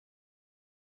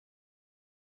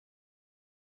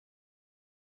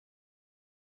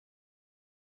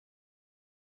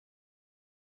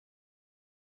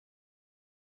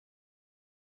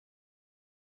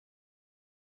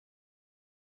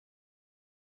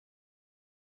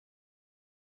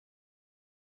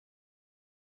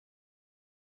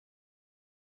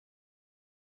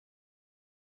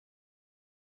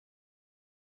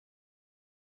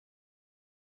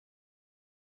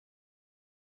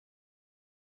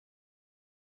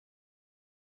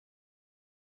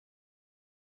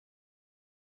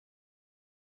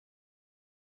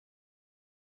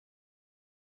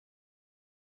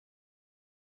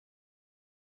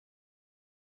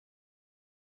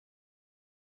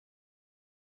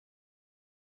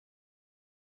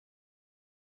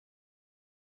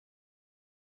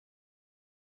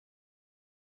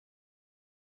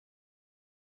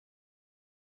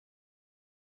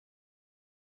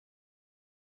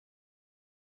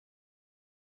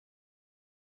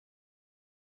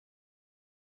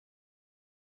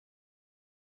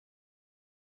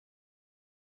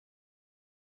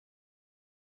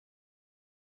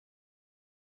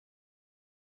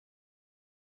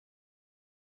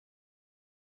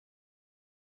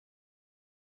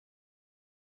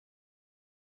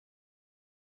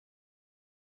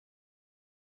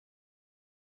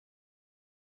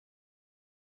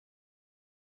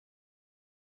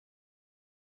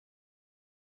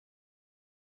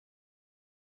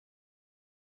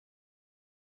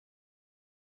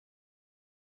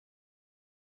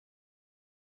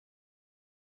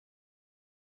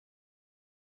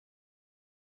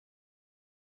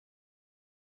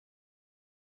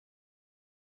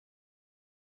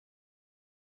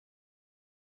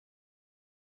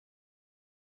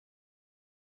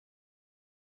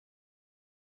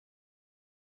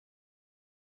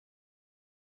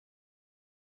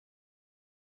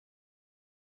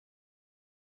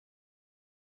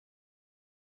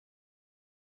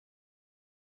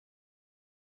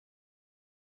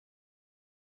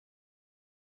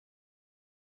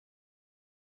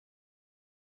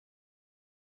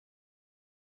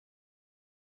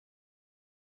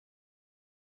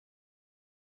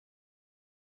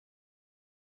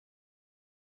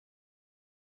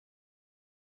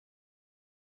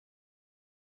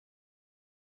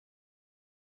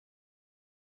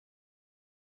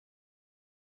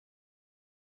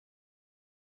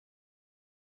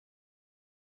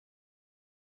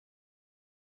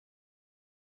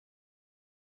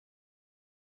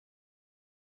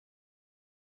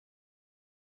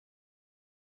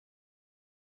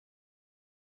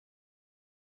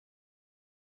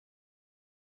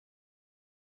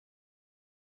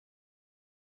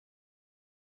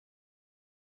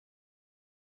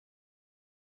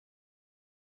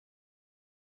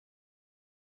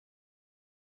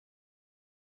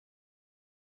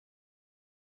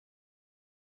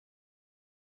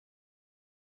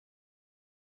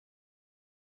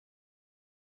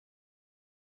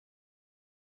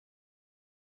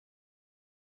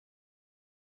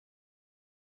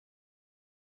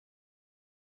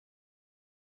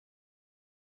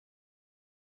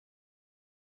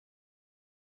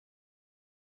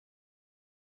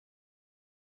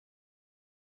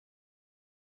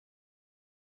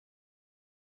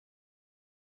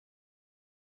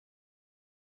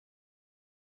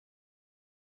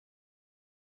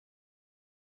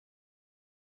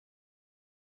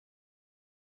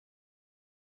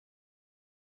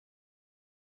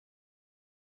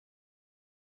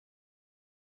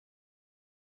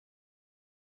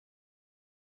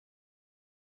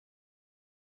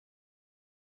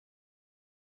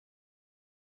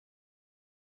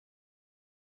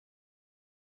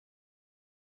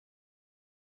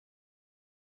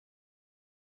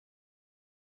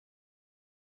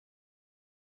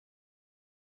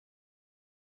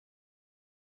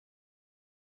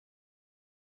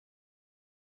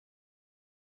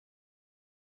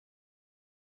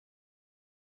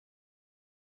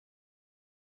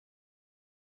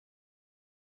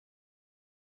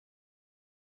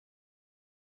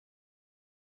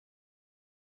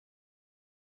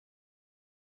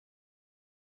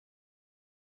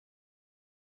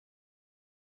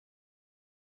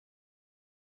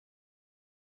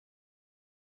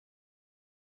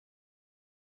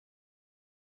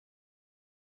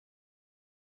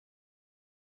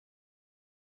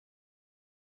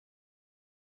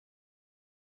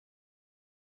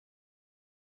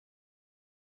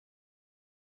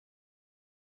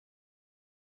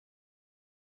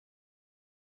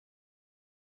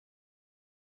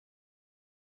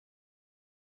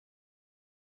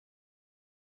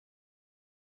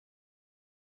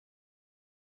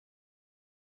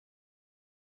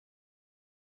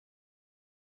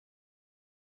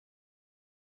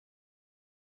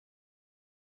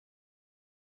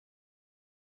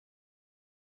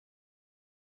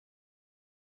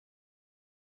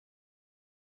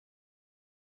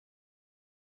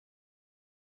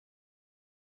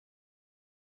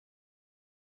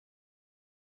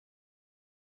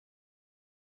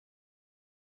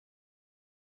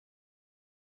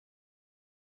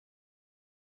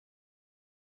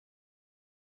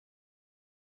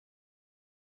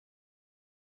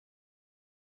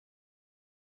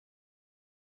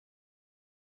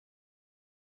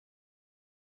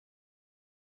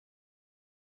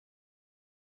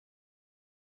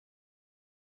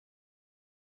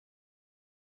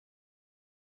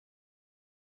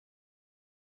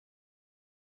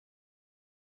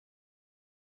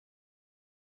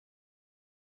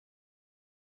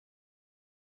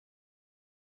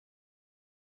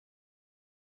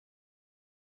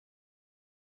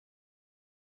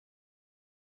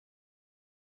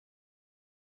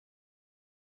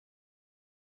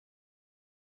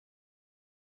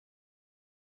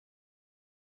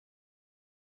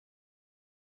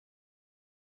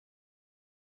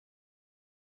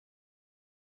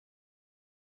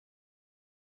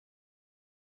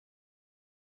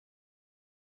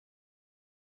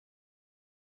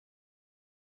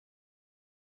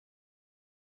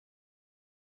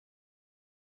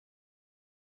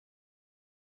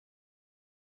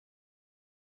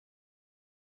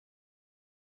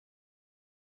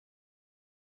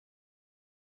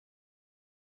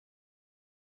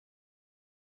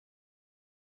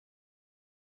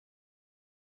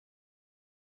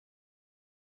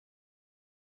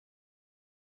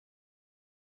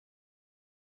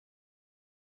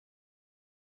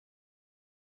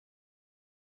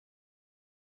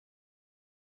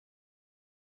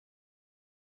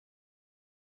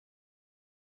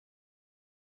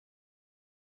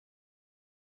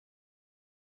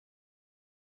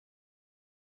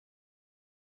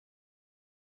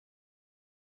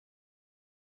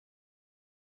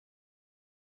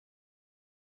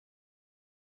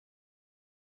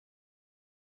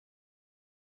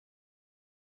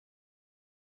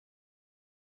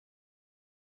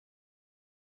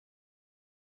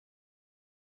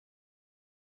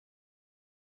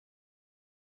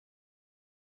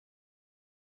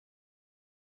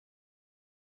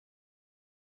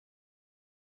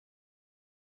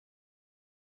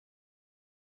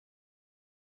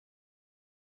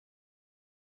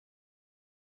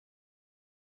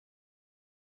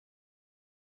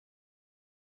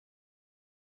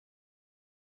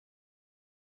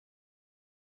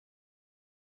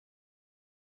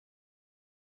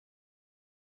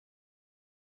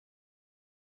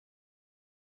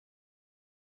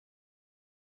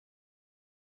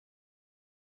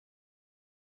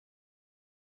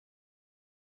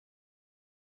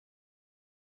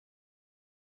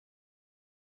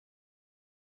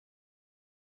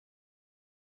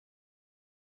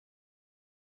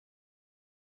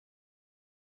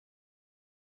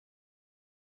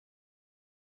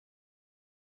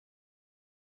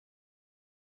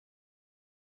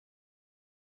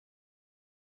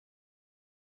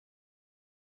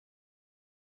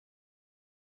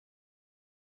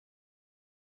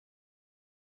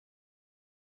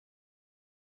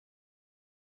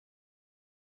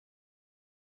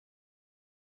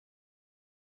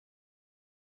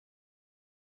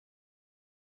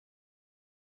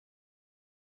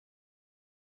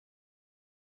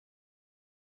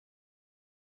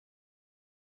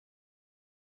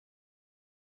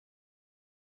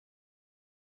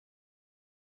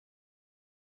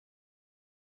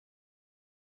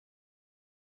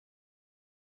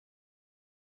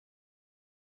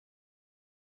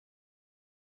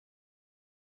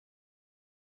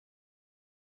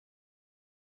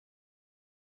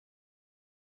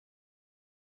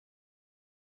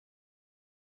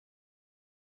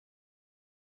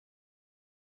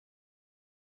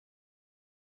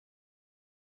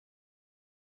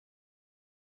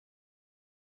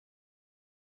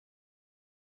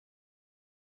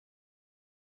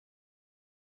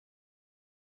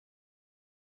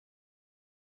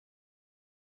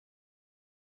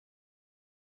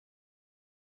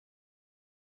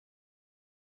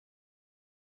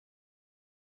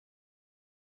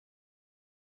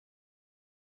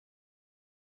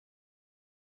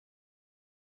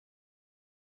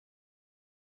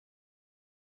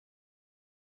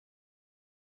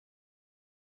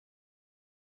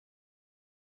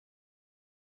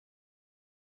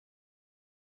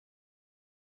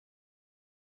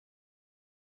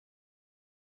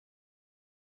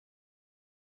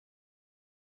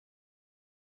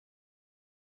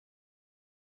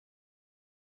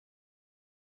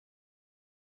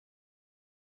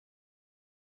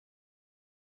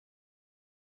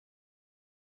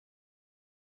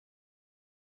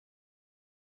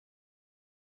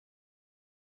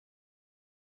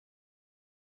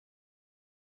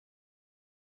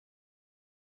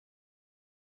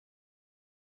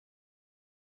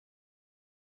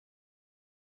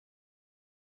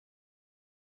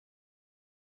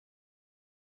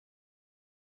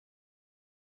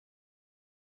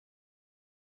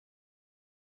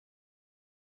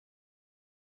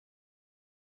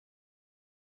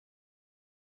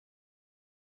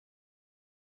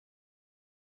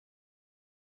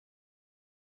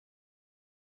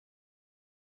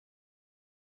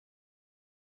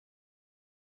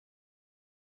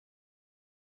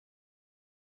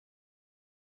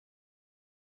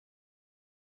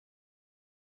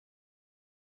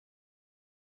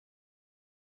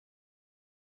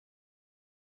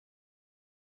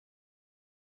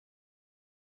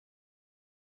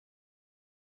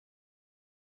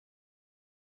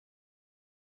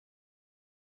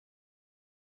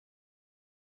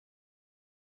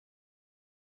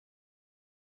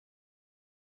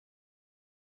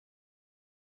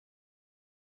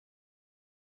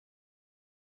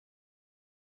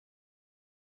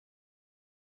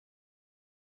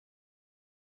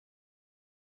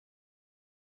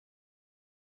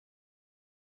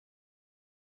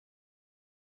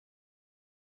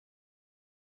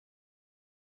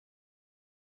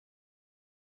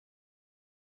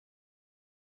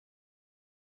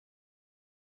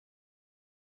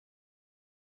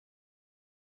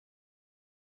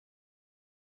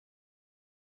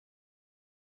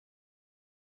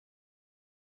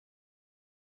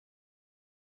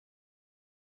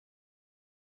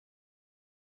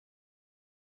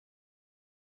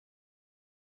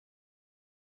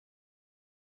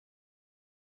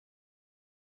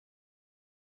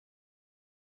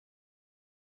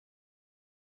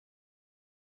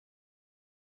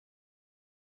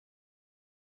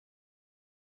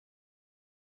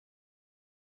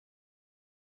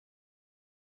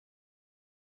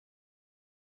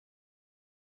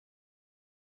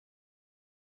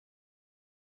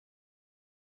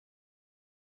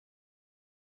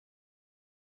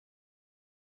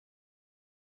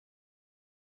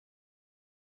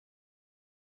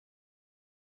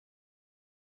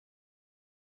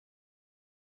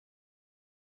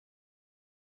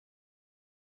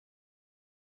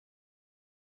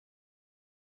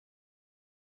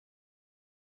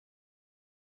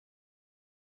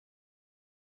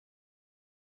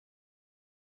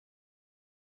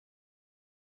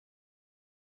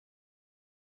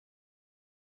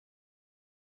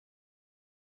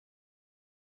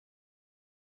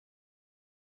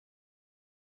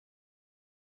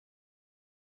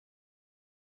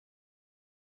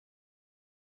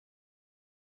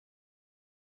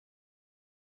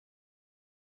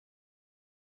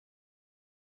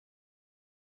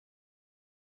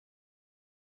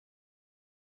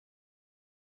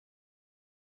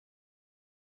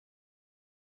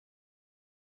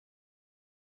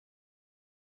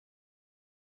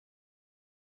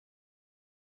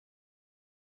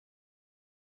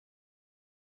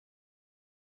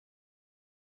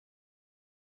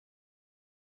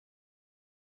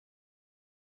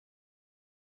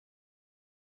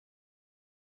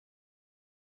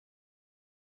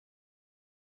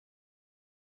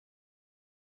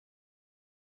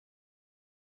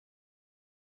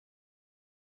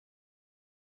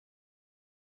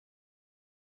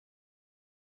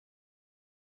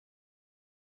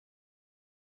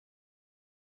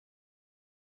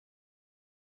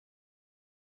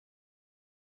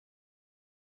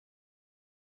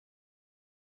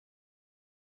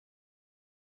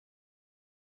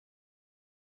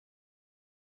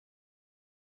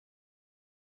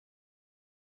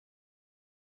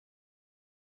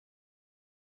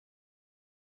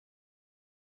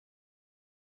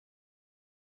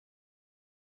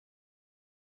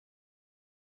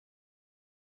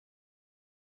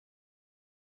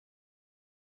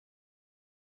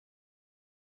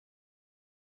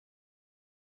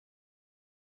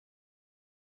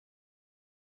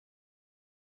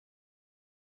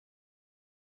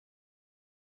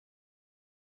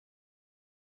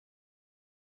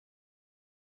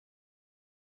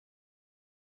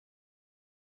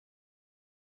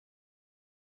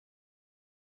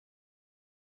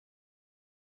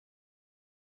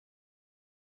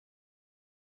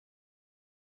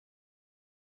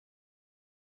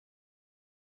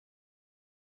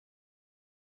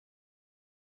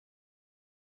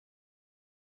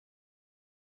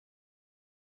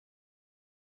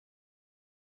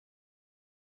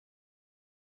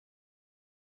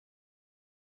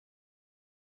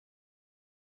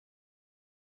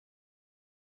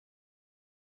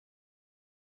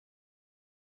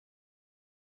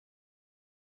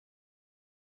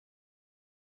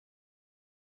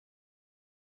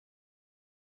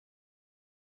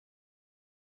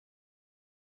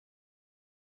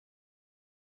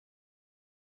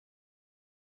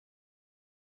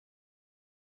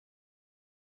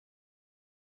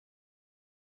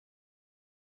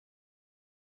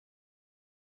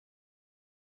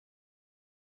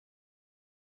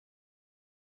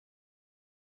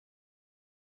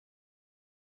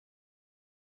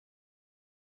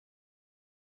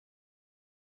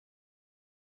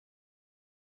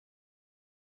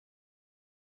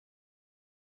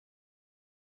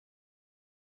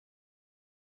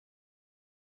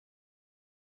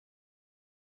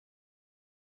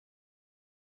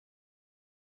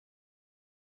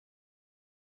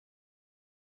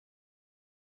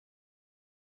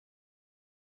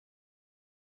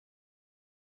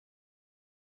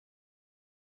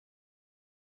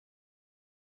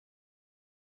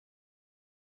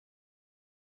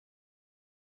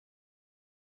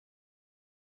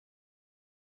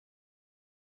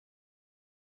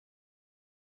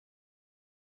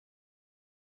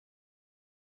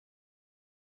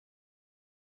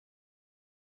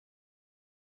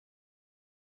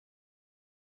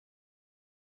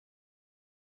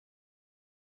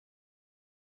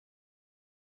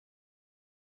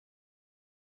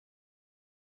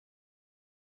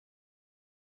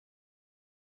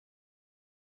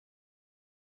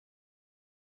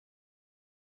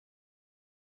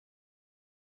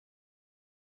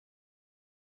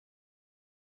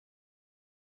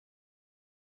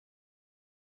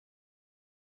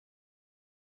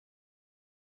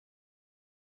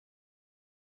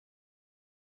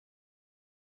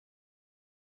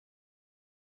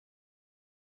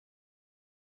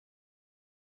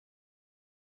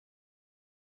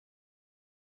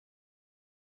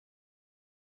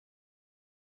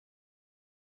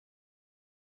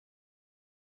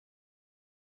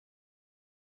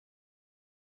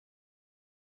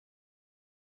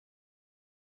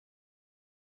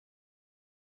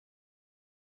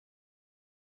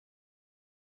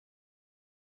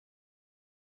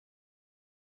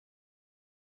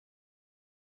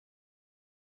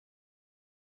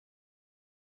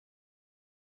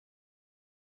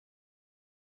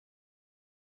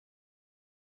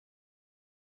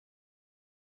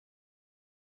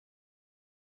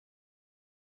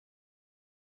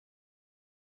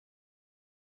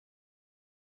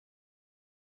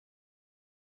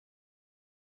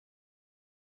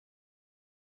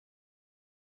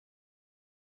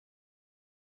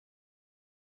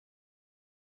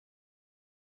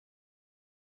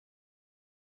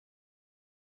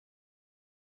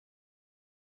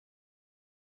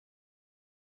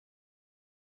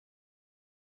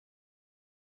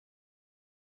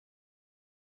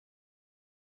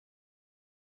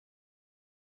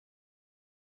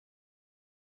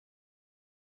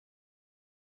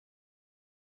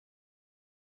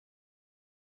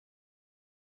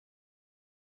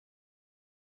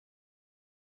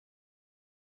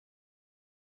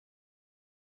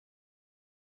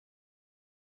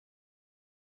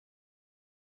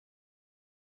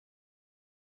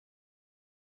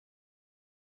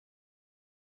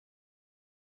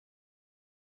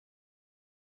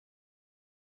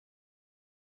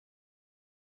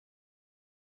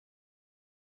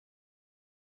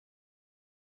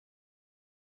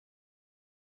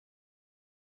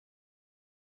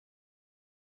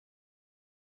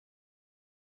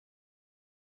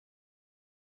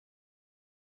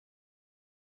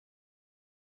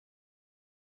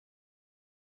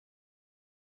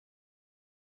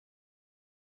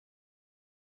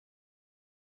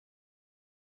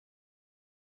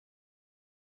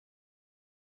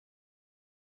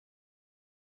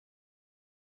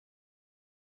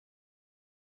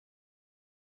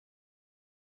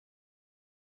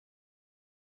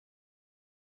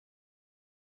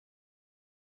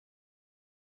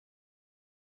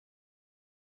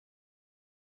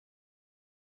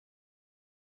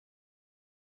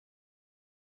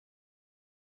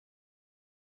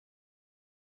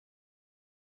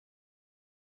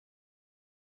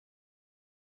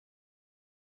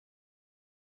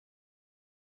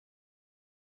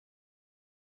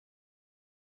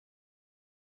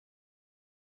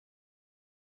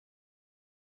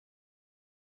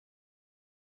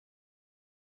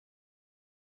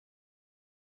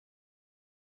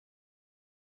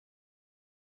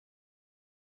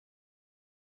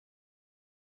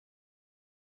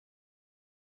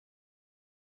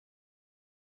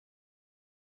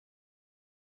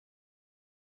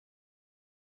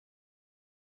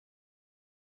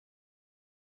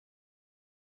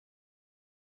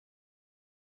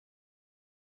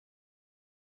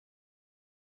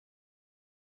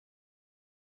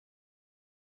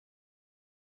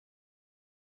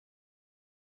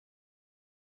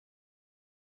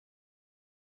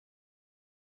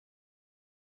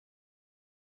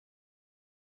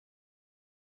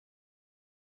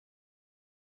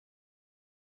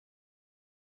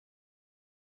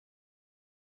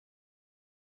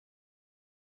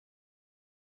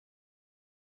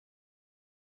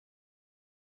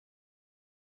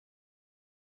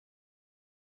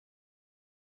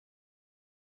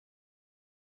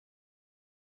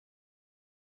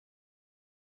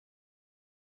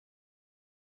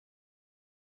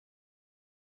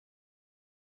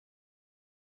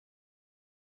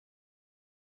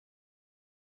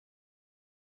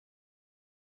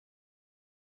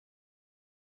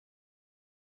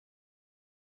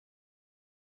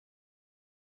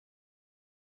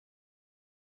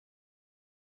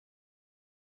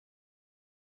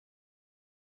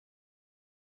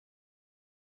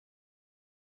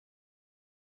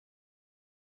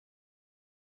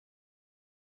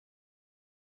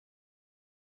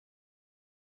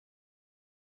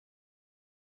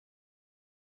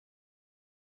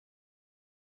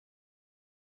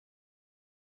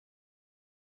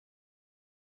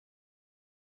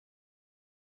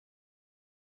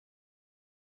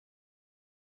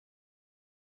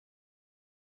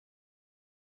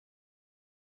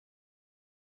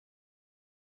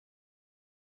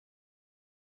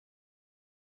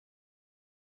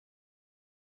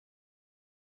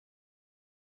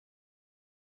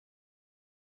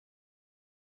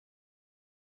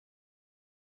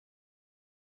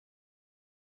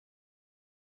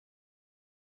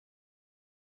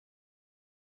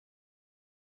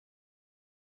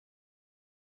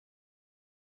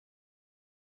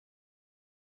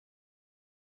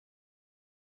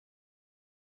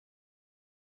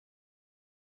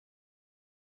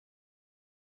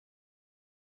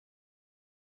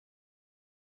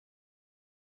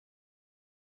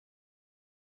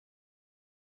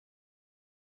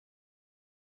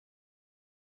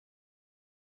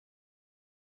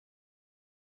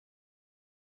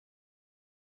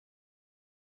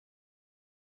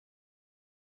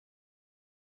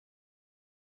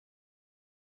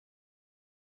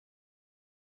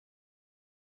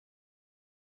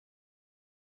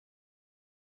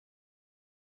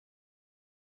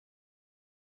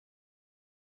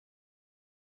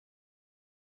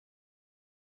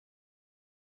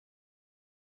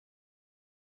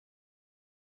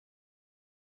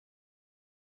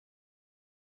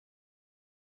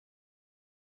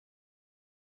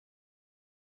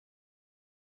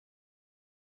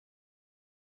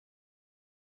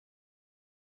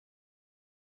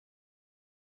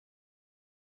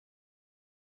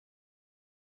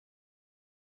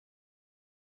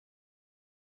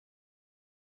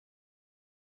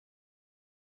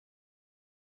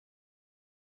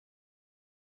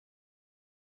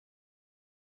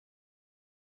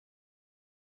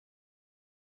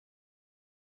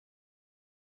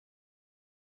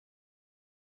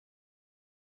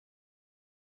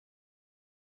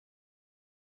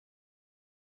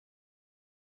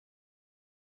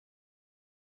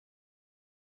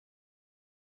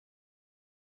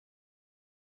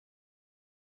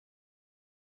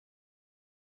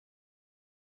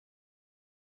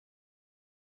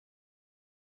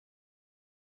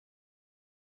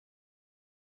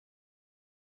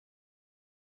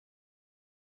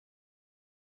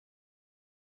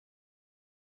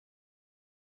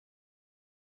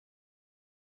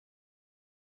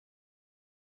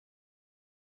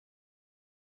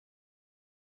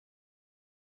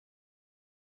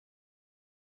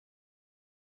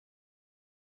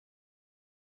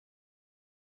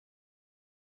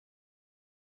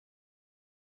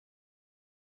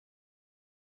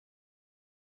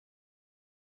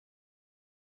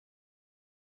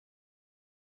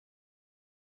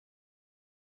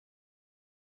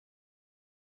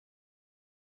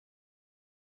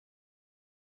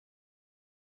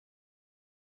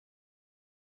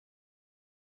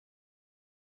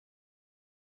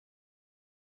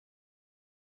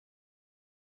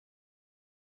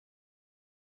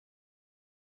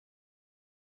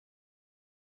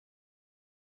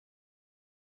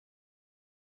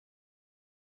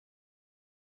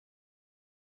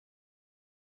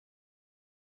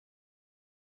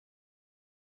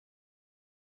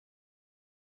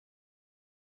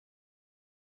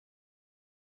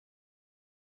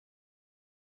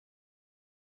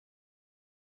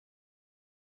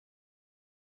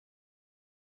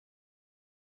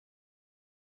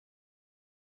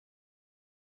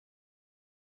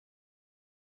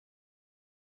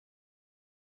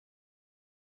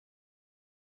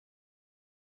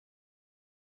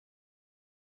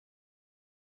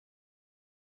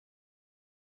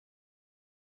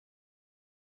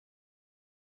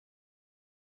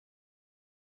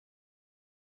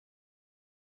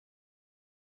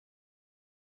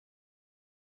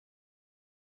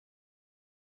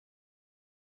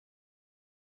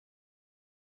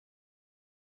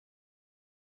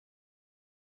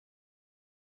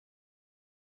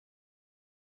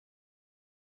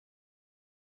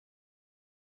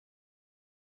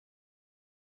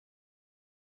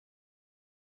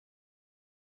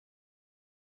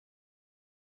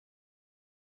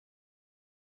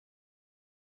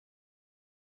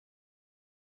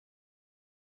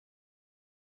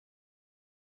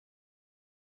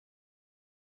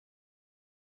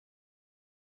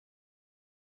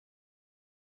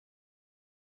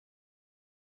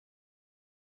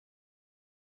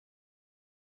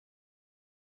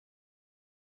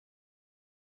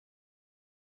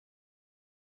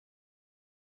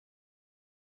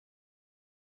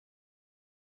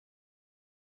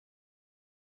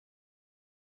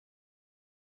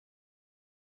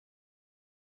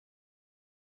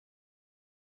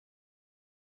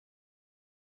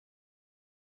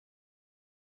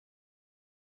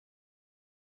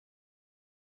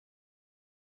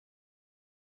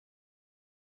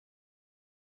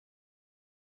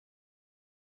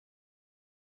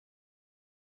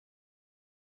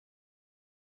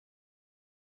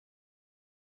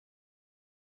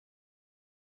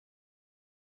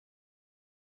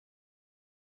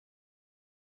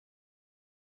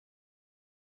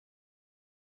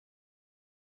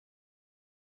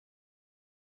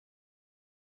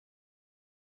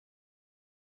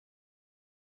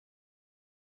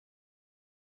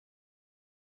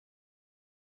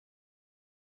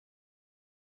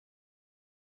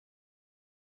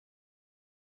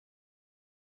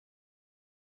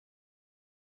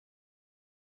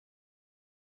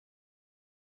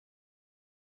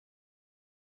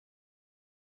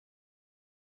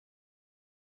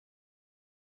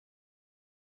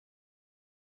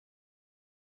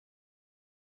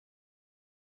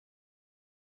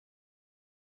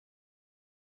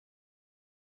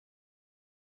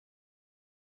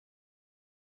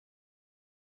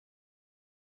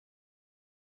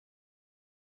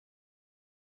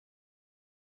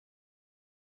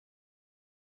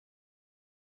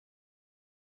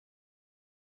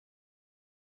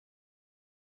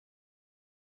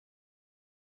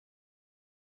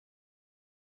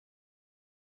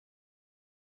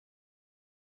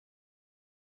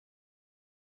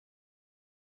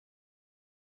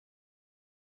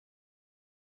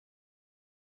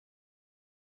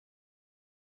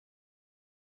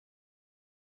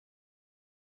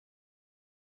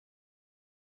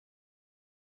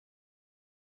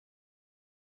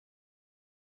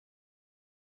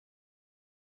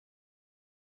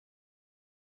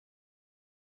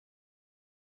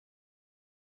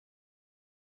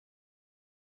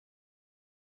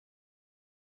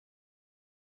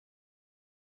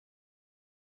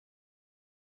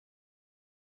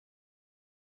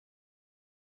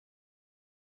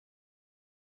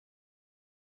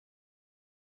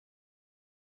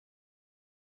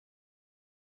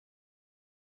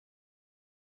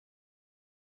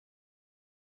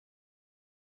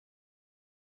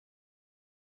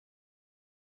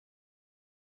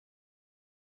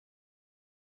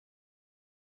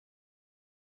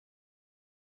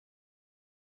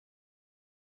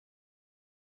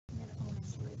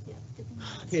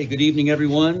Okay, good evening,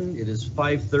 everyone. It is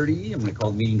 5:30. I'm going to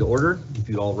call the meeting to order. If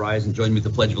you all rise and join me with the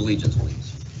Pledge of Allegiance,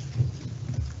 please.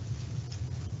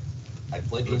 I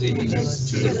pledge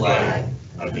allegiance to the flag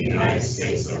of the United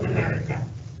States of America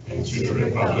and to the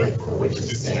republic for which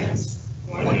it stands,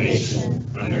 one nation,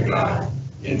 under God,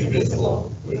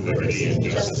 indivisible, with liberty and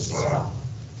justice for all.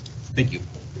 Thank you.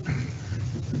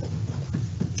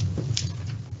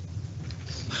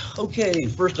 Okay,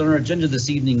 first on our agenda this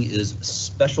evening is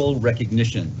special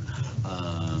recognition.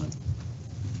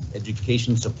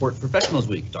 Education Support Professionals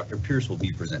Week. Dr. Pierce will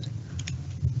be presenting.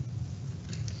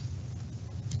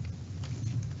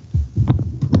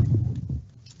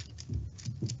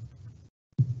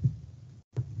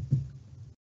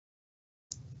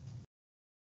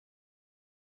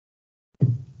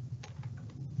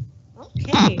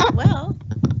 Okay, well,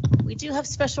 we do have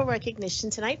special recognition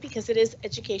tonight because it is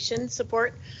Education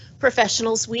Support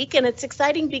Professionals Week, and it's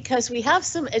exciting because we have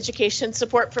some education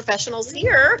support professionals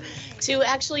here to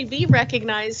actually be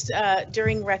recognized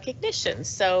during recognition.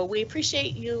 So we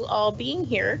appreciate you all being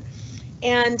here.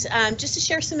 And just to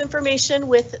share some information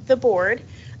with the board,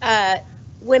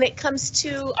 when it comes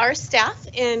to our staff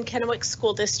in Kennewick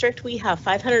School District, we have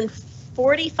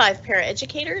 545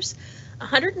 paraeducators,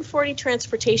 140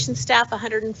 transportation staff,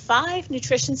 105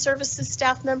 nutrition services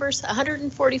staff members,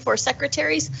 144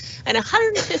 secretaries, and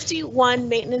 151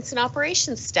 maintenance and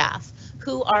operations staff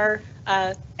who are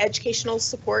educational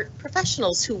support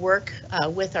professionals who work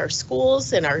with our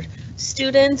schools and our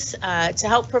students to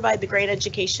help provide the great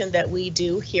education that we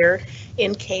do here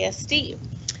in KSD.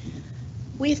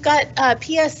 We've got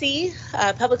PSE,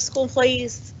 Public School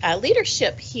Employees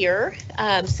Leadership here.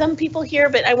 Some people here,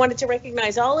 but I wanted to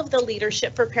recognize all of the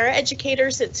leadership for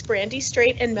paraeducators. It's Brandy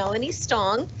Straight and Melanie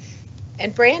Stong.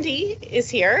 And Brandy is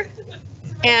here.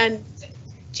 And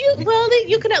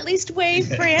you can at least wave,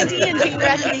 Brandy, and be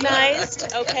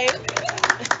recognized. Okay.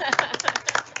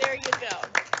 There you go.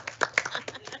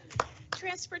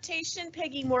 Transportation,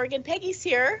 Peggy Morgan. Peggy's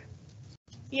here.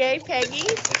 Yay, Peggy.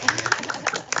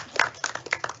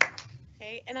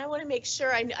 And I want to make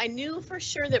sure, I knew for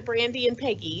sure that Brandy and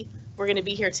Peggy were going to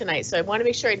be here tonight, so I want to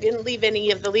make sure I didn't leave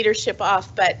any of the leadership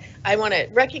off, but I want to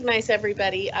recognize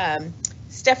everybody.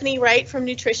 Stephanie Wright from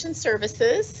Nutrition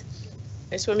Services.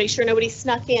 I just want to make sure nobody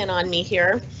snuck in on me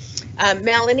here.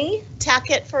 Melanie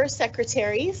Tackett for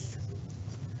Secretaries.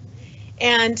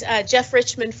 And Jeff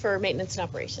Richmond for Maintenance and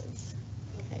Operations.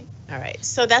 Okay, all right,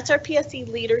 so that's our PSE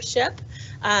leadership,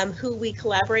 who we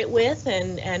collaborate with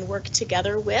and work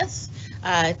together with.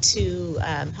 To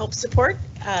help support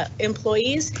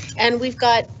employees, and we've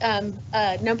got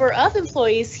a number of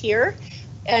employees here,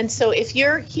 and so if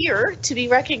you're here to be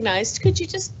recognized, could you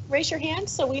just raise your hand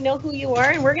so we know who you are,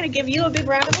 and we're going to give you a big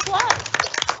round of applause.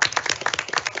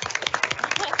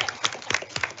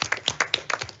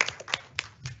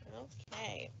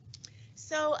 Okay.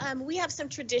 So we have some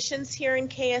traditions here in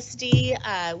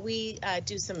KSD. We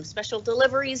do some special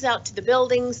deliveries out to the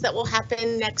buildings that will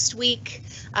happen next week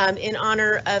in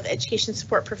honor of Education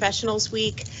Support Professionals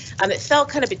Week. It fell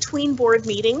kind of between board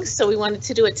meetings, so we wanted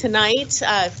to do it tonight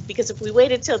because if we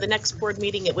waited till the next board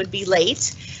meeting, it would be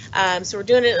late. So we're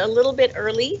doing it a little bit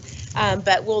early,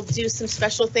 but we'll do some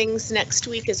special things next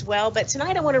week as well. But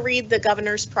tonight I want to read the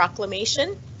governor's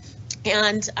proclamation,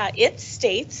 and it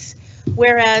states,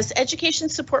 whereas education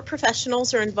support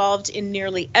professionals are involved in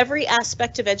nearly every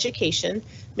aspect of education,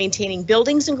 maintaining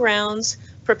buildings and grounds,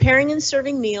 preparing and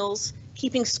serving meals,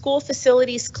 keeping school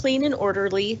facilities clean and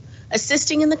orderly,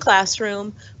 assisting in the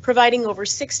classroom, providing over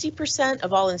 60%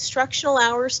 of all instructional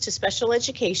hours to special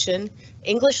education,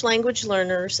 English language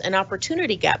learners, and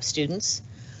opportunity gap students,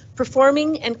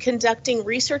 performing and conducting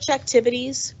research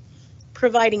activities,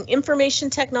 providing information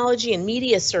technology and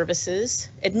media services,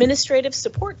 administrative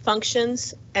support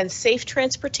functions, and safe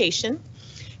transportation,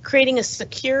 creating a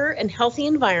secure and healthy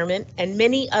environment, and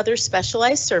many other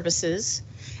specialized services.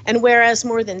 And whereas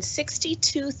more than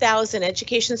 62,000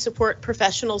 education support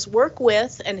professionals work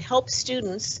with and help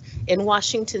students in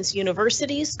Washington's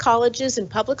universities, colleges, and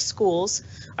public schools,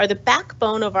 are the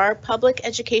backbone of our public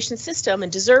education system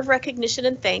and deserve recognition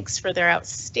and thanks for their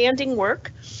outstanding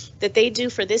work that they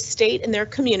do for this state and their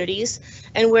communities.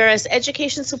 And whereas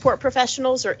education support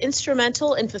professionals are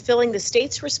instrumental in fulfilling the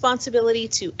state's responsibility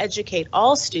to educate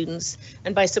all students,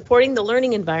 and by supporting the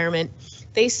learning environment,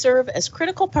 they serve as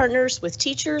critical partners with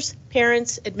teachers,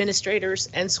 parents, administrators,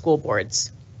 and school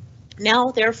boards.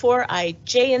 Now, therefore, I,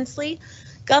 Jay Inslee,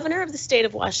 Governor of the State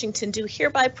of Washington, do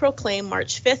hereby proclaim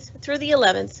March 5th through the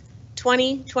 11th,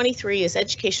 2023 as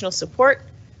Educational Support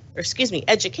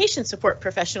Education Support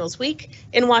Professionals Week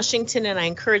in Washington, and I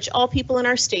encourage all people in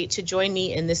our state to join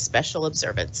me in this special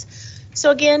observance.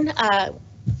 So again,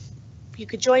 you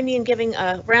could join me in giving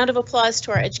a round of applause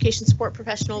to our education support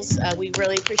professionals. We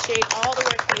really appreciate all the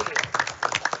work they do.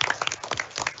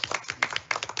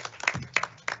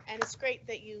 And it's great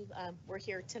that you were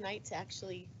here tonight to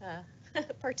actually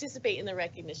participate in the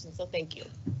recognition, so thank you.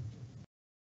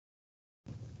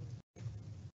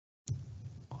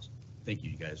 Awesome. Thank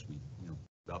you, guys. We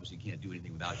obviously can't do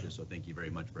anything without you, so thank you very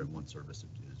much for everyone's service.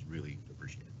 It is really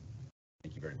appreciated.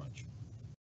 Thank you very much.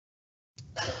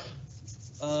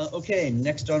 Okay,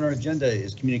 next on our agenda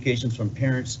is communications from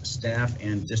parents, staff,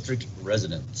 and district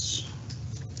residents.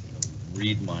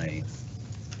 Read my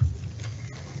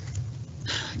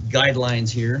guidelines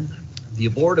here. The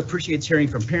board appreciates hearing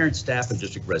from parents, staff, and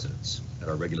district residents. At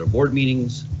our regular board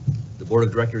meetings, the board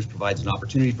of directors provides an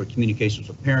opportunity for communications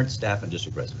with parents, staff, and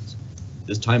district residents.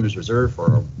 This time is reserved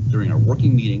during our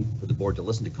working meeting for the board to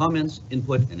listen to comments,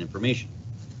 input, and information.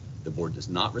 The board does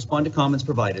not respond to comments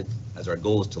provided, as our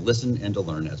goal is to listen and to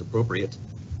learn as appropriate.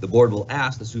 The board will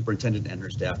ask the superintendent and her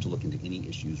staff to look into any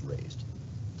issues raised.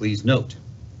 Please note,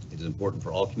 it is important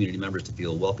for all community members to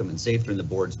feel welcome and safe during the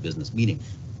board's business meeting.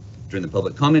 During the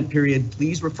public comment period,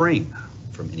 please refrain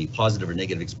from any positive or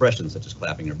negative expressions such as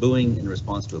clapping or booing in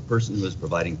response to a person who is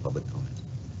providing public comment.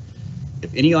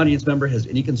 If any audience member has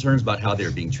any concerns about how they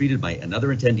are being treated by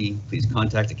another attendee, please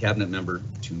contact a cabinet member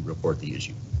to report the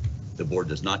issue. The board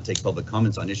does not take public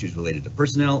comments on issues related to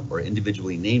personnel or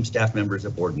individually named staff members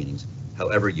at board meetings.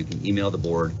 However, you can email the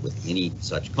board with any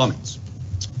such comments.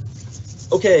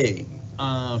 Okay,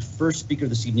 first speaker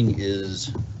this evening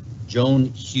is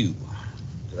Joan Hugh.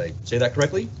 Did I say that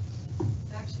correctly?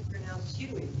 It's actually pronounced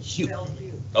Huey. Hugh. Spelled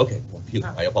Hugh. Okay, well, Hugh,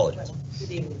 I apologize.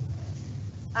 Good evening.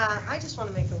 I just want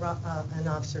to make an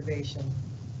observation.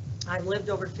 I've lived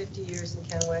over 50 years in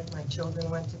Kennewick. My children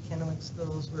went to Kennewick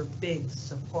schools. We're big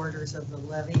supporters of the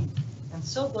levy, and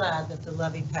so glad that the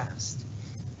levy passed.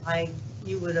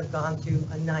 You would have gone through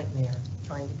a nightmare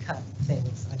trying to cut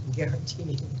things, I can guarantee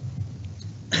you.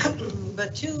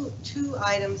 But two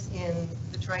items in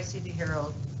the Tri-City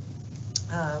Herald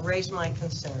raised my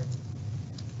concern.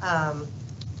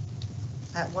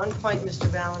 At one point, Mr.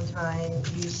 Valentine,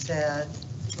 you said,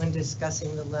 when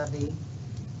discussing the levy,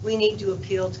 we need to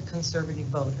appeal to conservative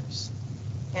voters.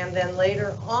 And then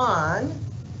later on,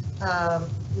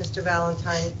 Mr.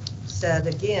 Valentine said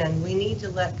again, we need to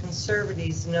let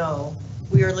conservatives know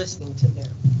we are listening to them.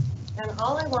 And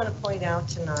all I want to point out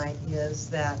tonight is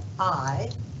that I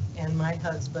and my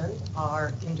husband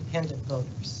are independent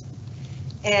voters.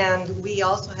 And we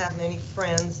also have many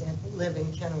friends and live in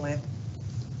Kennewick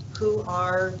who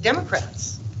are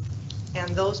Democrats.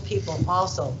 And those people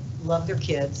also love their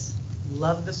kids,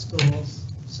 love the schools,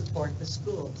 support the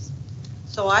schools.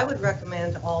 So I would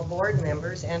recommend to all board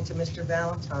members and to Mr.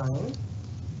 Valentine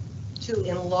to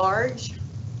enlarge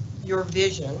your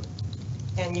vision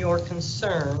and your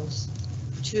concerns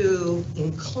to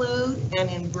include and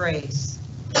embrace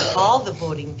all the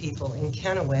voting people in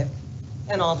Kennewick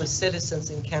and all the citizens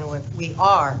in Kennewick. We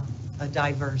are a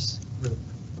diverse group.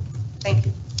 Thank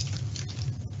you.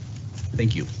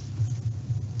 Thank you.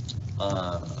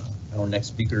 Our next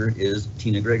speaker is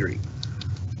Tina Gregory.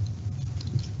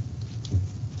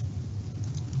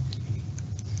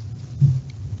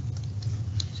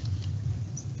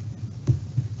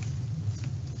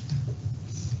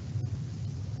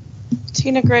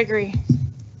 Tina Gregory.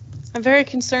 I'm very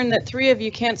concerned that 3 of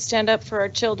you can't stand up for our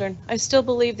children. I still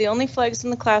believe the only flags in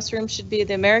the classroom should be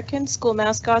the American, school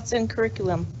mascots, and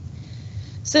curriculum.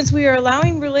 Since we are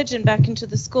allowing religion back into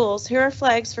the schools, here are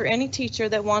flags for any teacher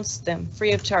that wants them,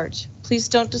 free of charge. Please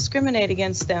don't discriminate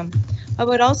against them. I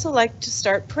would also like to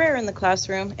start prayer in the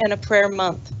classroom and a prayer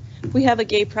month. We have a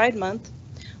Gay Pride Month.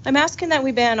 I'm asking that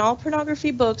we ban all pornography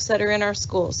books that are in our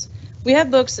schools. We have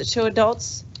books that show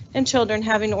adults and children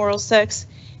having oral sex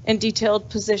and detailed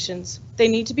positions. They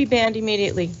need to be banned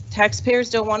immediately.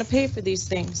 Taxpayers don't want to pay for these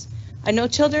things. I know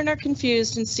children are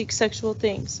confused and seek sexual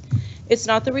things. It's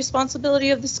not the responsibility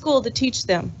of the school to teach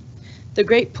them. The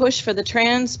great push for the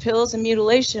trans, pills, and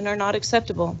mutilation are not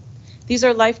acceptable. These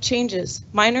are life changes.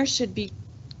 Minors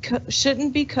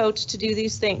shouldn't be coached to do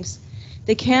these things.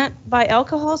 They can't buy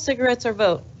alcohol, cigarettes, or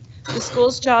vote. The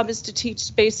school's job is to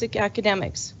teach basic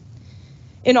academics.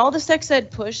 In all the sex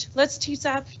ed push, let's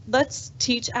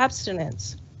teach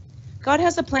abstinence. God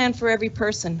has a plan for every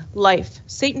person, life.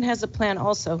 Satan has a plan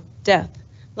also, death.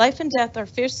 Life and death are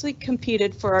fiercely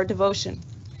competed for our devotion.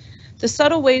 The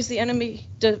subtle ways the enemy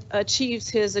achieves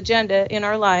his agenda in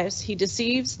our lives, he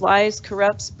deceives, lies,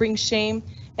 corrupts, brings shame,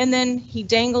 And then he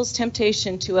dangles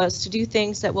temptation to us to do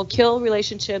things that will kill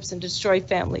relationships and destroy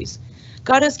families.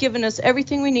 God has given us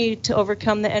everything we need to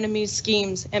overcome the enemy's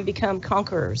schemes and become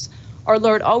conquerors. Our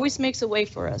Lord always makes a way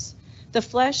for us. The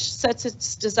flesh sets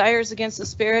its desires against the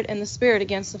spirit and the spirit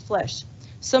against the flesh.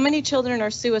 So many children are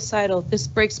suicidal. This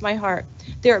breaks my heart.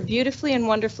 They are beautifully and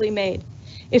wonderfully made.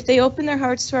 If they open their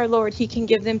hearts to our Lord, he can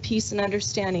give them peace and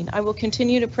understanding. I will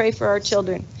continue to pray for our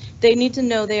children. They need to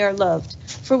know they are loved.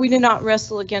 For we do not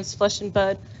wrestle against flesh and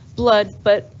blood,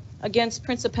 but against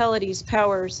principalities,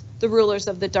 powers, the rulers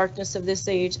of the darkness of this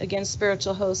age, against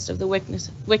spiritual hosts of the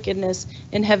wickedness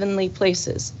in heavenly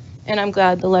places. And I'm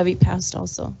glad the levy passed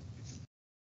also.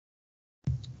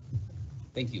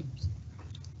 Thank you.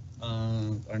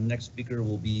 Our next speaker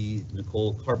will be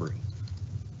Nicole Carberry.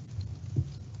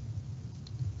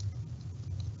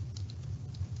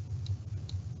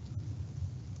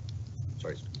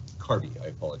 Sorry, Carby, I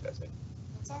apologize.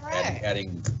 That's all right.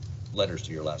 Adding letters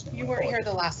to your last name. You weren't here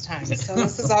the last time, so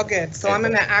this is all good. So I'm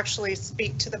going to actually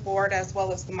speak to the board as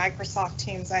well as the Microsoft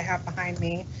teams I have behind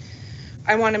me.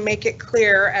 I want to make it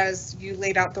clear, as you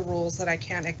laid out the rules, that I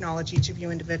can't acknowledge each of you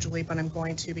individually, but I'm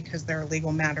going to because there are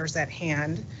legal matters at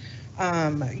hand.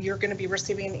 You're going to be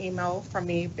receiving an email from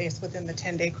me based within the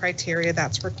 10-day criteria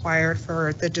that's required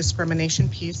for the discrimination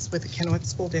piece with the Kennewick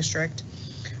School District.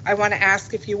 I want to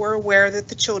ask if you were aware that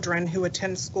the children who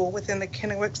attend school within the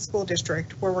Kennewick School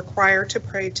District were required to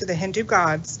pray to the Hindu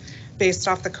gods based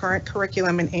off the current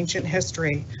curriculum in ancient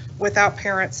history without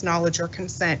parents' knowledge or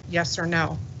consent, yes or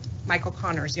no? Michael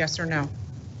Connors, yes or no?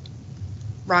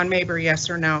 Ron Mabry,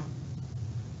 yes or no?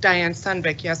 Diane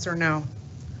Sunvik, yes or no?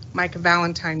 Micah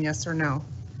Valentine, yes or no?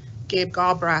 Gabe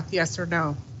Galbraith, yes or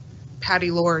no?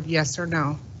 Patty Lord, yes or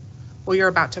no? Well, you're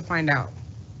about to find out.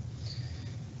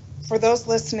 For those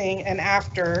listening and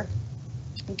after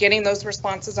getting those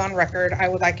responses on record, I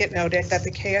would like it noted that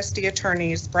the KSD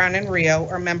attorneys, Brown and Rio,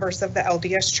 are members of the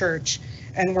LDS Church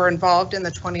and were involved in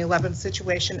the 2011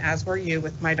 situation, as were you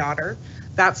with my daughter.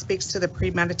 That speaks to the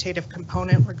premeditative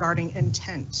component regarding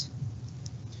intent.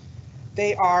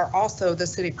 They are also the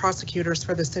city prosecutors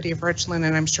for the city of Richland,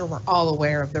 and I'm sure we're all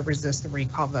aware of the resist the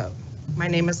recall vote. My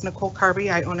name is Nicole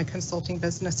Carby. I own a consulting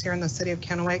business here in the city of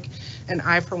Kennewick, and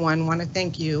I, for one, want to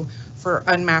thank you for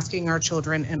unmasking our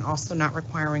children and also not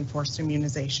requiring forced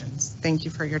immunizations. Thank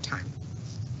you for your time.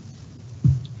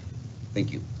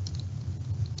 Thank you.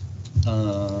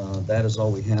 That is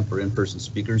all we have for in-person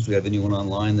speakers. Do we have anyone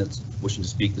online that's wishing to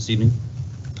speak this evening?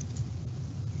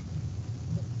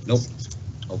 Nope.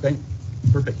 Okay,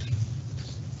 perfect.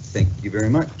 Thank you very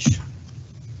much.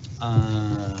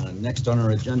 Next on our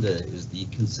agenda is the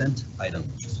consent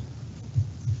items.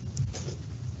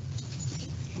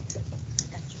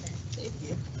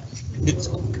 It's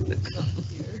all good.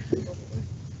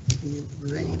 You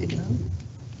ready to go?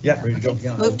 Yeah, ready to go.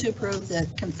 Yeah. Move to approve the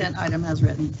consent item as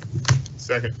written.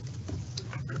 Second.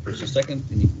 First and second,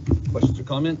 any questions or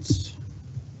comments?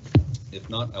 If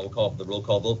not, I will call for the roll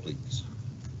call vote, please.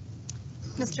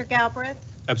 Mr. Galbraith,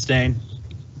 Abstain.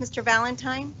 Mr.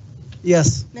 Valentine,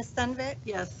 Yes. Ms. Sunvik,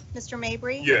 Yes. Mr.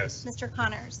 Mabry. Yes. Mr.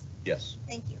 Connors. Yes.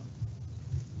 Thank you.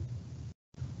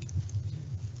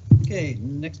 Okay,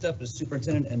 next up is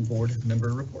superintendent and board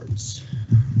member reports.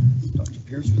 Dr.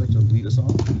 Pierce, would you like to lead us on?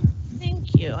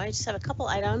 Thank you. I just have a couple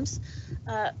items.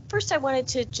 First, I wanted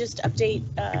to just update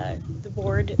the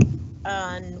board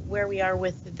on where we are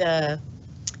with the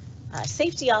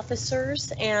safety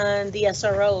officers and the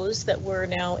SROs that we're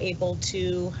now able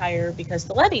to hire because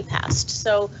the levy passed.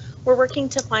 So we're working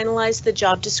to finalize the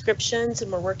job descriptions,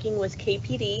 and we're working with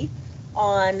KPD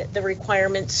on the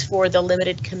requirements for the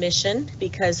limited commission,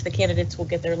 because the candidates will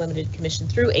get their limited commission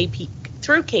through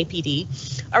KPD.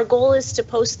 Our goal is to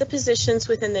post the positions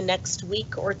within the next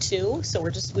week or two. So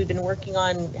we've been working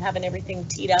on having everything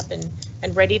teed up and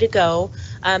ready to go,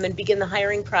 and begin the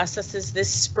hiring processes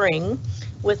this spring,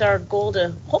 with our goal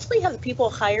to hopefully have the people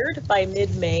hired by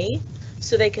mid-May,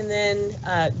 so they can then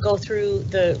go through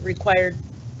the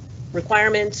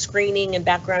requirements, screening, and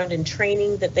background and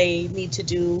training that they need to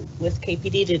do with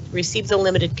KPD to receive the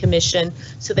limited commission,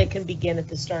 so they can begin at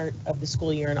the start of the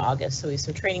school year in August. So we have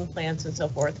some training plans and so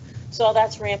forth. So all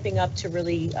that's ramping up to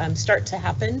really start to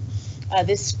happen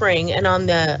this spring. And on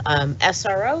the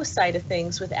SRO side of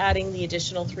things, with adding the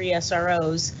additional 3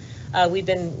 SROs, we've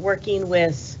been working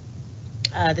with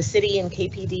the city and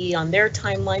KPD on their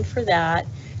timeline for that.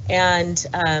 And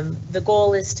the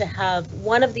goal is to have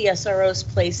one of the SROs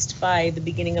placed by the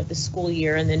beginning of the school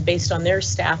year, and then based on their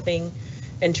staffing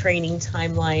and training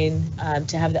timeline,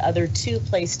 to have the other 2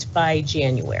 placed by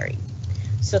January.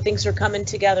 So things are coming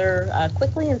together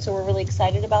quickly, and so we're really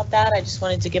excited about that. I just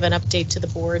wanted to give an update to the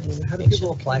board. And How do make people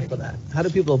sure the apply for community- that? How do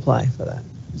people apply for that?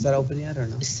 Is that open yet or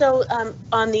no? So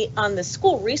on the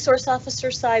school resource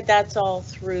officer side, that's all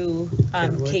through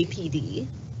Kennewick? KPD.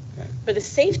 Okay. For the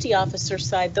safety officer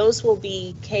side, those will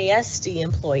be KSD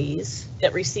employees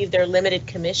that receive their limited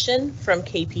commission from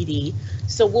KPD.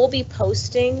 So we'll be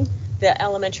posting the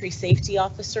elementary safety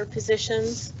officer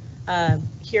positions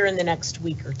here in the next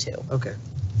week or two. Okay.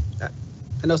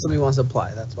 I know somebody wants to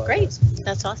apply, that's why. I Great, was-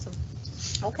 that's awesome.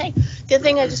 Okay, the other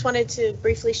thing I just wanted to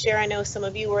briefly share, I know some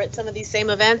of you were at some of these same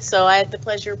events, so I had the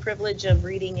pleasure, privilege of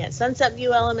reading at Sunset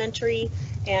View Elementary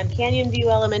and Canyon View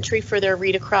Elementary for their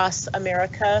Read Across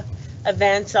America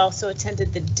events. Also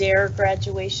attended the DARE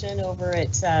graduation over at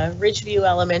Ridgeview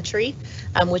Elementary,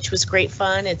 which was great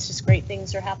fun. It's just great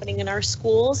things are happening in our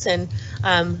schools. And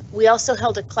we also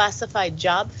held a classified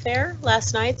job fair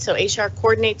last night. So HR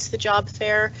coordinates the job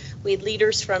fair. We had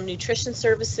leaders from nutrition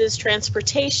services,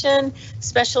 transportation,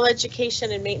 special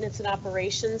education, and maintenance and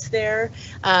operations there.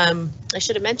 I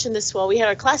should have mentioned this while we had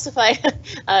our classified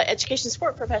education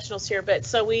support professionals here, but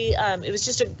so it was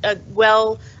just a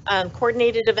well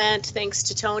coordinated event, thanks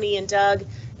to Tony and Doug,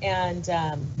 and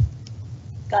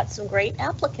got some great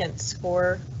applicants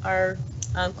for our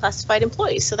classified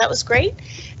employees. So that was great.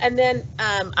 And then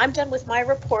I'm done with my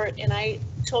report, and I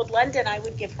told London I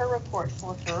would give her report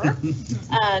for her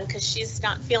because she's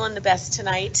not feeling the best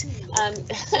tonight.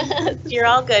 You're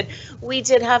all good. We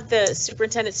did have the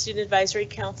Superintendent Student Advisory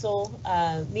Council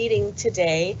meeting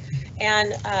today.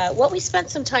 And what we spent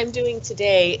some time doing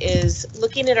today is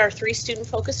looking at our 3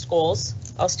 student-focused goals.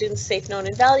 All students safe, known,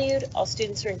 and valued. All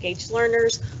students are engaged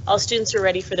learners. All students are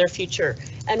ready for their future.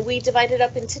 And we divided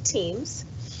up into teams.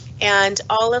 And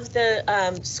all of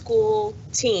the school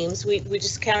teams, we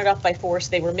just counted off by 4, so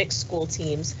they were mixed school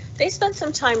teams. They spent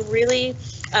some time really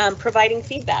providing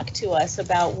feedback to us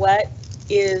about what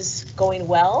is going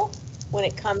well when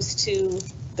it comes to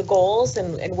the goals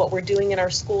and what we're doing in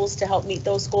our schools to help meet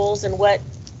those goals, and what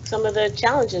some of the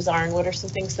challenges are and what are some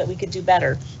things that we could do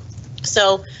better.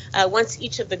 So once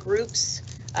each of the groups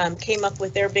came up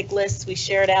with their big lists, we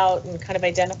shared out and kind of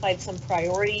identified some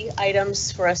priority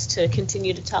items for us to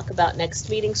continue to talk about next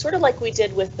meeting, sort of like we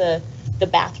did with the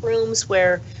bathrooms,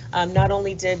 where not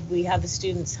only did we have the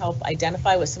students help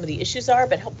identify what some of the issues are,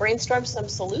 but help brainstorm some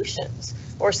solutions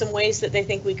or some ways that they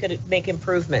think we could make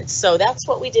improvements. So that's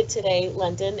what we did today,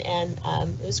 London, and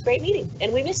it was a great meeting,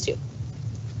 and we missed you.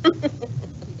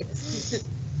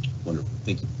 Wonderful,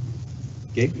 thank you.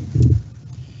 Gabe?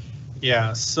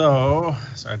 Yeah, so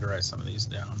I had to write some of these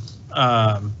down.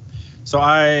 So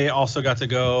I also got to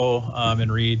go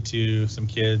and read to some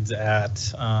kids at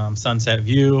Sunset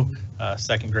View,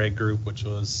 2nd grade group, which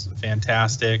was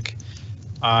fantastic.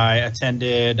 I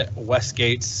attended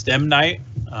Westgate's STEM night.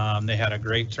 They had a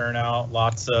great turnout,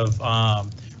 lots of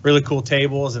really cool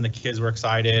tables, and the kids were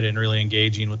excited and really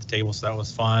engaging with the tables, so that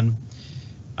was fun.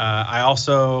 I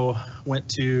also went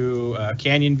to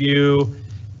Canyon View,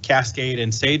 Cascade,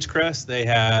 and Sagecrest. They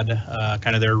had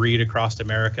kind of their Read Across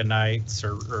America nights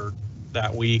or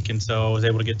that week, and so I was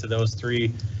able to get to those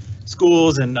 3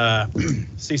 schools and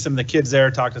see some of the kids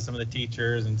there, talk to some of the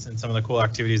teachers, and some of the cool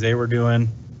activities they were doing.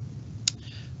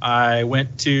 I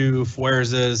went to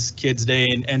Fuerz's Kids Day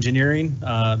in Engineering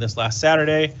this last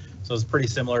Saturday, so it was pretty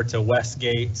similar to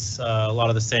Westgate's, a lot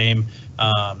of the same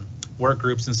work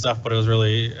groups and stuff, but it was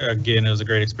really, again, it was a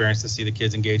great experience to see the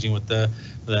kids engaging with the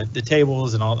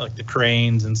tables and all, like the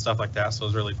cranes and stuff like that, so it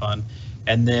was really fun.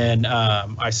 And then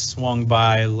I swung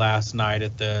by last night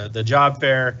at the job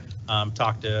fair,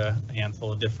 talked to a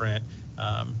handful of different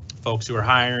folks who are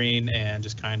hiring, and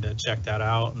just kind of checked that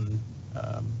out, and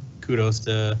kudos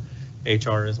to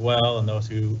HR as well and those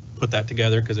who put that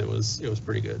together, because it was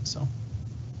pretty good. So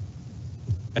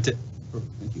that's it.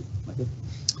 Thank you. Michael?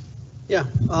 Yeah.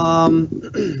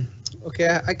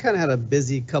 Okay, I kind of had a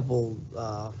busy couple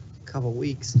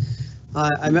weeks.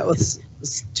 I met with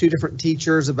 2 different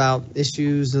teachers about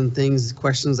issues and things,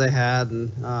 questions they had,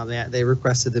 and they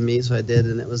requested to meet, so I did,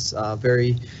 and it was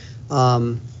very,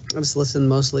 I just listened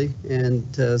mostly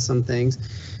and to some things.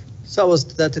 So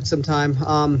that took some time.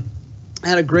 I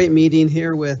had a great meeting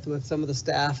here with some of the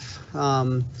staff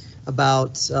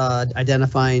about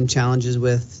identifying challenges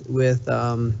with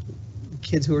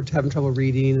kids who were having trouble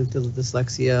reading,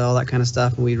 dyslexia, all that kind of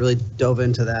stuff, and we really dove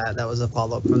into that. That was a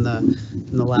follow-up from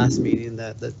the last meeting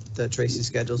that Tracy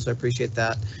scheduled, so I appreciate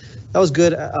that. That was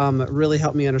good. It really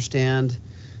helped me understand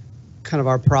kind of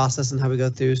our process and how we go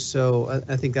through. So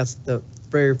I think that's the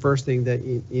very first thing that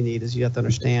you need is you have to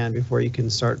understand before you can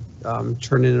start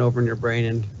turning it over in your brain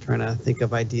and trying to think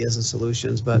of ideas and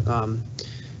solutions. But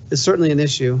it's certainly an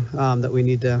issue that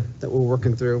we're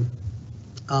working through.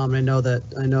 I know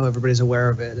everybody's aware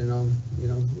of it, and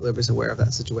everybody's aware of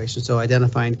that situation. So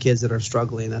identifying kids that are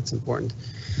struggling, that's important.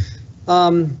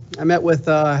 I met with,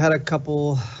 had a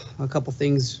couple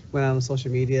things went out on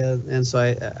social media, and so I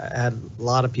had a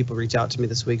lot of people reach out to me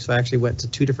this week. So I actually went to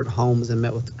 2 different homes and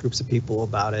met with groups of people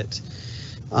about it,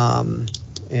 and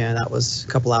that was a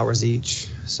couple hours each.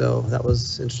 So that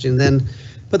was interesting. Then,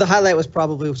 but the highlight was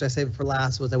probably, which I saved for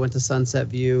last, was I went to Sunset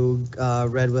View,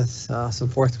 read with some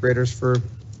 4th graders for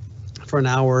an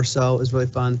hour or so. It was really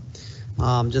fun.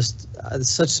 Just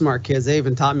such smart kids. They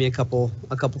even taught me a couple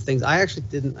things. I actually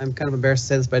didn't. I'm kind of embarrassed to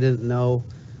say this, but I didn't know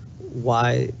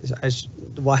why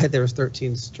there was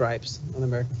 13 stripes on the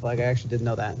American flag. I actually didn't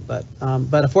know that, but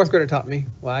a 4th grader taught me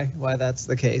why that's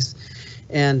the case.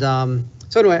 And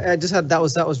so anyway, I just had that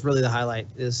was really the highlight,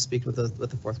 is speaking with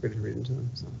the 4th graders, reading to them.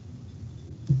 So.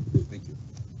 Thank you.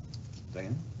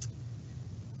 Diane?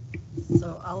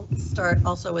 So I'll start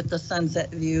also with the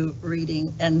Sunset View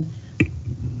reading. And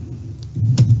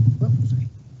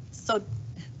so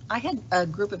I had a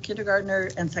group of kindergartner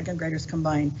and 2nd graders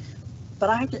combined,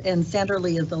 but and Sandra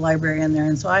Lee is the librarian there,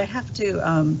 and so I have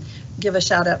to give a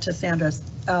shout out to Sandra.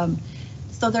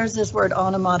 So there's this word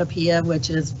onomatopoeia, which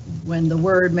is when the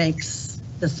word makes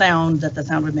the sound that the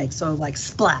sound would make, so like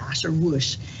splash or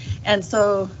whoosh. And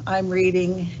so I'm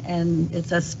reading and it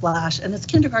says splash, and this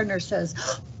kindergartner says,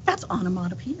 oh, that's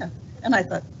onomatopoeia. And I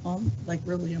thought, oh, I'm like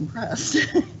really impressed.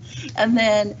 And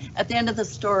then at the end of the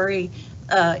story,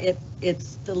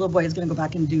 it's the little boy is going to go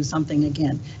back and do something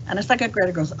again. And a 2nd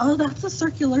grader goes, oh, that's a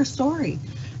circular story.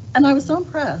 And I was so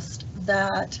impressed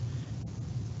that,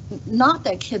 not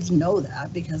that kids know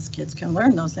that, because kids can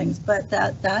learn those things, but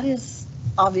that is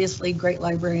obviously great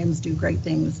librarians do great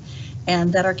things,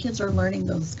 and that our kids are learning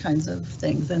those kinds of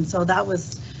things. And so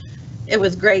it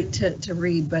was great to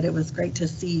read, but it was great to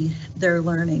see their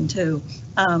learning too.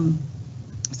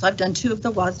 So I've done 2 of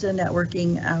the WASDA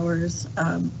networking hours,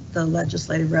 the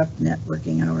legislative rep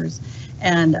networking hours,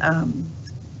 and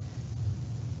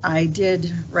I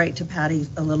did write to Patty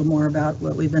a little more about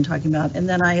what we've been talking about. And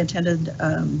then I attended,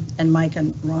 and Mike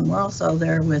and Ron were also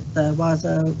there with the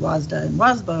WASDA and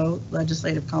WASBO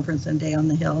Legislative Conference and Day on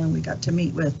the Hill, and we got to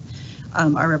meet with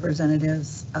our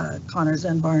representatives, Connors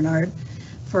and Barnard,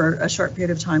 for a short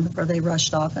period of time before they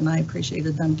rushed off, and I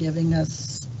appreciated them giving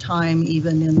us time,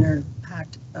 even in their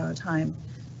packed time,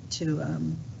 to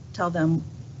tell them,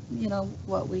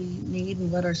 what we need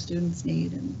and what our students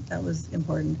need, and that was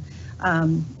important.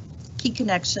 Key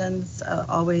Connections,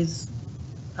 always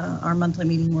our monthly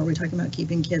meeting where we're talking about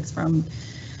keeping kids from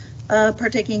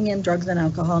partaking in drugs and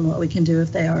alcohol and what we can do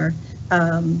if they are.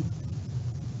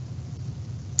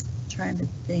 Trying to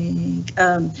think,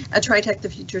 a TriTech the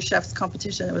Future Chefs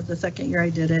competition. It was the 2nd year I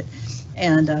did it,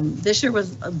 and this year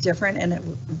was different,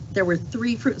 and there were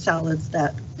 3 fruit salads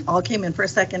that all came in for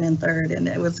 2nd and 3rd, and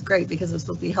it was great because it was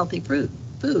supposed to be healthy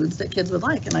foods that kids would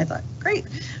like, and I thought, great.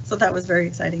 So that was very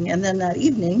exciting. And then that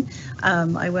evening,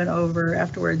 I went over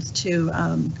afterwards to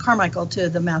Carmichael to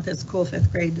the Math is Cool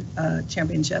 5th grade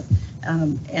championship,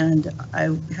 and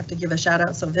I have to give a shout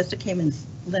out. So Vista came in,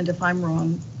 Linda, if I'm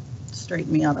wrong,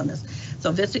 straighten me out on this.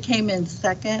 So Vista came in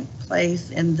 2nd place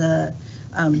in the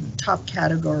top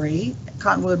category.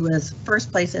 Cottonwood was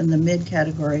 1st place in the mid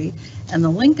category, and the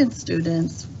Lincoln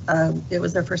students, it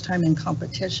was their first time in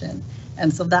competition.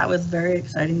 And so that was very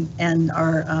exciting. And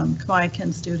our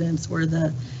Kennewick students were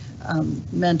the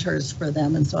mentors for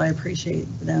them. And so I appreciate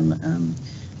them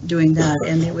doing that.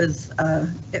 And it was,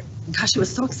 gosh, it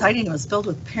was so exciting. It was filled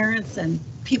with parents, and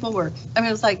people were, it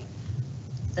was like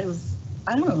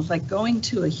going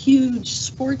to a huge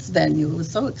sports venue. It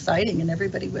was so exciting, and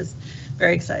everybody was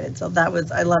very excited. So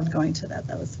I loved going to that.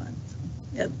 That was fun. So,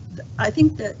 yeah, I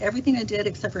think that everything I did,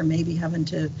 except for maybe having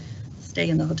to stay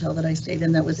in the hotel that I stayed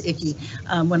in, that was icky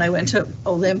when I went to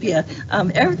Olympia.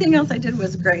 Everything else I did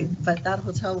was great, but that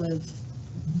hotel was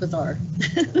bizarre.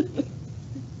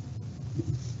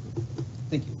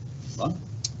 Thank you. Ron?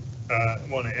 I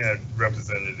want to add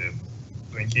Representative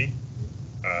Blinky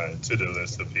to the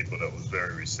list of people that was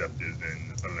very receptive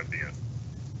in Olympia.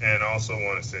 And also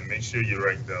want to say, make sure you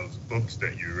write those books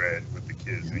that you read with the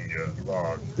kids in your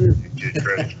log. You get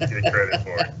credit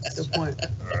for it. Good point.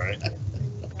 All right.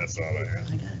 That's all I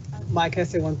have. Mike, can I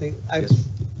say one thing? I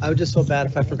would just feel bad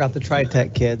if I forgot the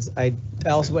TriTech kids. I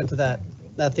also went to that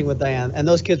that thing with Diane, and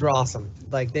those kids were awesome.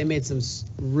 Like, they made some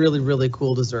really, really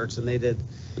cool desserts, and they did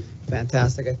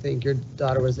fantastic. I think your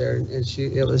daughter was there, and she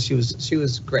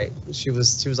was great. She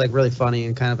was like really funny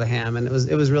and kind of a ham, and it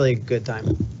was really a good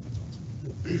time.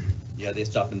 Yeah, they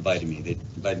stopped inviting me. They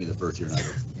invited me the first year, and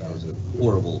I was a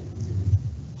horrible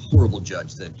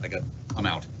judge. That I'm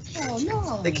out. Oh,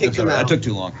 no. They kicked That's all him right. I out. took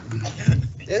too long.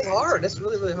 It's hard. It's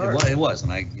really, really hard. It was,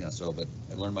 and but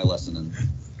I learned my lesson, and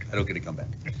I don't get to come back.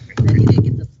 And then you didn't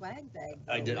get the swag bag.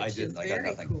 I though, did. I which did. is I got very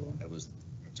nothing. cool. I was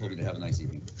told me to have a nice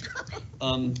evening.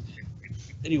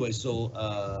 Anyway, so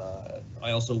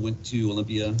I also went to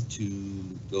Olympia to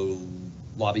go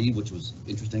lobby, which was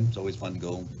interesting. It's always fun to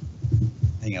go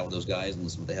hang out with those guys and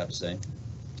listen to what they have to say.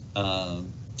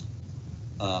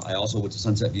 I also went to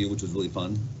Sunset View, which was really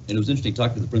fun. And it was interesting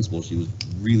talking to the principal. She was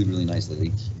really, really nice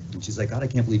lady. And she's like, God, I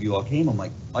can't believe you all came. I'm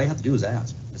like, all you have to do is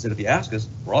ask. I said, if you ask us,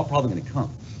 we're all probably going to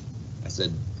come. I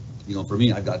said, for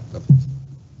me, I've got a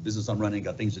business I'm running,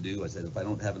 got things to do. I said, if I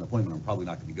don't have an appointment, I'm probably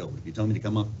not going to go. But if you tell me to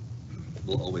come up,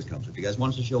 we'll always come. So if you guys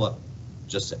want us to show up,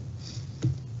 just say.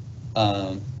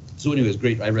 So anyways,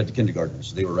 great. I read the kindergartners.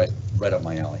 So they were right up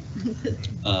my alley.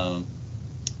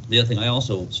 The other thing, I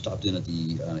also stopped in at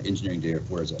the engineering day at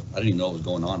Puerza. I didn't even know what was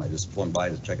going on. I just swung by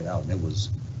to check it out, and it was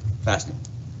fascinating.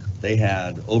 They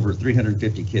had over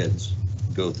 350 kids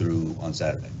go through on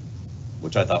Saturday,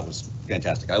 which I thought was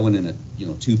fantastic. I went in at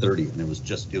 2:30, and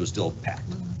it was still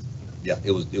packed. Yeah,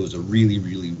 it was a really,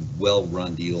 really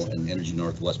well-run deal, and Energy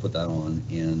Northwest put that on,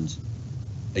 and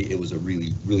it was a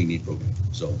really, really neat program.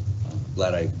 So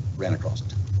glad I ran across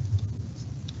it.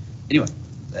 Anyway,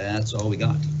 that's all we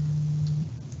got.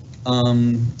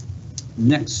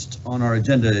 Next on our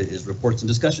agenda is reports and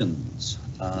discussions.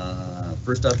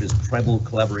 First up is tribal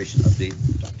collaboration update.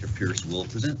 Dr. Pierce will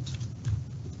present.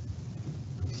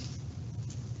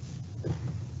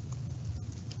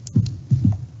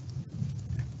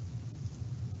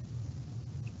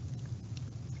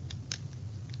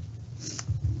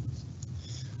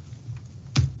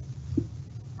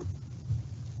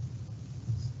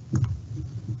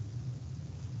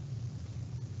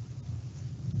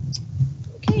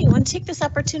 Okay, I want to take this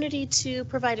opportunity to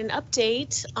provide an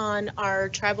update on our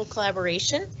tribal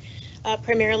collaboration,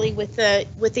 primarily with the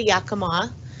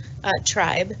Yakima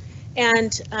tribe.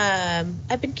 And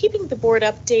I've been keeping the board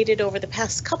updated over the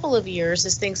past couple of years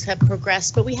as things have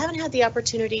progressed, but we haven't had the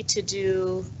opportunity to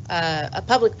do a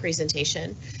public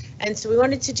presentation. And so we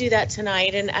wanted to do that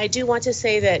tonight. And I do want to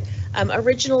say that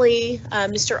originally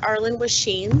Mr. Arlen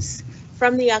Washeen's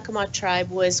from the Yakima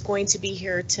tribe was going to be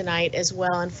here tonight as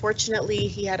well. Unfortunately,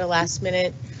 he had a last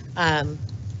minute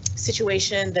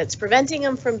situation that's preventing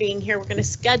him from being here. We're going to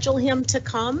schedule him to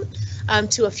come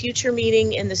to a future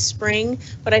meeting in the spring,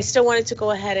 but I still wanted to go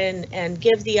ahead and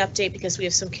give the update because we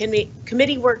have some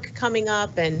committee work coming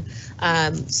up, and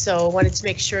so I wanted to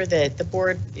make sure that the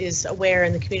board is aware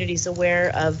and the community is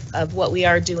aware of what we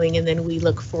are doing, and then we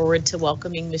look forward to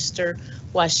welcoming Mr.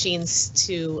 Washeen's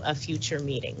to a future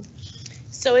meeting.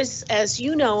 So as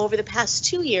you know, over the past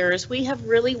 2 years, we have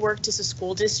really worked as a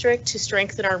school district to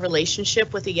strengthen our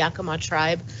relationship with the Yakima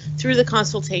tribe through the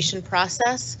consultation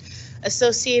process,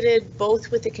 associated both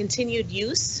with the continued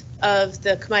use of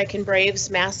the Kennewick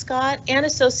Braves mascot and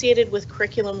associated with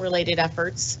curriculum-related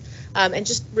efforts and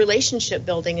just relationship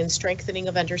building and strengthening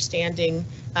of understanding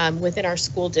within our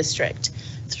school district.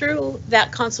 Through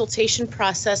that consultation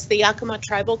process, the Yakima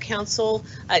Tribal Council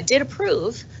did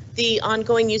approve the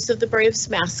ongoing use of the Braves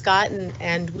mascot,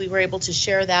 and we were able to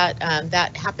share that.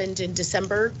 That happened in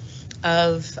December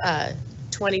of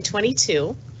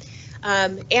 2022.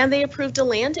 And they approved a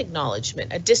land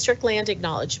acknowledgement, a district land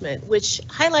acknowledgement, which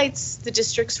highlights the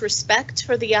district's respect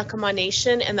for the Yakima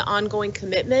Nation and the ongoing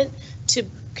commitment to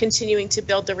continuing to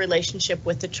build the relationship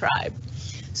with the tribe.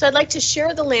 So I'd like to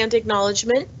share the land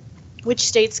acknowledgement, which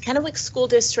states Kennewick School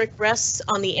District rests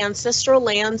on the ancestral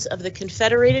lands of the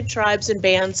Confederated Tribes and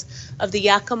Bands of the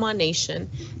Yakima Nation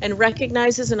and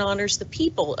recognizes and honors the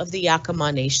people of the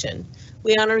Yakima Nation.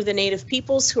 We honor the Native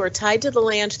peoples who are tied to the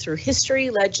land through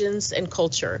history, legends, and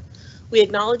culture. We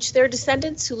acknowledge their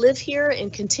descendants who live here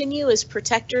and continue as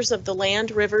protectors of the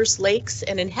land, rivers, lakes,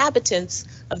 and inhabitants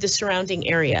of the surrounding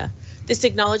area. This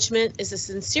acknowledgement is a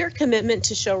sincere commitment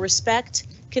to show respect,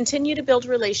 continue to build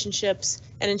relationships,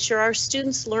 and ensure our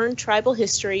students learn tribal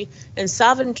history and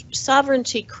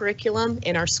sovereignty curriculum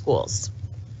in our schools.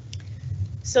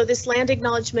 So this land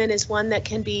acknowledgement is one that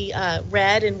can be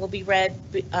read and will be read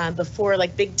before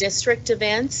like big district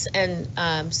events and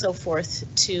so forth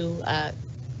to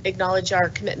acknowledge our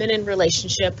commitment and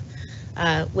relationship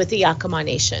with the Yakima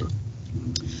Nation.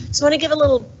 So I want to give a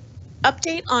little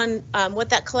update on what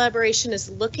that collaboration is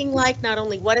looking like, not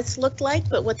only what it's looked like,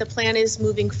 but what the plan is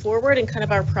moving forward and kind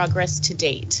of our progress to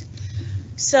date.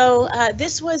 So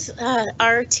this was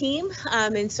our team,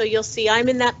 and so you'll see I'm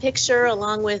in that picture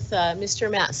along with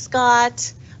Mr. Matt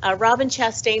Scott. Robin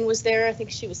Chastain was there, I think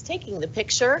she was taking the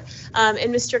picture, and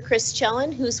Mr. Chris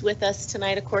Chellen, who's with us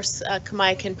tonight, of course,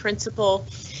 Kennewick principal.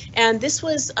 And this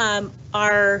was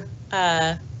our,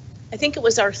 I think it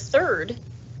was our third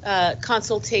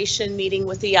consultation meeting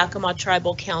with the Yakima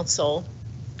Tribal Council,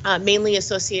 mainly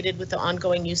associated with the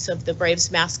ongoing use of the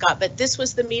Braves mascot. But this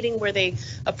was the meeting where they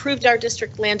approved our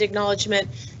district land acknowledgement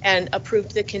and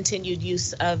approved the continued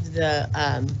use of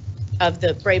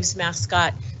the Braves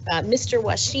mascot. Mr.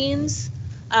 Washines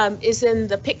is in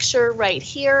the picture right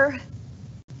here.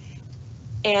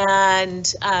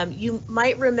 And you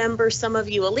might remember, some of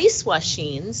you, Elise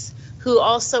Washines, who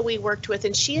also we worked with,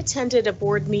 and she attended a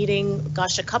board meeting,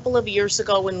 gosh, a couple of years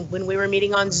ago when we were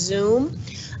meeting on Zoom.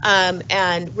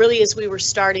 And really as we were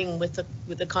starting with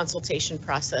the consultation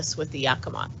process with the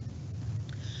Yakima.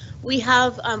 We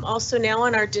have also now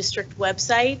on our district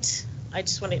website, I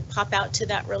just want to pop out to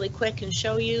that really quick and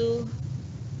show you.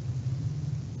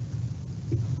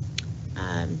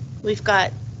 We've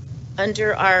got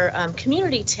under our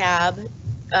community tab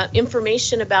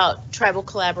information about tribal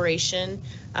collaboration,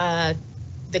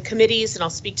 the committees, and I'll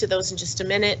speak to those in just a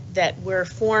minute, that we're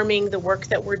forming, the work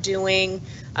that we're doing,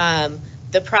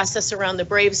 the process around the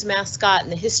Braves mascot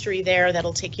and the history there.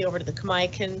 That'll take you over to the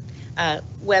Kennewick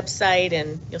website,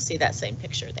 and you'll see that same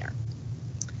picture there.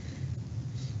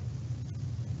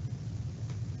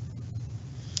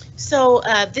 So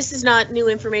this is not new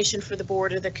information for the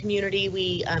board or the community.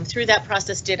 We, through that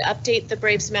process, did update the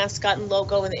Braves mascot and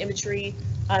logo and the imagery.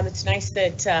 It's nice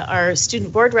that our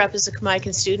student board rep is a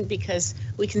Kennewick student, because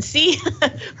we can see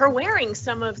her wearing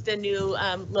some of the new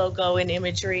logo and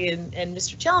imagery, and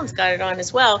Mr. Chellen's got it on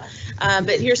as well.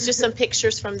 But here's just some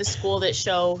pictures from the school that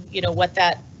show, you know, what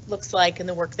that looks like and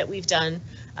the work that we've done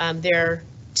there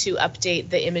to update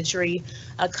the imagery.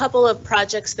 A couple of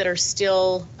projects that are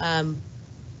still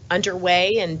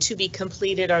underway and to be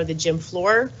completed are the gym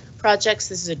floor projects.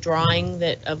 This is a drawing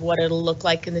of what it'll look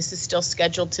like, and this is still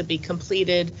scheduled to be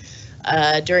completed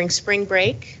during spring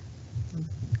break. I'm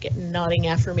getting nodding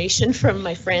affirmation from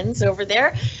my friends over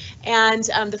there. And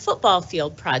the football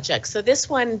field project. So this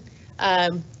one,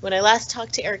 when I last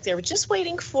talked to Eric, they were just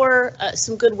waiting for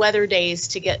some good weather days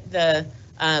to get the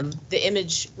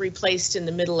image replaced in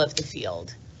the middle of the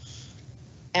field.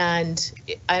 And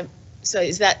so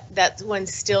is that one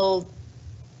still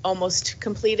almost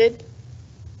completed?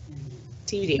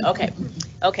 TBD. Okay.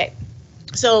 Okay.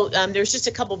 So there's just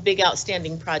a couple big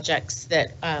outstanding projects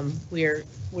that we're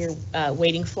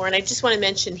waiting for, and I just want to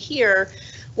mention here,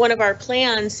 one of our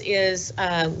plans is,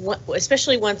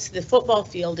 especially once the football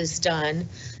field is done,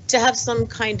 to have some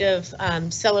kind of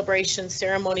celebration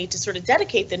ceremony to sort of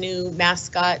dedicate the new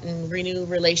mascot and renew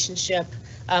relationship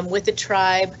with the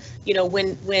tribe. You know,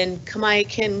 when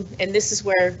Kennewick, and this is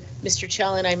where Mr.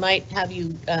 Chellen, I might have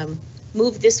you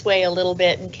move this way a little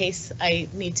bit in case I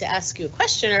need to ask you a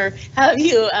question or have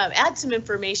you add some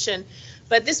information.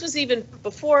 But this was even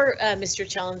before Mr.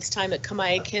 Chellen's time at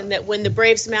Kennewick, and that when the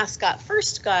Braves mascot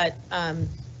first got,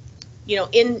 you know,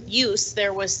 in use,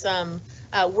 there was some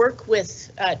work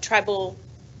with tribal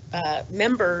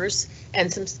members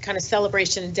and some kind of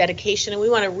celebration and dedication, and we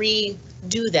want to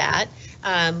redo that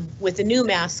with the new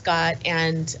mascot,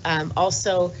 and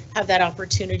also have that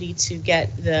opportunity to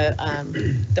get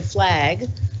the flag,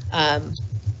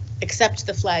 accept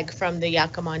the flag from the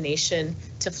Yakima Nation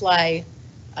to fly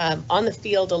on the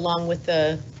field along with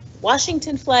the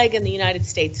Washington flag and the United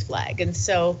States flag. And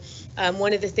so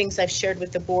one of the things I've shared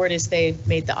with the board is they've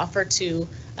made the offer to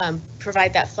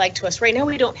provide that flag to us. Right now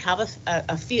we don't have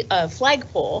a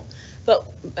flagpole, but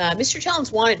Mr.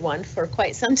 Chellen's wanted one for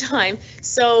quite some time.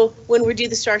 So when we do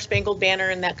the Star Spangled Banner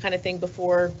and that kind of thing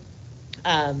before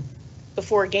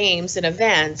games and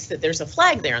events, that there's a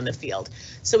flag there on the field.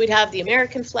 So we'd have the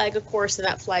American flag, of course, and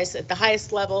that flies at the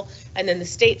highest level, and then the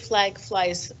state flag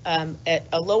flies at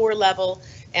a lower level.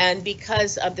 And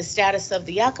because of the status of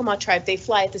the Yakima tribe, they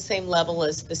fly at the same level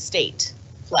as the state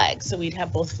flag. So we'd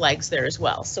have both flags there as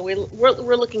well. So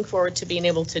we're looking forward to being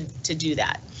able to do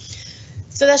that.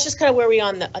 So that's just kind of where we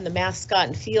are on the mascot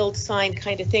and field sign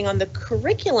kind of thing. On the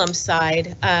curriculum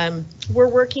side, we're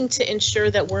working to ensure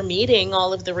that we're meeting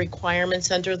all of the requirements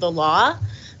under the law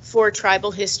for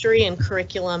tribal history and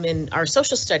curriculum in our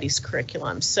social studies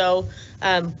curriculum. So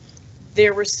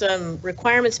There were some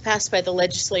requirements passed by the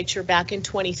legislature back in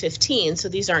 2015, so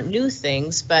these aren't new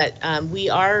things, but we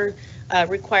are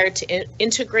required to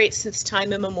integrate since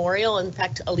time immemorial. In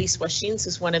fact, Elise Washins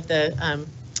is one of the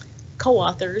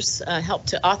co-authors, helped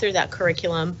to author that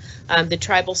curriculum, the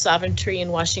tribal sovereignty in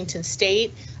Washington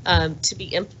State, to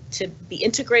be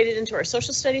integrated into our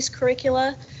social studies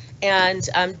curricula, and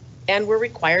we're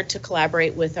required to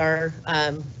collaborate with our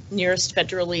nearest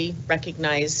federally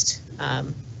recognized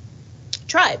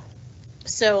tribe.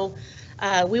 So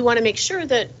we want to make sure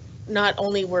that not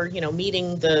only we're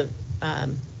meeting the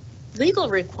legal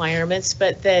requirements,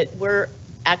 but that we're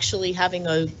actually having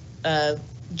a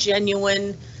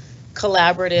genuine,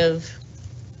 collaborative,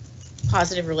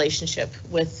 positive relationship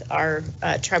with our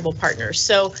tribal partners.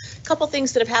 So a couple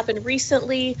things that have happened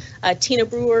recently. Tina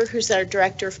Brewer, who's our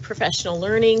Director of Professional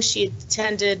Learning, she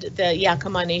attended the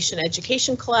Yakama Nation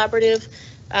Education Collaborative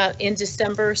in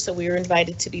December, so we were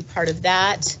invited to be part of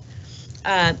that.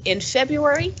 In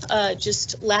February,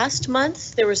 just last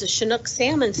month, there was a Chinook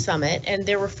Salmon Summit, and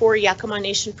there were 4 Yakama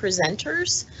Nation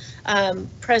presenters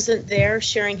present there,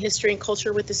 sharing history and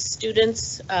culture with the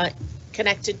students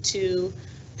connected to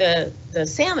the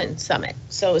Salmon Summit.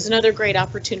 So it was another great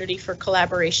opportunity for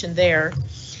collaboration there.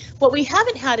 What we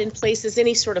haven't had in place is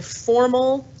any sort of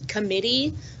formal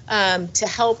committee to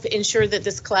help ensure that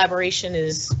this collaboration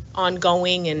is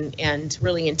ongoing and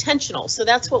really intentional. So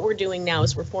that's what we're doing now,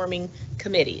 is we're forming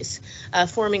committees,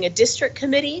 forming a district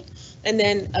committee, and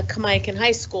then a Kennewick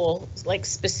High School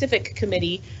specific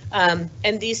committee.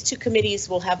 And these 2 committees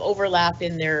will have overlap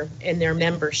in their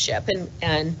membership,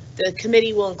 and the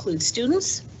committee will include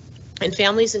students and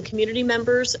families and community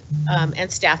members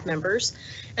and staff members.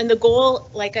 And the goal,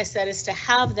 like I said, is to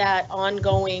have that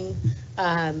ongoing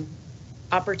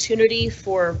opportunity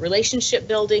for relationship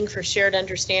building, for shared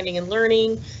understanding and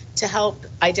learning, to help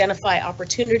identify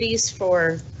opportunities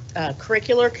for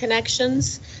curricular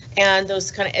connections and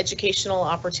those kind of educational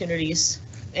opportunities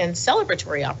and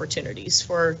celebratory opportunities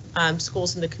for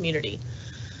schools in the community.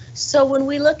 So when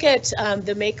we look at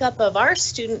the makeup of our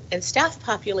student and staff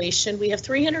population, we have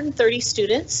 330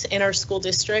 students in our school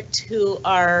district who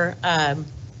are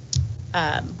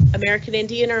American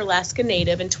Indian or Alaska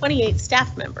Native, and 28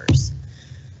 staff members.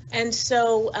 And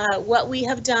so what we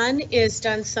have done is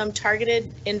done some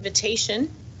targeted invitation,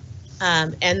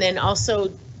 and then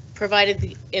also provided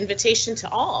the invitation to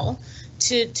all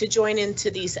to join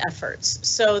into these efforts.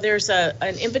 So there's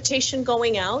an invitation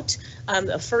going out.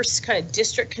 The first kind of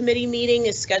district committee meeting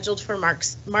is scheduled for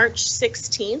March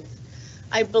 16th.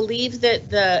 I believe that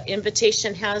the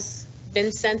invitation has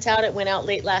been sent out. It went out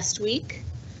late last week.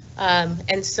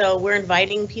 And so we're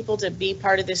inviting people to be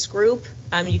part of this group.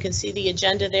 You can see the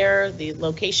agenda there. The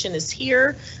location is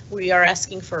here. We are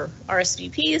asking for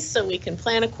RSVPs so we can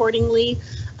plan accordingly.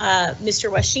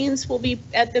 Mr. Washins will be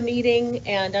at the meeting,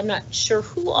 and I'm not sure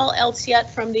who all else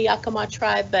yet from the Yakama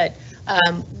tribe, but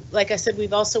like I said,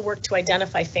 we've also worked to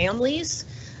identify families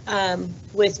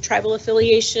with tribal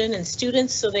affiliation and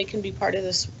students so they can be part of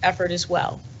this effort as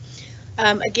well.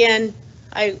 Again,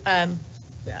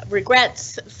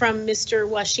 regrets from Mr.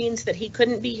 Washins that he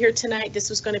couldn't be here tonight. This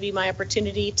was going to be my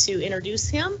opportunity to introduce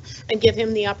him and give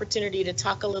him the opportunity to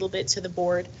talk a little bit to the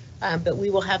board, but we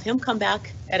will have him come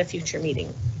back at a future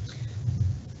meeting.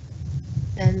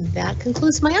 And that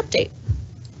concludes my update.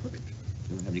 Perfect.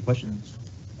 Anyone have any questions?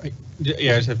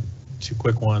 Yeah, I just have 2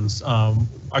 quick ones.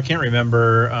 I can't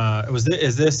remember,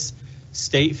 is this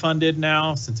state funded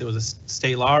now since it was a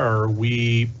state law, or are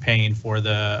we paying for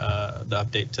the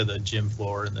update to the gym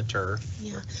floor and the turf?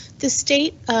 Yeah, the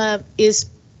state is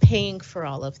paying for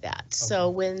all of that. Okay. So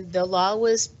when the law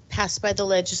was passed by the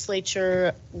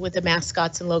legislature with the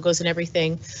mascots and logos and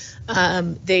everything,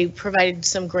 they provided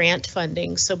some grant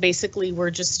funding. So basically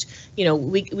we're just,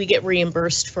 we get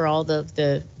reimbursed for all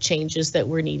the changes that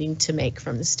we're needing to make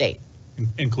from the state.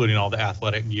 Including all the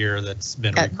athletic gear that's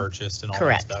been repurchased and all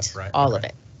correct. That stuff, right? All okay. of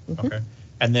it. Mm-hmm. Okay.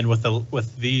 And then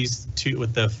with these 2,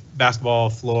 with the basketball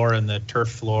floor and the turf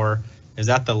floor, is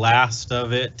that the last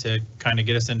of it to kind of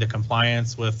get us into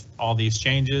compliance with all these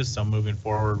changes? So moving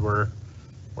forward, we're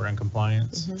in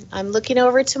compliance. Mm-hmm. I'm looking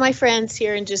over to my friends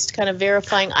here and just kind of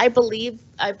verifying. I believe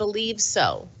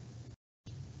so.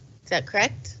 Is that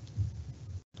correct?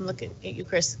 I'm looking at you,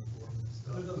 Chris.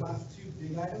 Those are the last 2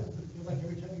 big items. It feels like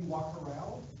every time you walk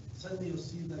around, suddenly you'll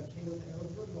see the Kennewick arrow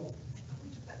and go,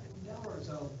 we took that thing down. Or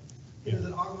so it is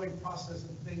an ongoing process of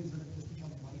things that have just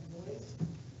become white noise.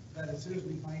 That as soon as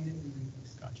we find it, we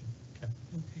replace. Gotcha. Okay.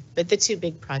 Okay. But the 2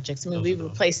 big projects, I mean, we've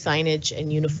replaced signage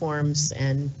and uniforms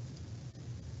and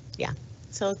yeah.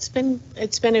 So it's been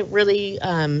a really,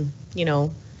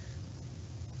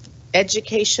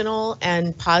 educational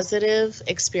and positive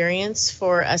experience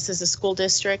for us as a school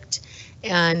district.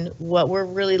 And what we're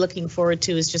really looking forward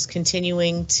to is just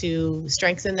continuing to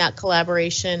strengthen that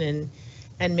collaboration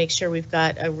and make sure we've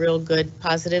got a real good,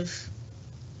 positive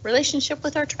relationship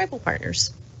with our tribal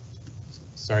partners.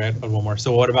 Sorry, I had one more.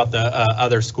 So what about the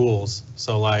other schools?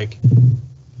 So like,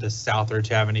 does Southridge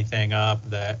have anything up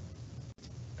that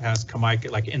has Kennewick,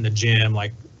 like in the gym,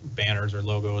 like banners or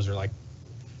logos, or like,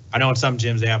 I know in some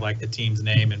gyms they have like the team's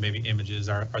name and maybe images.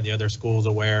 Are the other schools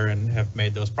aware and have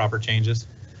made those proper changes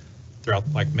throughout,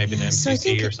 like maybe the So I MCC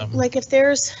think, or something? like, if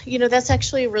there's, that's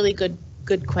actually a really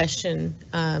good question.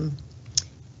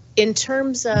 In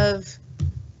terms of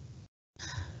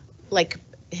like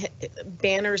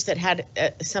banners that had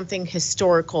something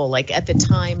historical, like at the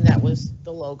time that was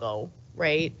the logo,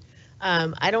 right?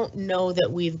 I don't know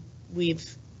that we've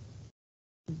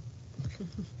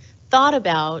thought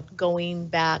about going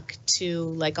back to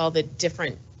like all the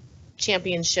different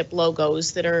championship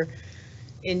logos that are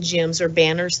in gyms or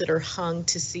banners that are hung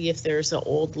to see if there's an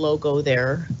old logo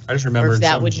there. I just remember Or in if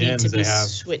that some would need to gyms be they have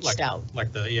switched out.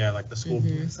 like the school,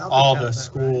 Mhm. all the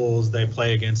schools they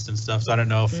play against and stuff. So I don't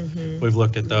know if Mhm. we've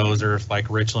looked at those or if like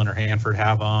Richland or Hanford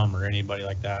have them or anybody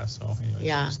like that. So anyways,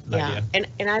 Yeah, just an yeah. idea.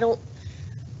 And I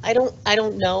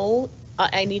don't know.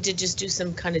 I need to just do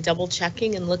some kind of double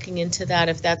checking and looking into that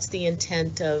if that's the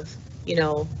intent of,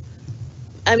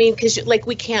 I mean, because like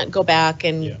we can't go back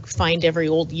and Yeah. find every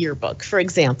old yearbook, for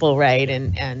example, right?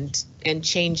 And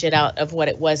change it out of what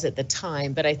it was at the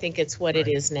time, but I think it's what it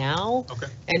Right. is now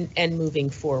Okay. and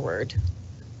moving forward.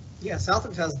 Yeah,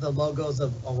 Southridge has the logos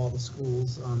of all the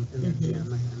schools in their Mhm.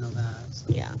 gym. I know that. So.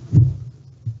 Yeah.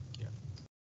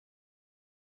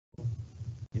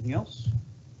 Anything else?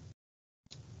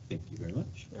 Thank you very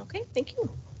much. Okay, thank you.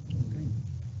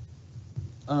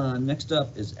 Next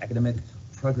up is academic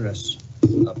progress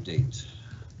update.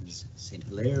 Ms. St.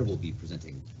 Hilaire will be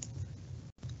presenting.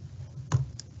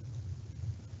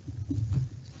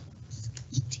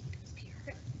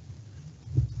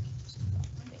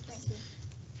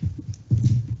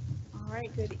 All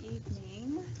right, good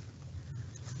evening.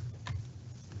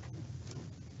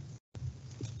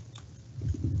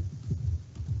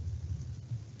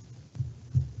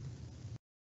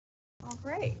 All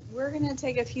right, we're going to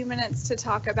take a few minutes to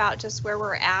talk about just where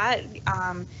we're at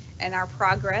and our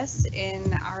progress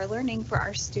in our learning for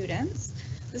our students.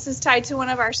 This is tied to one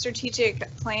of our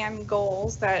strategic plan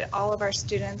goals that all of our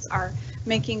students are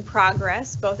making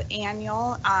progress, both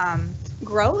annual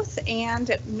growth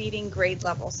and meeting grade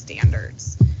level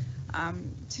standards.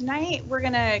 Tonight, we're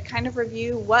going to kind of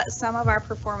review what some of our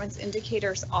performance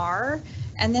indicators are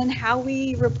and then how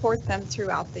we report them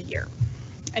throughout the year.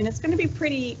 And it's going to be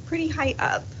pretty high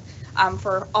up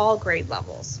for all grade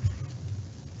levels.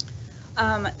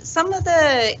 Some of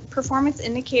the performance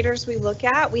indicators we look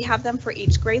at, we have them for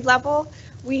each grade level.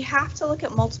 We have to look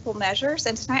at multiple measures,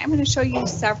 and tonight I'm going to show you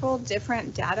several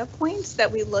different data points that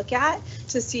we look at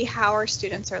to see how our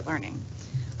students are learning.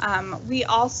 We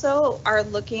also are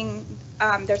looking,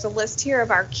 there's a list here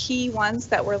of our key ones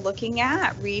that we're looking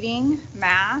at: reading,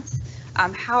 math,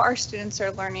 how our students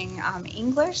are learning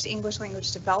English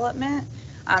language development,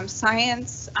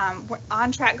 science.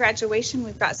 On track graduation,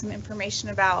 we've got some information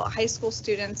about high school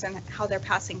students and how they're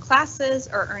passing classes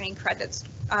or earning credits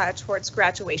towards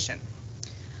graduation.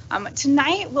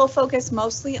 Tonight, we'll focus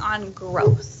mostly on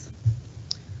growth.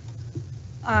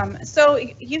 So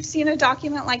you've seen a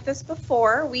document like this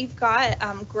before. We've got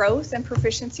growth and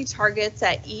proficiency targets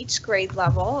at each grade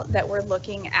level that we're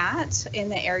looking at in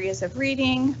the areas of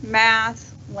reading,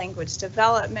 math, language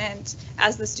development.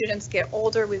 As the students get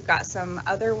older, we've got some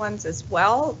other ones as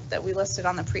well that we listed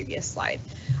on the previous slide.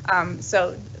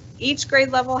 So each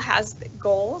grade level has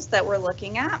goals that we're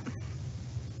looking at.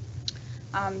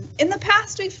 In the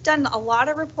past, we've done a lot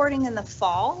of reporting in the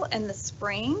fall and the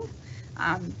spring.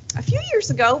 A few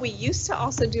years ago, we used to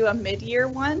also do a mid-year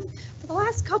one. For the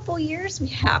last couple years, we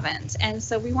haven't. And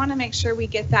so we want to make sure we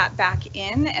get that back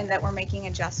in and that we're making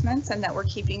adjustments and that we're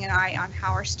keeping an eye on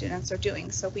how our students are doing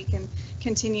so we can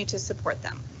continue to support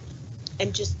them.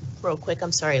 And just real quick,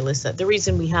 I'm sorry, Alyssa, the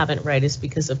reason we haven't, right, is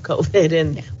because of COVID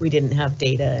and we didn't have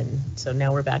data. And so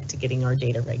now we're back to getting our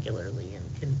data regularly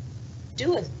and can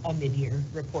do a mid-year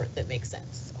report that makes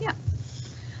sense. So. Yeah.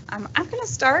 I'm going to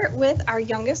start with our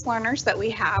youngest learners that we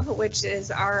have, which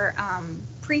is our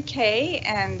pre-K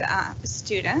and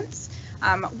students.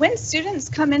 When students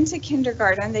come into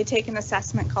kindergarten, they take an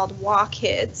assessment called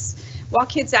WAKIDS.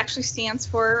 WAKIDS actually stands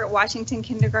for Washington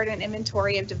Kindergarten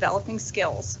Inventory of Developing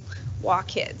Skills,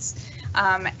 WAKIDS.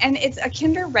 And it's a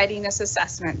kinder readiness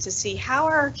assessment to see how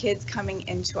are our kids coming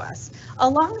into us.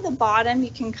 Along the bottom,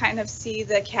 you can kind of see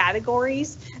the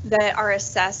categories that are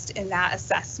assessed in that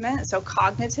assessment. So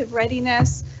cognitive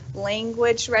readiness,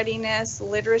 language readiness,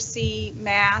 literacy,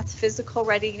 math, physical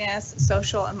readiness,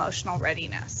 social emotional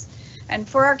readiness. And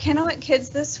for our Kennewick kids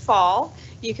this fall,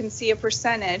 you can see a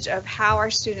percentage of how our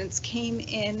students came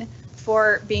in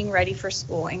for being ready for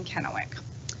school in Kennewick.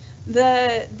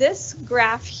 This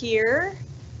graph here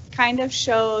kind of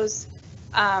shows,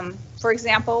 for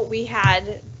example, we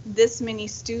had this many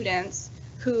students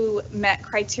who met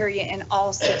criteria in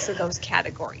all 6 of those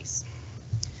categories.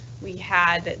 We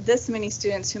had this many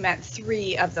students who met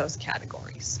 3 of those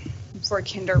categories for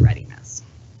kinder readiness.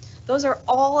 Those are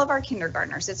all of our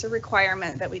kindergartners. It's a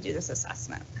requirement that we do this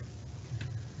assessment.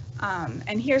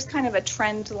 And here's kind of a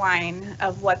trend line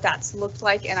of what that's looked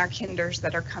like in our kinders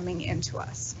that are coming into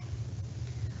us.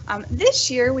 This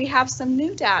year, we have some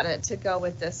new data to go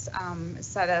with this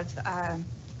set of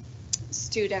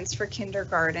students for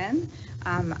kindergarten.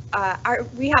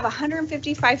 We have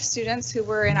 155 students who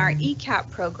were in our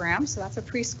ECAP program, so that's a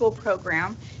preschool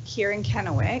program here in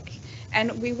Kennewick.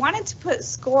 And we wanted to put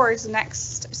scores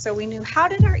next, so we knew how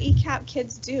did our ECAP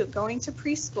kids do going to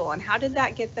preschool and how did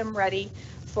that get them ready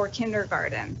for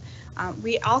kindergarten.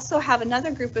 We also have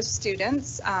another group of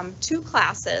students, 2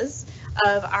 classes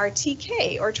of our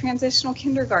TK or transitional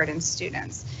kindergarten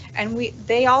students. And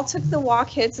they all took the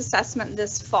WA-KIDS assessment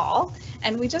this fall,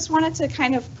 and we just wanted to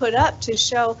kind of put up to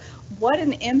show what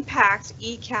an impact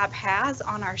ECAP has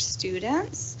on our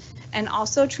students and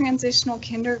also transitional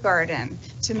kindergarten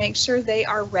to make sure they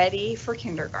are ready for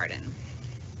kindergarten.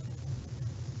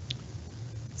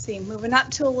 Let's see, moving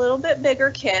up to a little bit bigger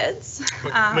kids.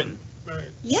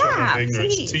 Yeah,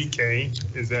 please.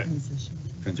 TK, is that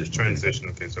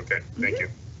transitional kids? Okay, thank you.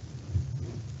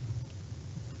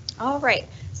 All right,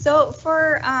 so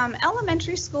for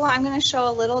elementary school, I'm going to show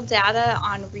a little data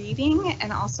on reading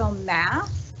and also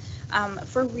math.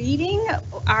 For reading,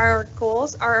 our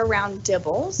goals are around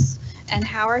DIBELS and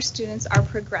how our students are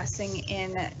progressing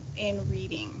in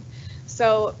reading.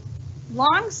 So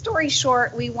long story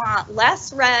short, we want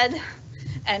less red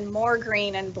and more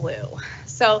green and blue.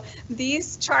 So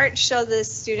these charts show the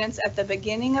students at the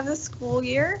beginning of the school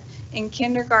year in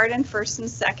kindergarten, 1st and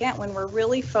 2nd, when we're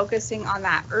really focusing on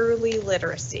that early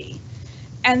literacy.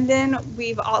 And then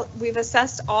we've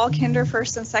assessed all kinder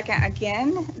 1st and 2nd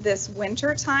again this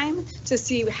winter time to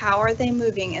see how are they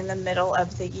moving in the middle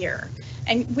of the year.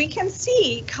 And we can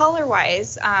see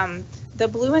color-wise, the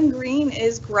blue and green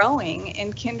is growing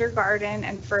in kindergarten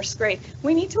and 1st grade.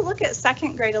 We need to look at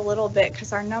 2nd grade a little bit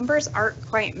because our numbers aren't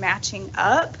quite matching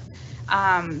up.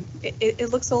 It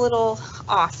looks a little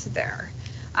off there.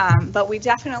 But we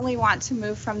definitely want to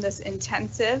move from this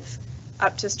intensive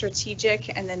up to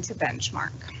strategic and then to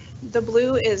benchmark. The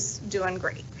blue is doing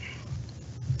great.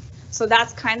 So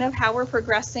that's kind of how we're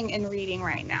progressing in reading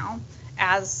right now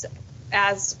as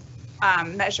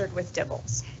measured with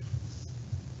DIBELS.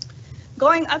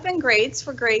 Going up in grades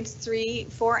for grades 3,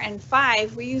 4, and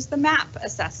 5, we use the MAP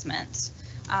assessment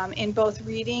in both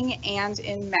reading and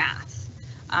in math.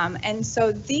 And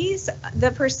so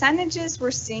the percentages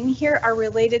we're seeing here are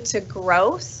related to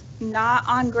growth,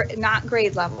 not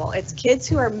grade level. It's kids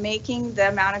who are making the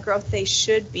amount of growth they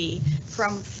should be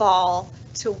from fall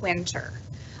to winter.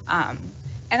 And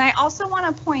I also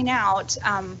want to point out,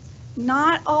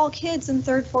 not all kids in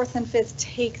 3rd, 4th, and 5th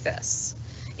take this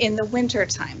in the winter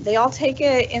time. They all take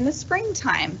it in the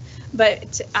springtime,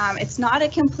 but it's not a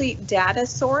complete data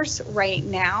source right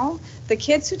now. The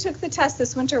kids who took the test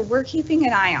this winter, we're keeping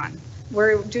an eye on.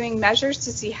 We're doing measures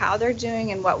to see how they're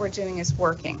doing and what we're doing is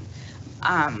working.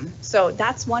 So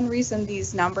that's one reason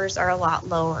these numbers are a lot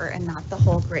lower and not the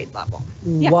whole grade level.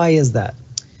 Yeah. Why is that?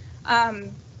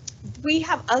 We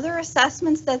have other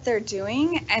assessments that they're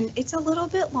doing, and it's a little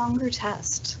bit longer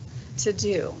test to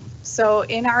do. So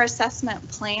in our assessment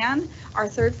plan, our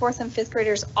 3rd, 4th, and 5th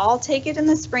graders all take it in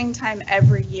the springtime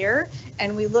every year,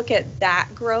 and we look at that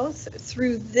growth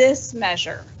through this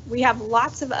measure. We have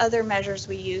lots of other measures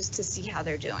we use to see how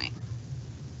they're doing.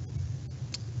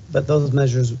 But those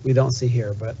measures we don't see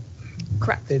here, but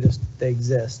Correct. they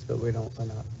exist, but we're not.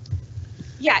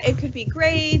 Yeah, it could be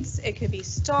grades, it could be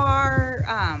STAR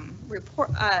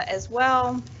report as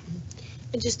well.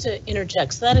 And just to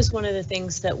interject, so that is one of the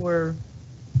things that we're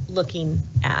looking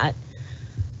at.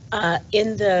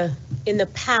 In the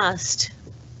past,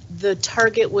 the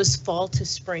target was fall to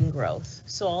spring growth.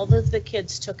 So all of the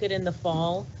kids took it in the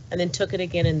fall and then took it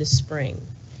again in the spring.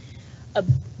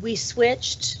 We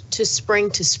switched to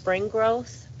spring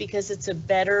growth because it's a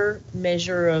better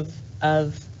measure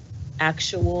of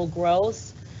actual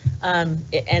growth.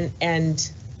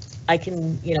 And I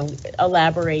can,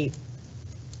 elaborate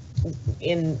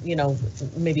in,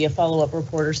 maybe a follow-up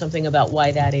report or something about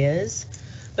why that is.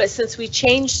 But since we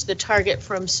changed the target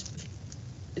from,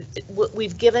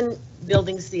 we've given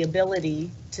buildings the ability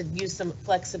to use some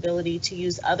flexibility to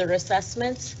use other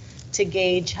assessments to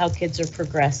gauge how kids are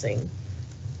progressing.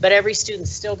 But every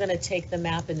student's still going to take the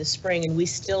map in the spring, and we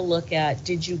still look at,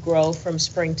 did you grow from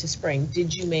spring to spring?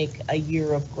 Did you make a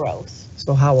year of growth?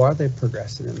 So how are they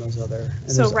progressing in those other?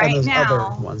 So right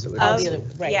now, other ones that we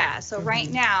Right. Yeah, so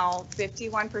right now,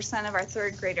 51% of our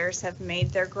third graders have made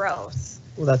their growth.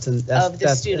 Well, that's Of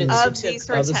the students Of who these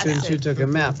took. were of the students who tested. took a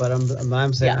map, but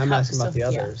I'm saying, Yeah, I'm asking about the yeah.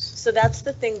 others. So that's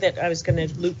the thing that I was going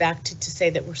to loop back to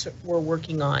say that we're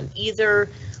working on. Either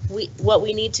what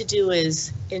we need to do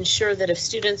is ensure that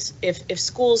if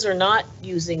schools are not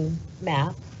using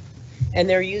MAP and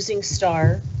they're using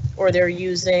STAR, or they're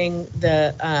using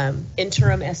the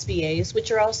interim SBAs,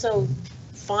 which are also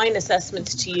fine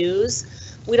assessments to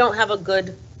use, we don't have a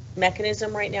good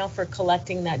mechanism right now for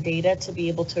collecting that data to be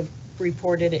able to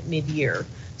report it at mid-year.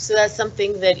 So that's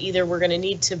something that either we're going to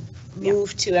need to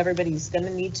move to, everybody's going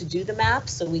to need to do the map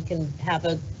so we can have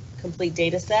a complete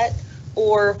data set,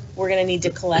 or we're going to need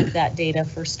to collect that data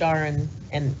for STAR and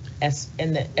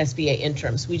the SBA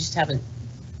interims. We just haven't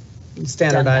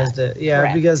Standardized it, yeah,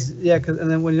 Correct. because,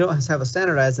 and then when you don't have a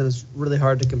standardized, then it's really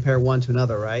hard to compare one to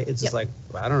another, right? It's just like,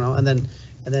 I don't know, and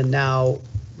then now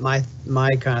my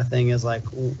kind of thing is like,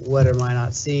 what am I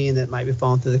not seeing that might be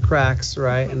falling through the cracks,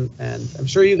 right? And I'm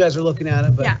sure you guys are looking at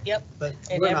it, but Yeah. Yep. but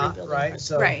And we're every not, building right? has-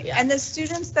 So Right, yeah. and the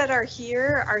students that are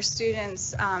here are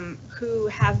students who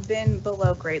have been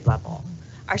below grade level.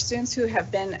 Our students who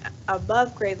have been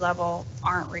above grade level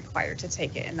aren't required to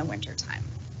take it in the winter time.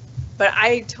 But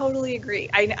I totally agree.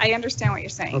 I understand what you're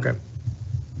saying. Okay.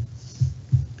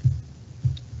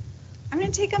 I'm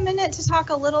going to take a minute to talk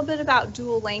a little bit about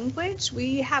dual language.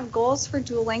 We have goals for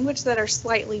dual language that are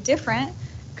slightly different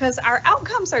because our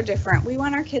outcomes are different. We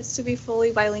want our kids to be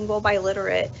fully bilingual,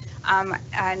 biliterate,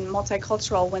 and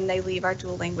multicultural when they leave our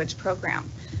dual language program.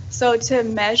 So to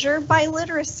measure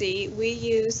biliteracy, we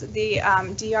use the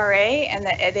DRA and the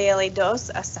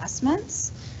EDL2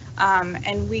 assessments.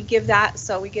 And we give that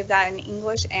in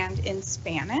English and in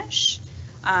Spanish.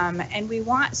 And we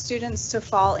want students to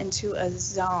fall into a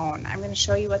zone. I'm going to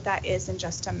show you what that is in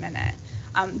just a minute.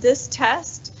 This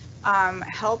test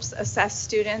helps assess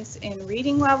students in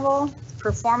reading level,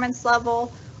 performance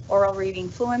level, oral reading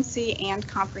fluency, and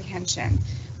comprehension.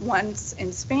 Once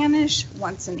in Spanish,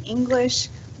 once in English.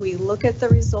 We look at the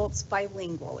results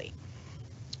bilingually.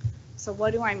 So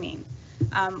what do I mean?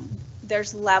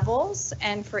 There's levels,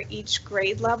 and for each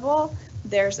grade level,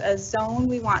 there's a zone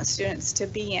we want students to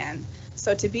be in.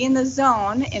 So to be in the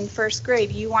zone in first grade,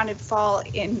 you want to fall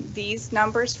in these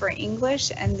numbers for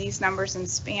English and these numbers in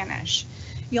Spanish.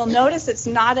 You'll notice it's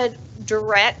not a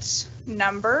direct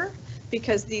number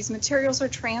because these materials are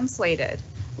translated,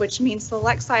 which means the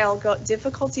lexile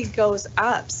difficulty goes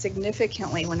up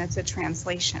significantly when it's a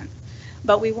translation.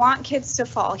 But we want kids to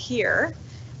fall here.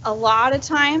 A lot of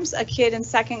times a kid in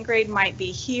second grade might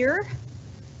be here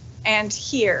and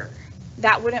here.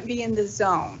 That wouldn't be in the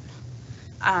zone.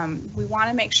 We want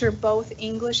to make sure both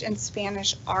English and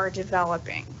Spanish are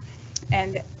developing.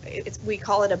 And we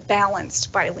call it a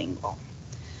balanced bilingual.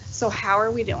 So how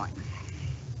are we doing?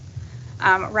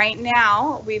 Right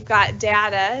now, we've got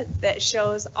data that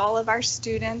shows all of our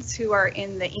students who are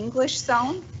in the English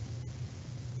zone.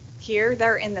 Here,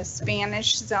 they're in the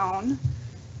Spanish zone.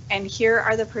 And here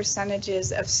are the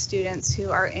percentages of students who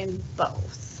are in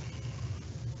both.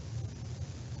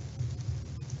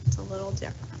 It's a little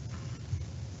different.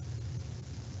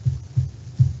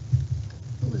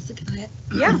 Melissa, can I,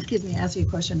 Yeah. excuse me, ask you a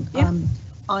question? Yeah.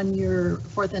 On your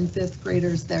fourth and fifth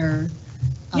graders there,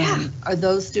 Yeah. are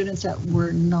those students that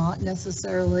were not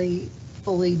necessarily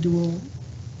fully dual?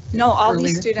 No, all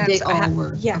these earlier? students They all have-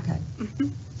 were? Yeah. Okay.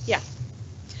 Mhm. Yeah.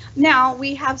 Now,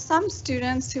 we have some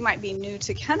students who might be new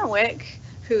to Kennewick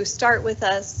who start with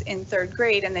us in third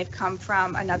grade and they've come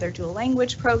from another dual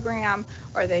language program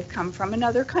or they've come from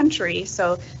another country.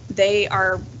 So they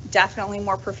are definitely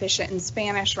more proficient in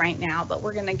Spanish right now, but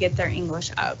we're going to get their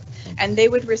English up. And they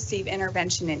would receive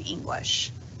intervention in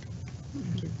English.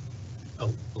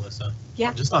 Oh, Alyssa.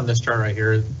 Yeah. Just on this chart right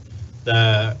here,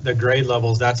 the grade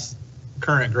levels, that's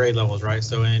current grade levels, right?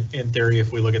 So in theory,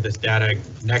 if we look at this data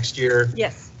next year,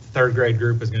 Yes. third grade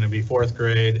group is going to be fourth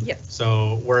grade. Yes.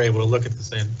 So we're able to look at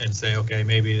this and say, okay,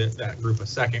 maybe that group of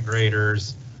second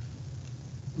graders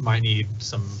might need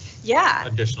some Yeah.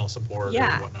 additional support or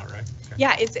Yeah. whatnot, right? Okay.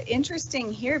 Yeah, it's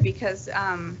interesting here because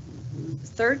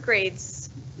third grade's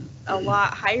a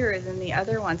lot higher than the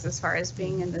other ones as far as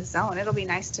being in the zone. It'll be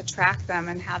nice to track them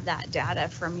and have that data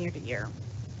from year to year.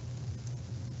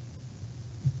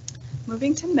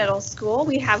 Moving to middle school,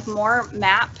 we have more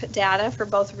MAP data for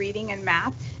both reading and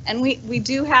math. And we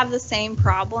do have the same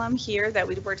problem here that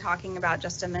we were talking about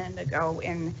just a minute ago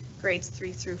in grades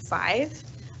 3 through 5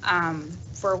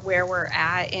 for where we're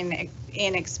at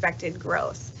in expected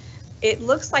growth. It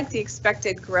looks like the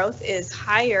expected growth is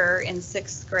higher in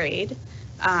 6th grade,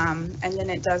 and then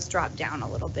it does drop down a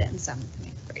little bit in 7th and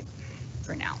 8th grade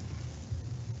for now.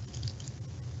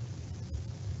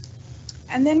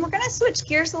 And then we're going to switch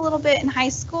gears a little bit in high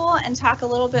school and talk a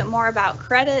little bit more about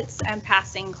credits and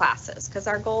passing classes, because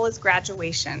our goal is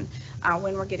graduation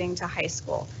when we're getting to high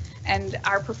school. And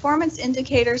our performance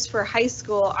indicators for high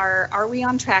school are we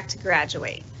on track to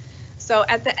graduate? So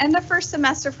at the end of first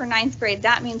semester for 9th grade,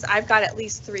 that means I've got at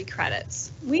least 3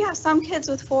 credits. We have some kids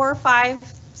with 4,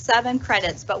 5, 7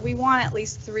 credits, but we want at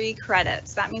least 3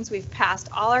 credits. That means we've passed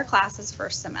all our classes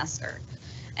first semester.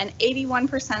 And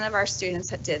 81% of our students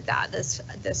did that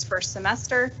this first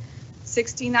semester.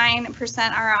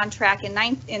 69% are on track in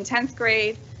 10th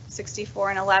grade,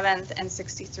 64 in 11th, and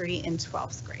 63 in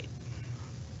 12th grade.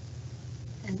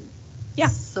 And yeah.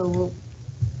 So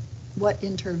what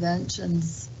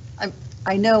interventions,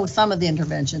 I know some of the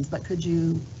interventions, but could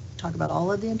you talk about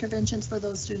all of the interventions for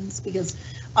those students? Because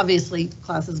obviously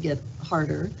classes get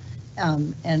harder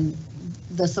and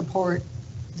the support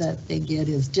that they get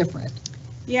is different.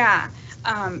 Yeah,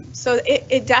 so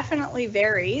it definitely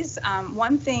varies.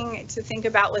 One thing to think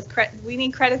about with we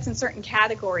need credits in certain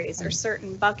categories or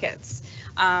certain buckets.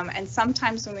 And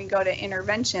sometimes when we go to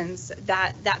interventions,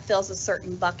 that fills a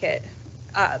certain bucket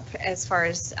up as far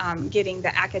as getting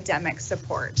the academic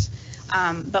support.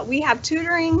 But we have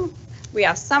tutoring, we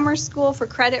have summer school for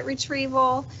credit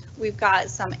retrieval, we've got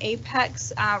some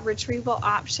APEX retrieval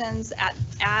options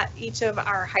at each of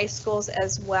our high schools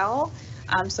as well.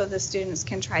 So the students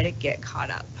can try to get caught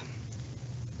up.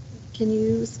 Can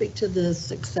you speak to the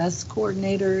success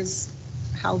coordinators,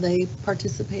 how they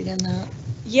participate in that?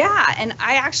 Yeah, and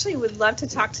I actually would love to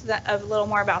talk to a little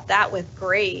more about that with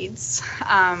grades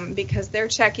because they're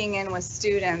checking in with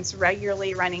students,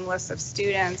 regularly running lists of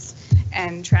students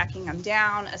and tracking them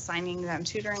down, assigning them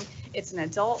tutoring. It's an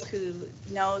adult who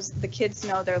knows, the kids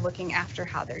know they're looking after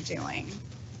how they're doing.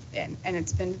 And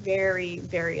it's been very,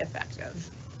 very effective.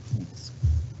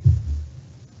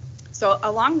 So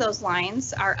along those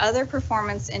lines, our other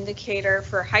performance indicator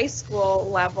for high school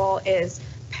level is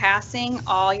passing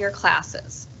all your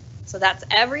classes. So that's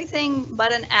everything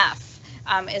but an F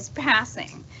is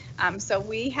passing. So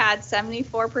we had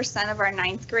 74% of our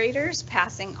 9th graders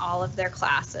passing all of their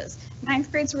classes.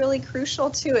 9th grade's really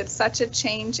crucial too. It's such a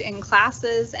change in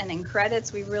classes and in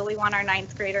credits. We really want our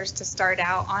 9th graders to start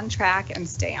out on track and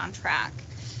stay on track.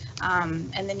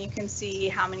 And then you can see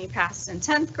how many passed in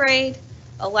 10th grade,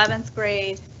 11th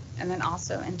grade, and then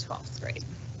also in 12th grade.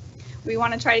 We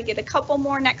want to try to get a couple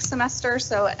more next semester,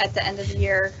 so at the end of the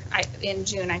year, in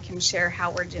June, I can share how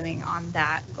we're doing on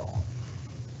that goal.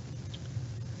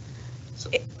 So,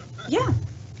 yeah.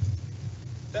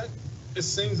 It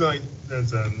seems like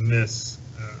there's a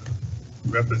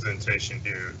misrepresentation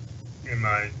here in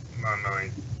my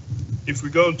mind. If we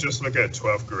go just look at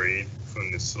 12th grade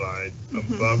from this slide,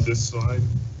 above this slide,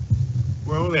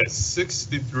 we're only at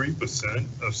 63%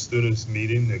 of students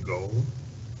meeting the goal.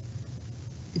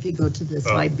 If you go to the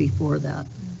slide before that.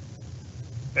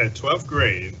 At 12th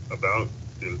grade, about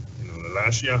the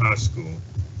last year of high school,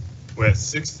 we're at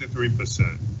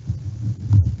 63%.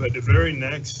 But the very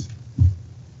next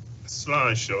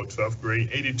slide showed 12th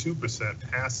grade, 82%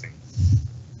 passing.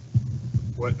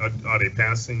 What are they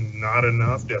passing? Not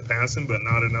enough. They're passing, but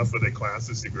not enough for their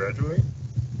classes to graduate.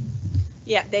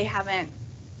 Yeah, they haven't.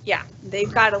 Yeah,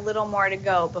 they've got a little more to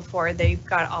go before they've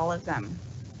got all of them.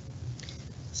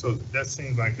 So that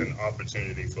seems like an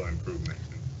opportunity for improvement.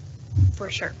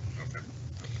 For sure. Okay.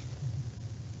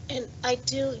 And I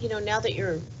do, now that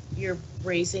you're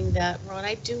raising that, Ron,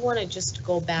 I do want to just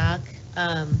go back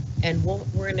and we're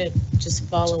going to just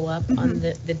follow up on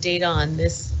the data on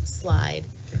this slide,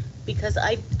 because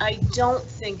I don't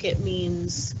think it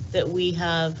means that we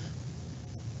have,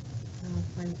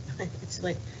 it's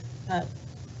like,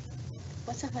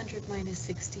 what's 100 minus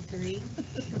 63?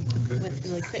 With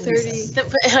like 30.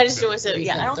 I just want to say,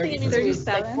 yeah, I don't think it means we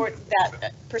like for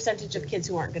that percentage of kids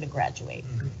who aren't going to graduate,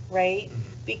 right?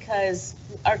 Because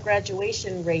our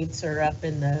graduation rates are up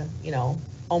in the,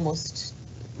 almost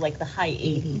like the high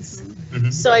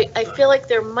 80s. So I feel like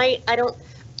there might,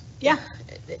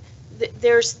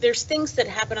 there's things that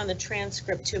happen on the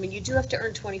transcript too. I mean, you do have to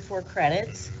earn 24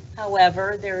 credits,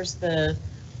 However, there's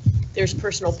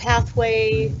personal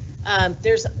pathway,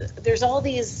 there's all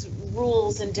these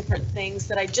rules and different things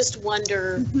that I just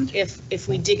wonder if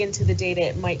we dig into the data,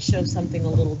 it might show something a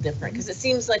little different, because it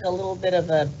seems like a little bit of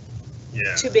a,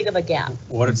 too big of a gap.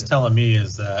 What it's telling me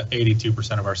is that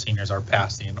 82% of our seniors are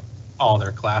passing all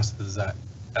their classes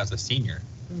as a senior,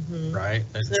 right?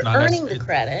 So they're earning the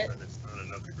credit.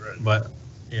 But,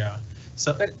 yeah.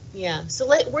 So, But, yeah, so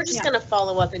we're just gonna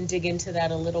follow up and dig into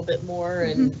that a little bit more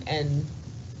and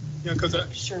Yeah, because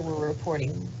make sure we're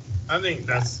reporting. I think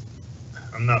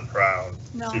I'm not proud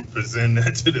No. to present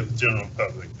that to the general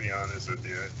public, be honest with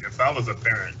you. If I was a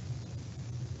parent,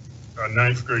 a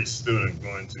ninth grade student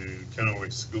going to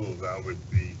Kennewick schools, I would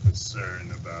be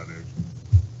concerned about it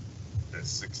at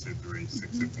 63,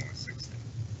 60.60.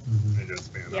 And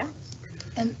just being Yeah. honest.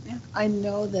 And I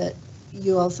know that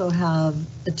you also have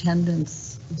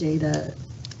attendance data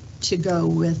to go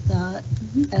with that.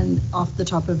 And off the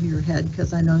top of your head,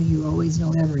 because I know you always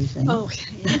know everything. Oh,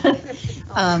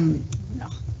 no.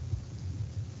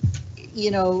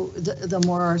 You know, the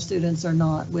more our students are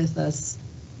not with us,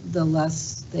 the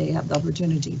less they have the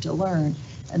opportunity to learn.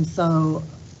 And so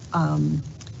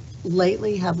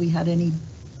lately, have we had any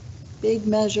big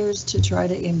measures to try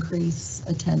to increase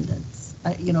attendance?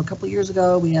 You know, a couple years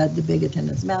ago, we had the big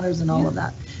attendance matters and all of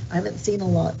that. I haven't seen a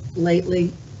lot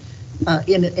lately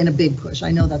in a big push.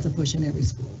 I know that's a push in every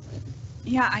school. But.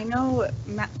 Yeah, I know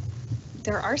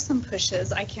there are some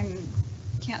pushes. I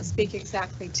can't speak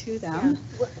exactly to them.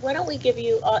 Why don't we give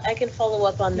you, I can follow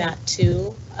up on that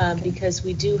too, because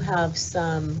we do have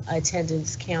some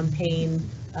attendance campaign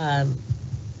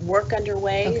work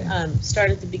underway,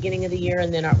 start at the beginning of the year,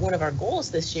 and then one of our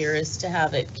goals this year is to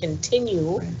have it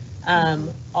continue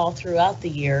all throughout the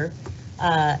year.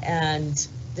 And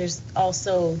there's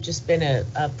also just been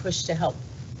a push to help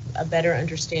a better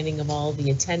understanding of all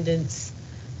the attendance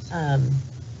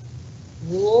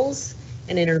rules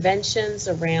and interventions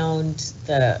around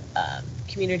the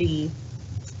community.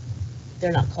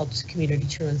 They're not called Community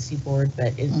Truancy Board,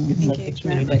 but it's like the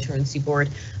Community Truancy Board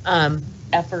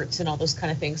efforts and all those kind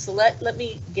of things. So let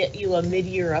me get you a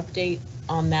mid-year update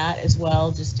on that as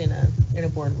well, just in a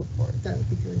board report. That would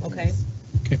be good. Okay.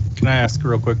 can I ask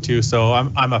real quick too? So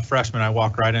I'm a freshman. I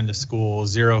walk right into school,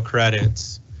 0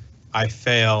 credits. I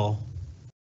fail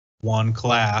one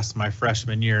class my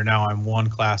freshman year. Now I'm 1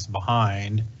 class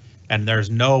behind, and there's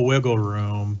no wiggle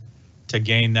room to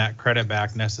gain that credit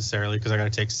back necessarily because I got to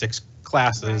take 6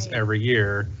 classes every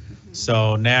year.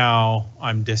 So now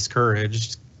I'm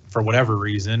discouraged for whatever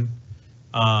reason.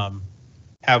 So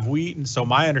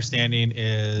my understanding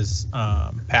is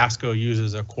Pasco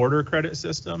uses a quarter credit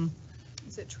system.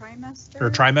 Is it trimester? Or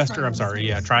trimester, I'm sorry,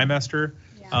 yeah, trimester,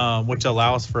 which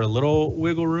allows for a little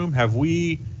wiggle room. Have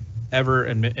we ever,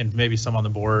 and maybe some on the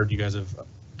board, you guys have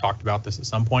talked about this at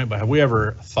some point, but have we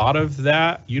ever thought of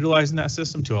that, utilizing that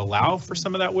system to allow for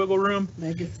some of that wiggle room?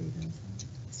 Legacy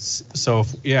does. So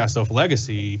if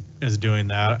Legacy is doing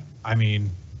that, I mean,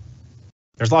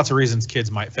 there's lots of reasons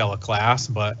kids might fail a class,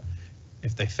 but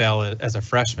if they fail it as a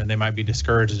freshman, they might be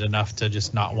discouraged enough to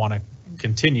just not want to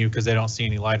continue because they don't see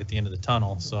any light at the end of the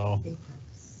tunnel. So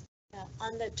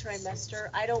on the trimester,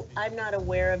 I'm not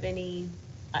aware of any,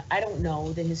 I don't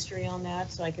know the history on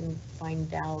that, so I can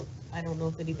find out. I don't know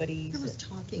if anybody. There was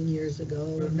talking years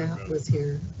ago, Matt was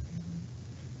here.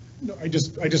 No, I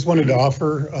just wanted to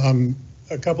offer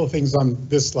a couple of things on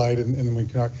this slide, and then we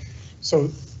can talk.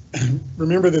 So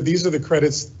remember that these are the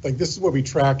credits, like this is what we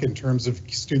track in terms of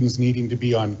students needing to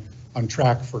be on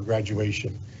track for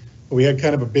graduation. But we had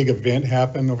kind of a big event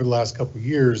happen over the last couple of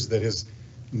years that has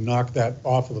knocked that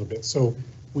off a little bit. So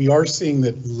we are seeing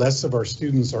that less of our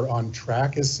students are on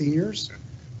track as seniors,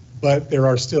 but there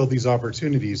are still these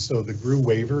opportunities. So the GRU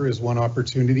waiver is one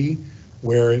opportunity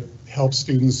where it helps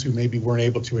students who maybe weren't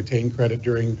able to attain credit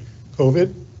during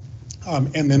COVID.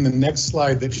 And then the next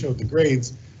slide that showed the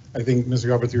grades, I think, Mr.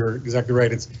 Galbraith, you're exactly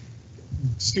right. It's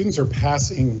students are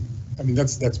passing, I mean,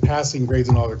 that's passing grades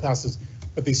in all their classes,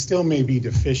 but they still may be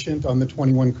deficient on the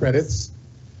 21 credits.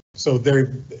 So they're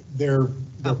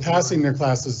passing their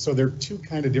classes. So they're 2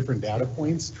 kind of different data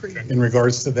points in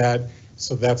regards to that.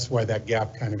 So that's why that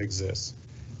gap kind of exists.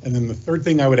 And then the third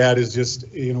thing I would add is just,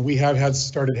 we have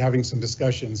started having some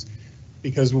discussions,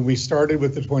 because when we started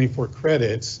with the 24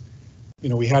 credits,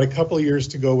 we had a couple of years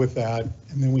to go with that,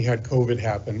 and then we had COVID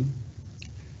happen.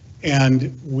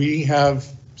 And we have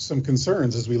some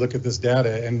concerns as we look at this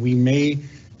data, and we may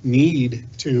need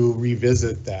to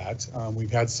revisit that.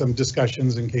 We've had some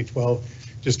discussions in K-12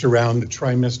 just around the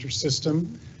trimester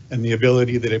system and the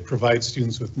ability that it provides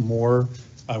students with more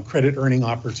credit earning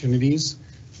opportunities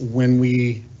when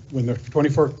we when the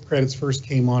 24 credits first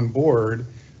came on board,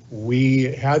 we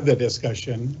had the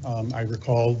discussion. I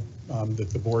recall that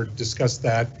the board discussed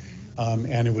that,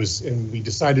 and we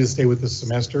decided to stay with the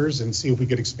semesters and see if we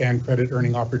could expand credit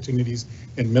earning opportunities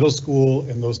in middle school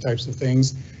and those types of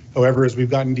things. However, as we've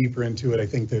gotten deeper into it, I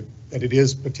think that it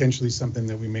is potentially something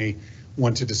that we may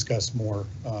want to discuss more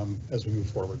as we move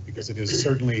forward, because it is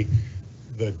certainly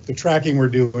the tracking we're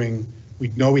doing. We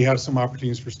know we have some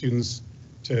opportunities for students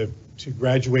to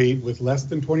graduate with less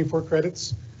than 24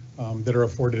 credits that are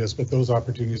afforded us, but those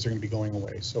opportunities are going to be going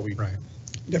away. So we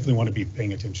definitely want to be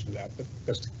paying attention to that. But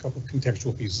just a couple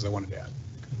contextual pieces I wanted to add.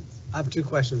 I have two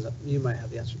questions. You might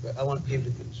have the answer, but I want Gabe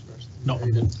to finish first. No,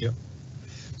 I'm good. Yep.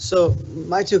 So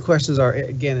my two questions are,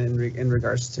 again, in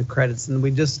regards to credits, and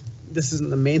this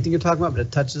isn't the main thing you're talking about, but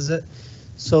it touches it.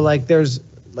 So like there's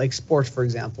like sports, for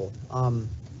example.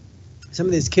 Some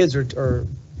of these kids are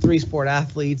 3-sport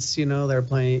athletes, they're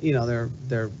playing,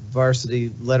 they're varsity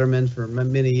lettermen for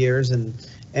many years, and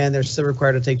they're still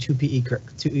required to take two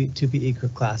PE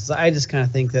classes. I just kind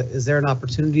of think that, is there an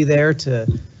opportunity there to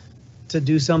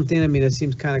do something? I mean, it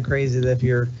seems kind of crazy that if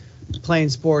you're playing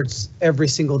sports every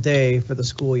single day for the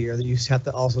school year, that you have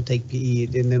to also take PE,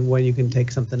 and then when you can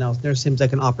take something else. There seems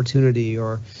like an opportunity,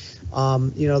 or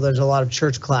there's a lot of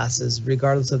church classes,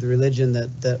 regardless of the religion,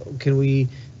 that can we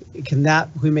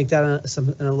make that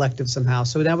an elective somehow?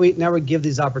 So now we give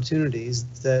these opportunities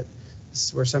that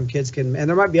where some kids can, and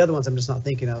there might be other ones I'm just not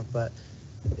thinking of, but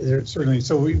is there? Certainly.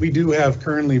 So we do have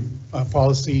currently a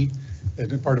policy,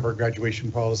 part of our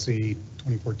graduation policy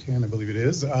 2410, I believe it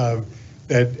is,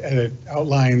 that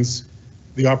outlines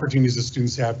the opportunities that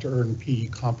students have to earn PE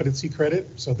competency credit.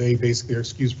 So they basically are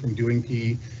excused from doing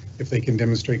PE if they can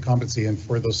demonstrate competency. And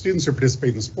for those students who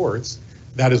participate in sports,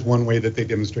 that is one way that they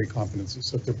demonstrate competency.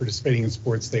 So if they're participating in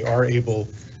sports, they are able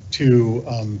to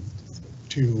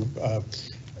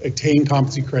attain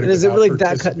competency credit. And is it really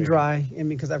that cut and dry? I mean,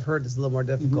 because I've heard it's a little more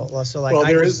difficult. Mm-hmm. So like, well,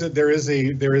 there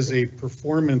is a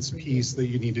performance piece that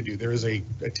you need to do. There is a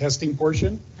testing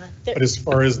portion, but as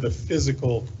far as the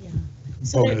physical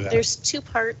component of that, there's two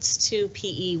parts to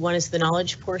PE. One is the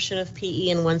knowledge portion of PE,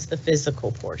 and one's the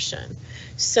physical portion.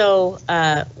 So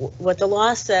what the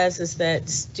law says is that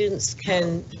students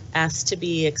can ask to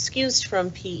be excused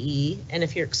from PE, and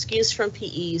if you're excused from PE,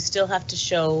 you still have to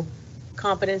show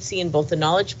competency in both the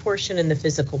knowledge portion and the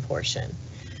physical portion.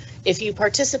 If you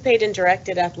participate in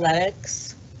directed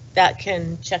athletics, that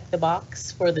can check the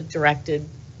box for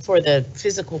the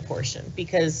physical portion,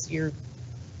 because you're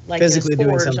like physically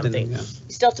doing or something. Yeah.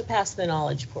 You still have to pass the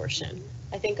knowledge portion.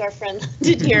 I think our friend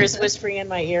London here is whispering in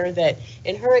my ear that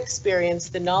in her experience,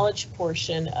 the knowledge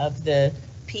portion of the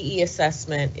PE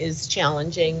assessment is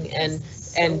challenging, and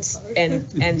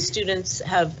students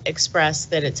have expressed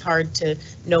that it's hard to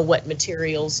know what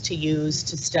materials to use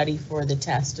to study for the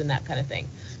test and that kind of thing.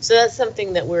 So that's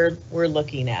something that we're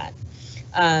looking at.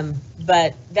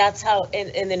 But that's how,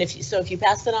 and then if you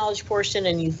pass the knowledge portion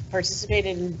and you've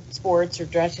participated in sports or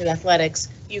directed athletics,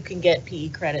 you can get PE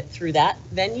credit through that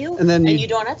venue, and you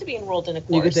don't have to be enrolled in a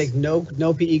course. You can take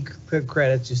no PE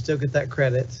credits, you still get that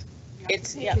credit.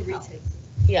 It's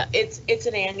it's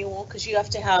an annual, because you have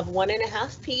to have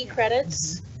 1.5 PE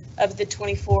credits of the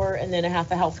 24, and then a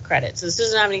half a health credit. So this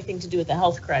doesn't have anything to do with the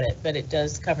health credit, but it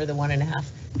does cover the 1.5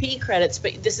 PE credits.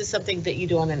 But this is something that you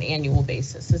do on an annual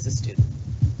basis as a student.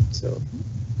 So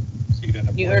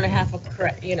you earn a half a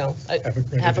credit,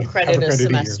 half a credit a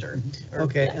semester.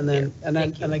 Okay, and then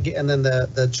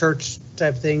the church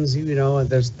type things,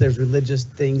 there's religious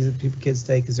things that kids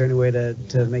take. Is there any way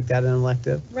to make that an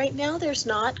elective? Right now, there's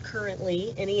not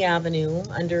currently any avenue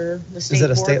under the state. Is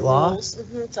it a board state law? rules.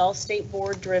 It's all state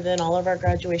board driven. All of our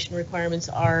graduation requirements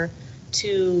are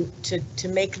to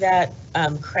make that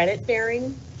credit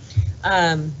bearing,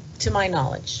 to my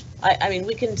knowledge. I mean,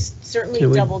 we can certainly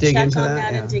double check on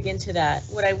that and dig into that.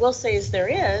 What I will say is there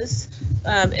is,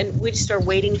 and we just are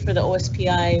waiting for the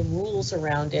OSPI rules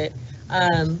around it,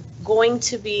 going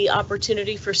to be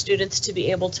opportunity for students to be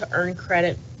able to earn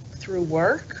credit through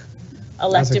work,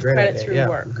 elective credit through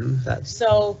work.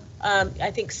 So I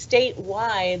think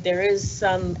statewide, there is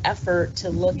some effort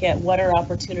to look at what are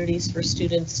opportunities for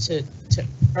students to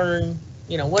earn,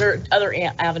 what are other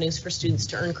avenues for students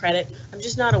to earn credit. I'm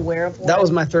just not aware of one. That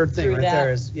was my third thing right that,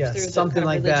 there is, something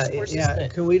like that. Yeah,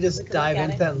 can we just dive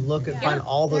into that and look and find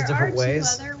all those different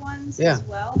ways? There are 2 other ones as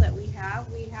well that we have.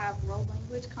 We have world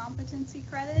language competency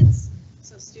credits.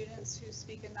 So students who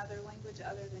speak another language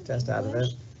other than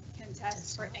English can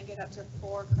test for and get up to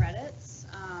 4 credits.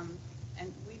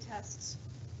 And we test,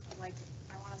 like,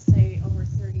 I want to say over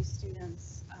 30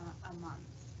 students a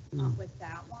month with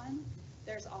that one.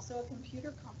 There's also a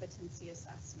computer competency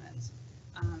assessment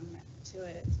to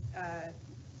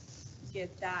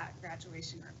get that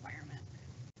graduation requirement.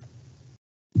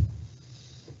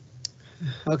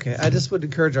 Okay, I just would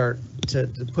encourage to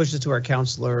push this to our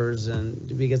counselors,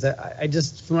 and because I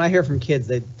just, from what I hear from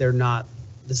kids, they're not,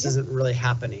 this isn't really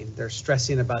happening. They're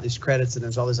stressing about these credits, and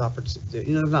there's all these opportunities,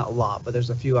 you know, there's not a lot, but there's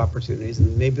a few opportunities,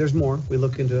 and maybe there's more. We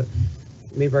look into it.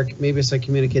 Maybe it's like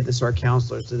communicate this to our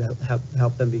counselors to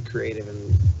help them be creative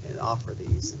and offer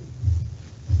these.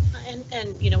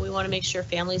 And you know, we want to make sure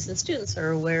families and students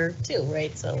are aware too,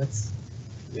 right? So it's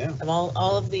of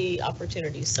all of the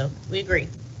opportunities. So we agree.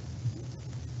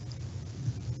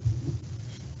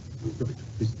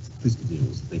 Please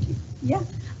continue. Thank you. Yeah,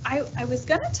 I was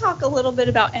going to talk a little bit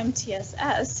about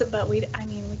MTSS, but we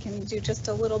can do just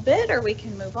a little bit, or we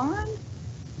can move on.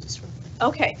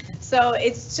 Okay, so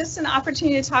it's just an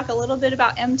opportunity to talk a little bit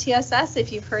about MTSS.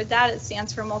 If you've heard that, it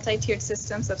stands for Multi-Tiered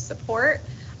Systems of Support.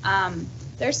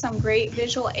 There's some great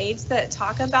visual aids that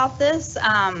talk about this.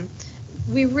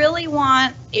 We really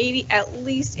want at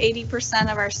least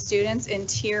 80% of our students in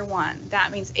Tier 1.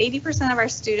 That means 80% of our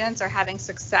students are having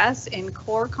success in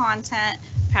core content,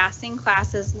 passing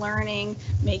classes, learning,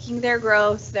 making their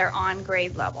growth, they're on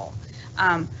grade level.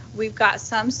 We've got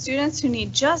some students who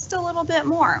need just a little bit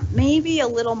more, maybe a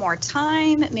little more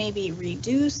time, maybe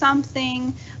redo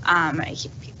something,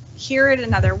 hear it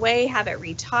another way, have it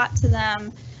retaught to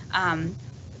them.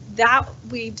 That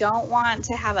we don't want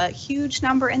to have a huge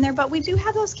number in there, but we do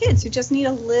have those kids who just need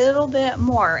a little bit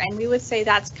more, and we would say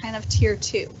that's kind of Tier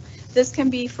 2. This can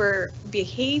be for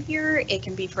behavior, it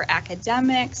can be for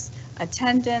academics,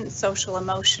 attendance, social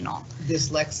emotional.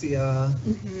 Dyslexia.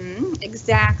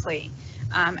 Exactly.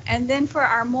 And then for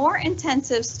our more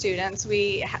intensive students,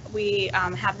 we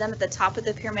have them at the top of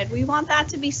the pyramid. We want that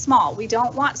to be small. We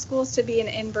don't want schools to be an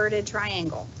inverted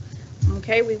triangle.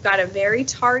 Okay, we've got a very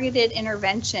targeted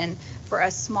intervention for a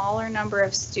smaller number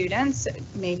of students,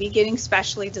 maybe getting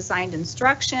specially designed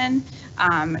instruction,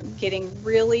 getting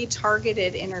really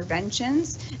targeted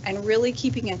interventions, and really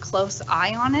keeping a close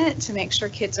eye on it to make sure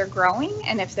kids are growing.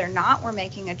 And if they're not, we're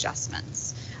making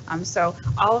adjustments. So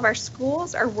all of our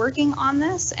schools are working on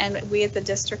this, and we at the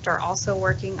district are also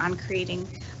working on creating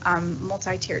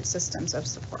multi-tiered systems of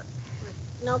support.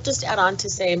 And I'll just add on to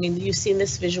say, I mean, you've seen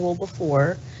this visual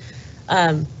before.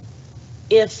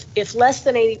 If less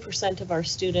than 80% of our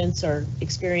students are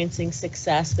experiencing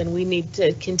success, then we need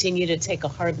to continue to take a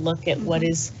hard look at what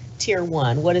is Tier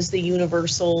 1, what is the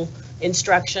universal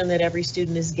instruction that every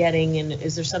student is getting, and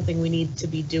is there something we need to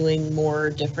be doing more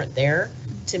different there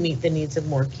to meet the needs of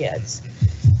more kids.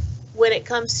 When it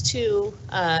comes to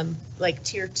like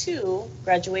Tier 2,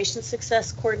 graduation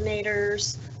success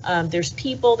coordinators, there's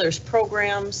people, there's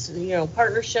programs, you know,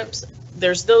 partnerships.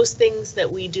 There's those things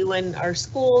that we do in our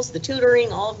schools, the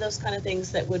tutoring, all of those kind of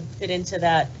things that would fit into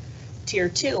that Tier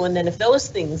 2. And then if those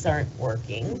things aren't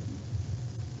working,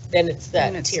 then it's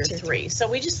that Tier 3. So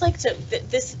we just like to,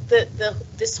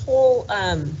 this whole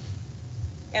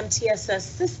MTSS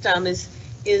system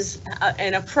is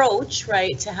an approach,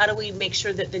 right, to how do we make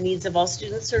sure that the needs of all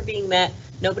students are being met,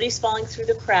 nobody's falling through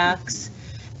the cracks,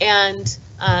 and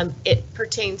it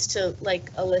pertains to,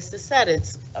 like Alyssa said,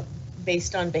 it's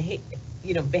based on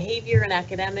behavior and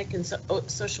academic and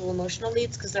social emotional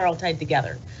needs, because they're all tied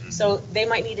together. So they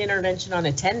might need intervention on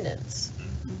attendance,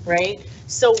 right?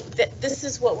 So this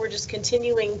is what we're just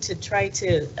continuing to try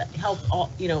to help all,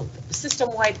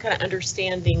 system-wide kind of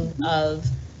understanding of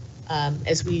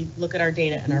as we look at our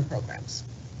data and our programs.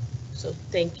 So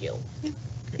thank you.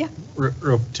 Yeah.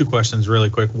 Two questions really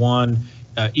quick. One,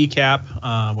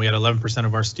 ECAP, we had 11%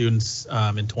 of our students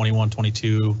in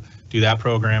 21-22 do that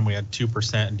program. We had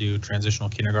 2% do transitional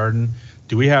kindergarten.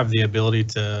 Do we have the ability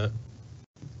to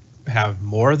have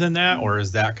more than that, or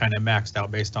is that kind of maxed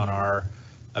out based on our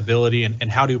ability,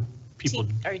 and how do people?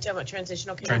 Are you talking about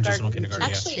transitional kindergarten? Transitional kindergarten,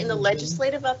 Actually, yes. in the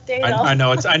legislative update, I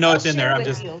know it's I'll in there. share I'm with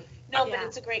just. you. No, but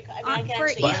it's a great, I mean, I can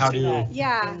actually But how answer do- that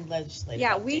Yeah. in legislative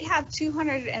Yeah, update. we have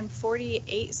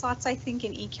 248 slots, I think,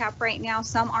 in ECAP right now.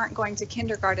 Some aren't going to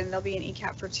kindergarten. They'll be in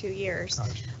ECAP for 2 years.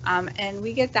 And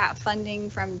we get that funding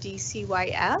from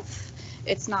DCYF.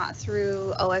 It's not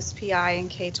through OSPI and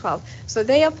K-12. So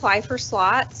they apply for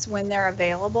slots when they're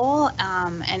available.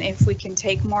 And if we can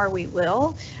take more, we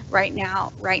will. Right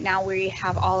now we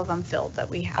have all of them filled that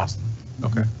we have. Awesome.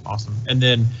 Okay, awesome. And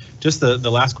then just the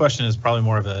last question is probably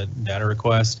more of a data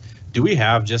request. Do we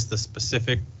have just the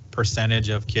specific percentage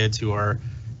of kids who are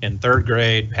in 3rd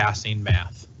grade passing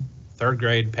math, 3rd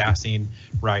grade passing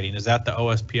writing? Is that the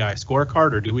OSPI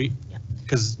scorecard, or do we?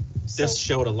 Because this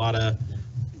showed a lot of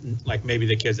like maybe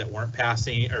the kids that weren't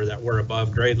passing or that were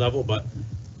above grade level, but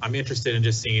I'm interested in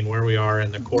just seeing where we are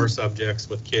in the core subjects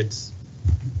with kids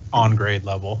on grade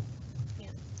level.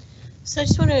 So I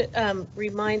just want to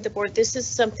remind the board, this is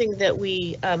something that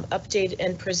we update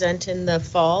and present in the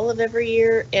fall of every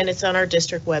year, and it's on our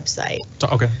district website. So,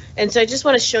 okay. And so I just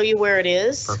want to show you where it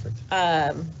is. Perfect.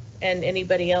 And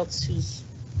anybody else who's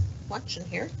watching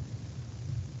here.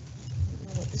 I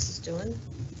don't know what this is doing.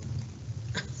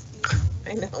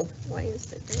 I know, why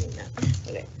is it doing that?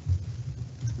 Okay.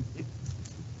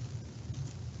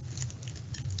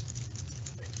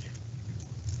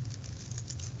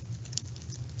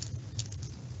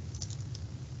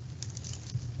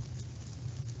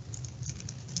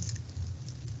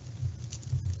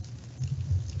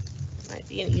 Might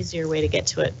be an easier way to get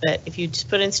to it, but if you just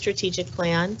put in strategic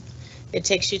plan, it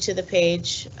takes you to the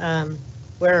page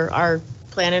where our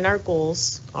plan and our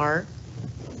goals are.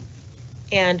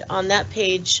 And on that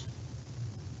page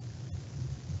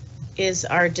is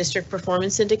our district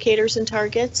performance indicators and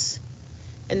targets.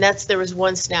 And there was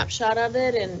one snapshot of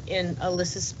it in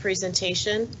Alyssa's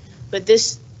presentation, but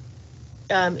this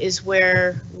is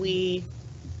where we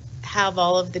have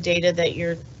all of the data that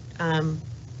you're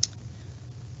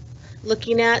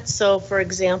looking at. So for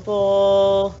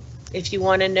example, if you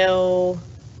want to know,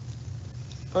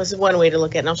 well, this is one way to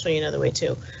look at it, and I'll show you another way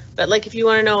too. But like if you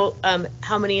want to know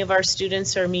how many of our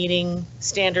students are meeting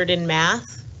standard in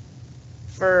math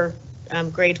for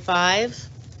grade 5,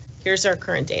 here's our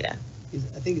current data.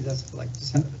 I think that's like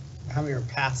just how many are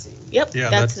passing. Yep, Yeah,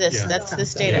 that's that's- this. yeah. That's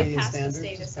this Canadian data. Past the standards,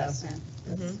 state just assessment.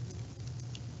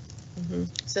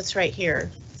 So that's right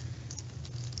here.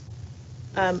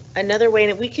 Another way,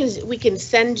 and we can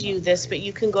send you this, but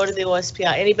you can go to the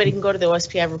OSPI. Anybody can go to the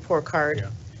OSPI report card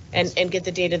Yeah. and get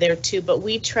the data there too. But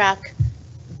we track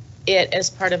it as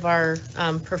part of our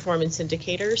performance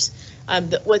indicators.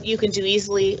 What you can do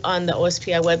easily on the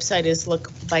OSPI website is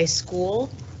look by school.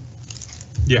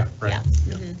 Yeah, right.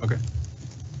 Yeah. Yeah. Okay.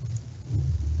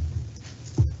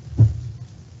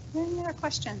 Any other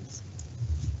questions?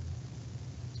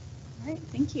 All right,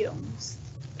 thank you.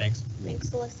 Thanks. Thanks,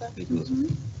 Alyssa. Thank you,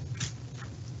 Elizabeth.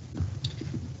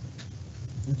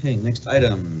 Okay, next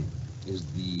item is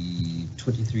the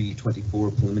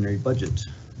 23-24 preliminary budget.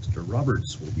 Mr.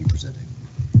 Roberts will be presenting.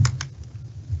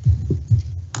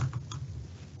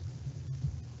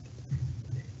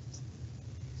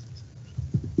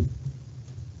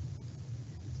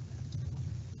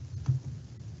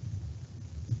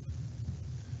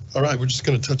 All right, we're just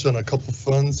going to touch on a couple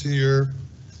funds here.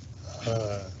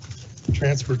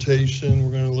 Transportation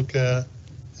we're going to look at,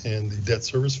 and the debt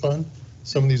service fund.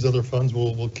 Some of these other funds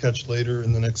we'll catch later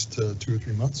in the next 2 or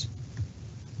 3 months.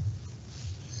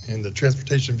 And the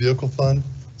transportation vehicle fund,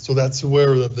 so that's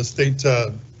where the state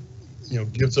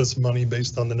gives us money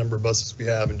based on the number of buses we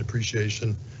have and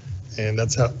depreciation, and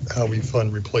that's how we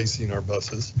fund replacing our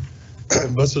buses.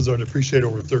 Buses are depreciated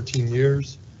over 13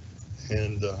 years,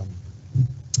 and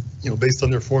based on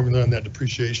their formula and that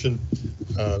depreciation,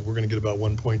 we're going to get about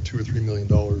 $1.2 or $3 million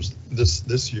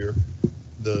this year.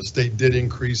 The state did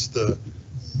increase the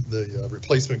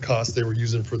replacement cost they were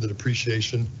using for the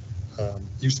depreciation.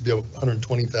 Used to be about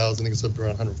 120,000, I think it's up to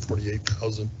around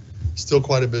 148,000. Still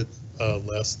quite a bit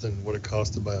less than what it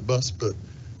cost to buy a bus, but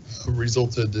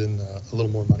resulted in a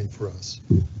little more money for us.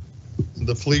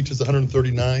 The fleet is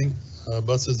 139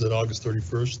 buses at August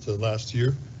 31st last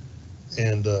year.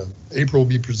 And April will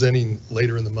be presenting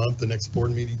later in the month, the next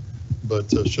board meeting,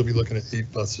 but she'll be looking at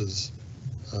 8 buses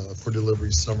for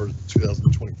delivery summer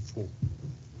 2024.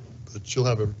 But she'll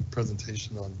have a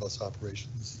presentation on bus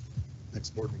operations next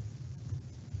board meeting.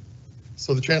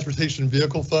 So the transportation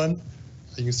vehicle fund,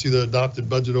 you can see the adopted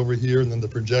budget over here and then the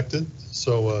projected.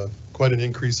 So quite an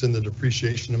increase in the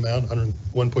depreciation amount,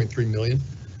 1.3 million.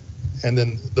 And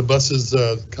then the buses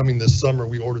coming this summer,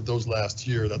 we ordered those last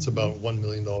year. That's about $1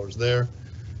 million there.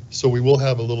 So we will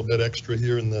have a little bit extra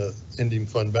here in the ending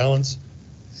fund balance,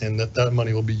 and that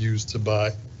money will be used to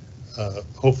buy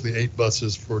hopefully 8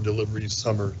 buses for delivery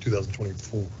summer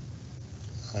 2024.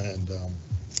 And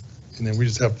then we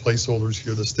just have placeholders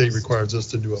here. The state requires us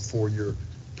to do a 4-year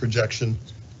projection,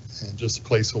 and just a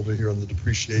placeholder here on the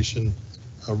depreciation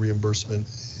reimbursement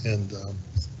and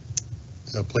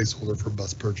a placeholder for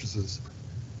bus purchases.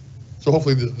 So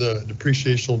hopefully the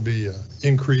depreciation will be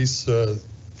increase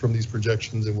from these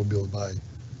projections, and we'll be able to buy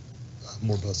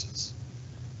more buses.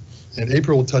 And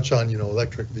April will touch on,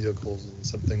 electric vehicles and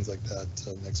some things like that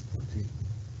next board meeting.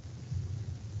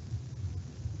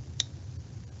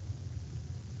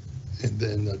 And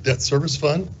then debt service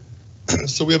fund.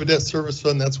 So we have a debt service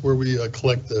fund. That's where we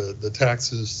collect the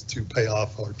taxes to pay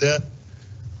off our debt.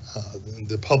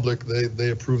 The public, they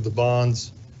approve the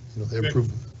bonds, you know, they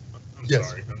approve. I'm Yes.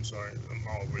 sorry. I'm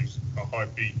always a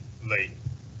heartbeat late.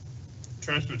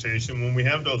 Transportation, when we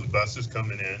have those buses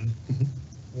coming in, Mhm.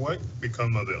 what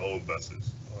become of the old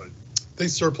buses? They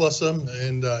surplus them,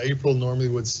 and April normally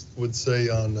would say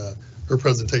on her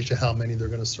presentation how many they're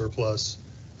going to surplus.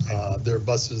 There are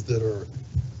buses that are,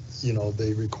 you know,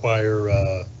 they require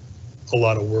a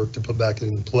lot of work to put back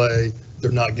in play.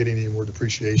 They're not getting any more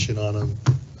depreciation on them.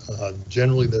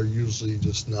 Generally, they're usually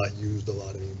just not used a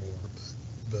lot anymore.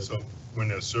 But So when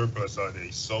they're surplus, are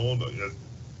they sold, or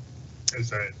is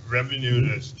that revenue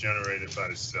that's generated by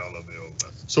the sale of the old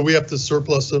buses? So we have to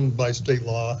surplus them by state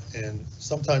law, and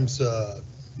sometimes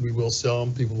we will sell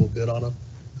them, people will bid on them.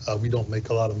 We don't make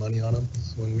a lot of money on them.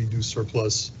 When we do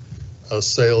surplus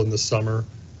sale in the summer,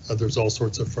 there's all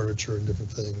sorts of furniture and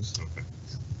different things. Okay.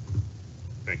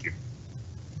 Thank you.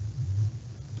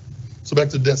 So back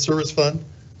to debt service fund.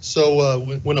 So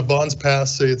when a bond's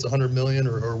passed, say it's 100 million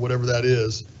or whatever that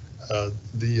is,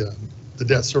 the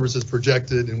debt service is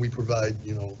projected, and we provide,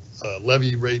 you know,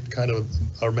 levy rate kind of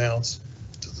amounts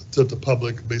to the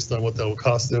public based on what that will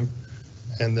cost them.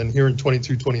 And then here in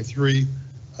 22-23,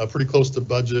 pretty close to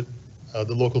budget,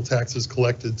 the local taxes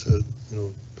collected to, you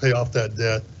know, pay off that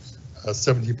debt.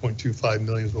 17.25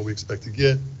 million is what we expect to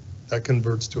get. That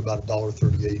converts to about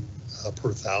 $1.38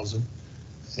 per thousand.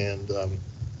 And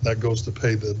that goes to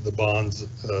pay the bonds,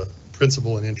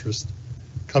 principal and interest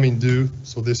coming due.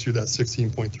 So this year that's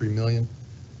 16.3 million.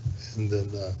 And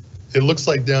then it looks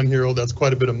like down here, oh, that's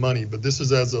quite a bit of money, but this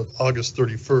is as of August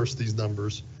 31st, these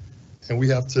numbers. And we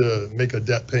have to make a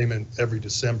debt payment every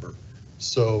December.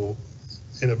 So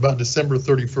in about December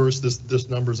 31st, this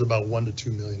number is about $1 to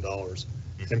 $2 million.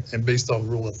 And based on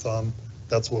rule of thumb,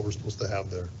 that's what we're supposed to have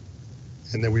there.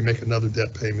 And then we make another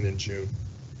debt payment in June.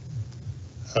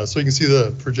 So you can see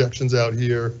the projections out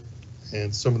here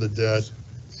and some of the debt.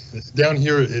 Down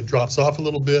here, it drops off a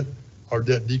little bit. Our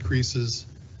debt decreases,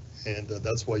 and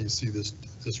that's why you see this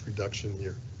reduction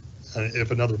here. And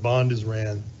if another bond is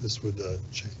ran, this would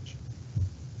change.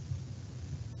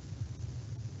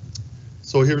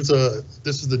 So this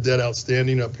is the debt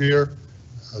outstanding up here.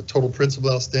 Total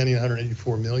principal outstanding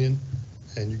 184 million,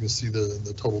 and you can see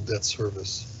the total debt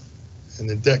service. And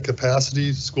then debt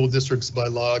capacity, school districts by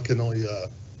law can only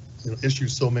issue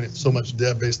so much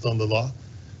debt based on the law.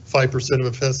 5%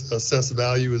 of assessed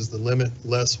value is the limit,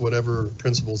 less whatever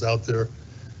principal's out there.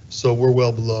 So we're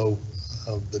well below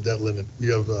the debt limit. We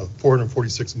have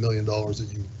 $446 million that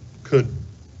you could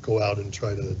go out and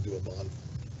try to do a bond.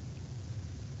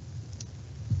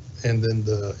 And then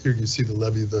here you see the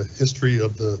levy, the history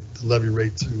of the levy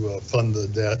rate to fund the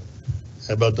debt.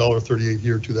 About $1.38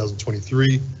 here,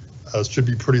 2023. It should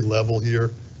be pretty level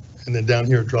here. And then down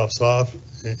here it drops off.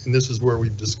 And this is where we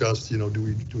discussed, you know, do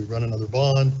we run another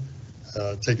bond,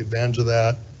 take advantage of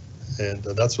that? And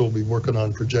that's what we'll be working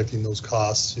on, projecting those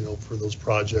costs, you know, for those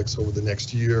projects over the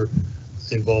next year,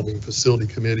 involving facility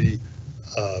committee,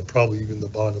 probably even the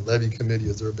bond and levy committee,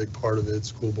 as they're a big part of it,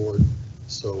 school board.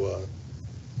 So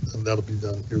and that'll be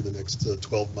done here the next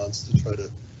 12 months to try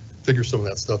to figure some of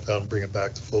that stuff out and bring it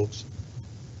back to folks.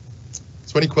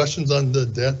 So any questions on the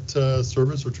debt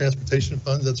service or transportation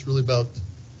funds? That's really about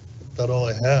all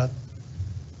I had.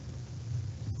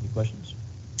 Any questions?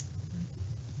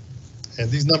 And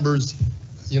these numbers,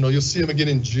 you know, you'll see them again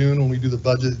in June when we do the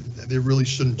budget. They really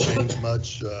shouldn't change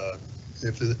much.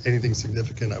 If there's anything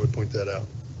significant, I would point that out.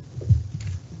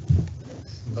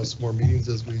 We'll have some more meetings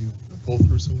as we go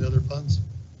through some of the other funds.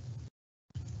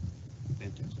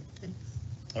 Fantastic.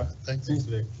 All right, thanks.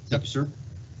 Thank you, sir.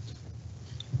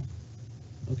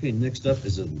 Okay, next up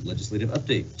is a legislative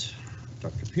update.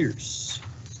 Dr. Pierce.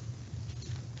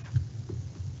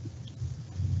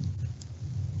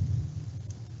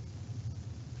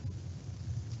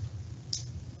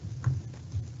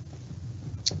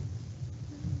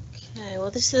 Okay,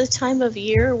 well, this is a time of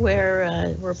year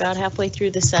where we're about halfway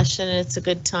through the session, and it's a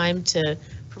good time to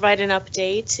provide an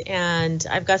update. And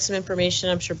I've got some information.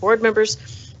 I'm sure board members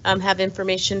have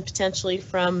information potentially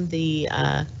from the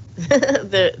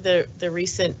the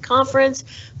recent conference,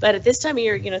 but at this time of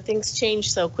year, you know, things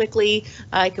change so quickly.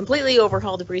 I completely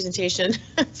overhauled the presentation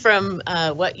from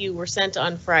what you were sent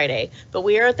on Friday, but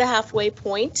we are at the halfway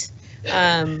point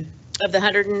of the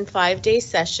 105-day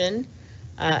session.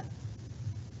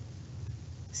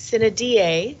 Sine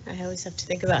die, I always have to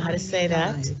think about how to say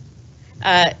that,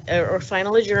 or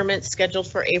final adjournment scheduled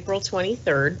for April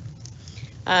 23rd.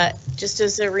 Just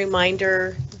as a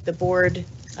reminder, the board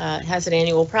has an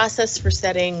annual process for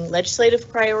setting legislative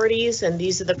priorities, and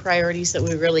these are the priorities that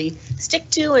we really stick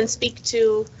to and speak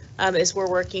to as we're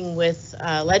working with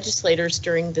legislators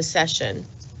during the session.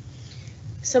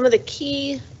 Some of the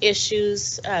key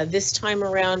issues this time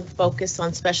around focus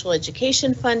on special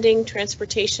education funding,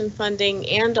 transportation funding,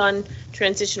 and on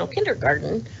transitional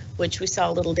kindergarten, which we saw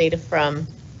a little data from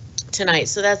tonight.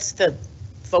 So that's the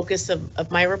focus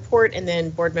of my report, and then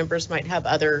board members might have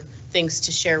other things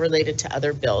to share related to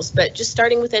other bills. But just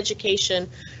starting with education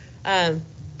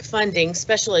funding,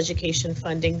 special education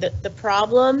funding, the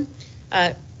problem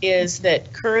is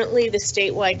that currently the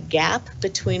statewide gap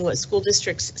between what school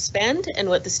districts spend and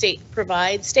what the state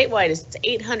provides statewide is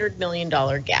 $800 million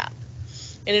gap.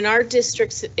 And in our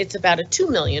districts, it's about a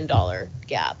 $2 million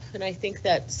gap. And I think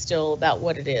that's still about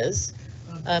what it is.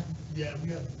 Yeah, we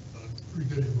have pretty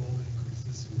good enrollment increase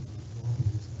this year.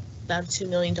 About a $2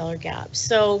 million gap.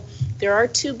 So there are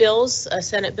two bills, a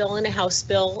Senate bill and a House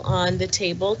bill on the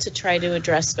table to try to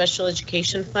address special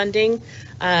education funding.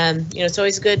 It's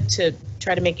always good to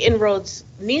try to make inroads.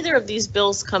 Neither of these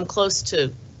bills come close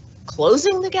to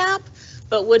closing the gap,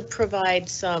 but would provide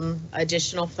some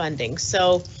additional funding.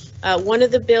 So one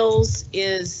of the bills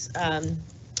is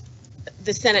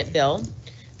the Senate bill.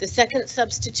 The second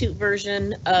substitute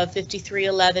version of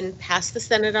 5311 passed the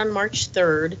Senate on March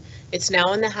 3rd. It's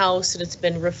now in the House and it's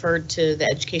been referred to the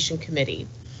Education Committee.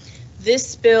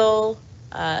 This bill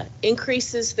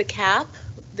increases the cap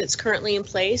that's currently in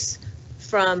place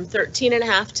from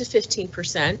 13.5% to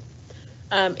 15%.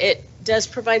 It does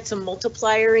provide some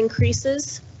multiplier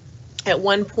increases at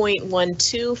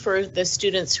 1.12 for the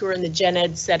students who are in the gen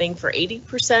ed setting for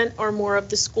 80% or more of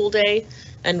the school day,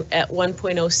 and at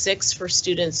 1.06 for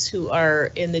students who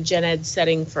are in the gen ed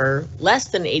setting for less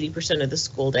than 80% of the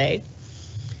school day.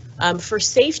 For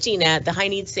safety net, the high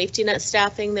needs safety net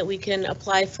staffing that we can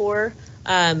apply for,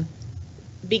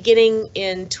 beginning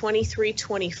in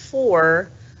 23-24,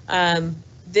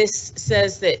 this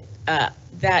says that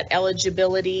that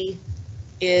eligibility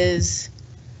is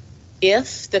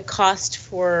if the cost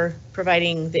for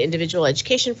providing the individual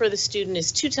education for the student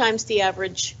is 2 times the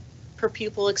average per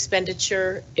pupil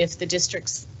expenditure, if the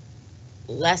district's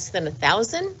less than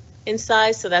 1,000 in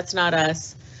size, so that's not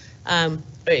us,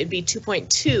 it'd be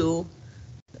 2.2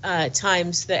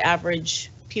 times the average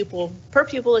per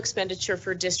pupil expenditure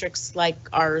for districts like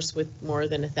ours with more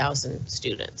than 1,000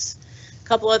 students. A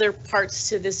couple other parts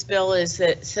to this bill is that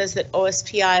it says that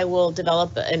OSPI will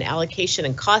develop an allocation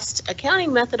and cost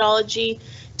accounting methodology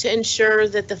to ensure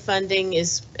that the funding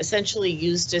is essentially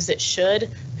used as it should.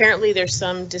 Apparently there's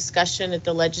some discussion at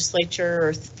the legislature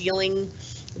or feeling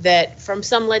that from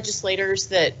some legislators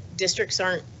that districts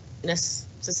aren't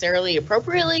necessarily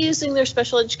appropriately using their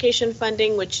special education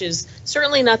funding, which is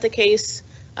certainly not the case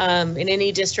in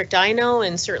any district I know,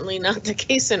 and certainly not the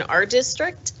case in our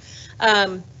district.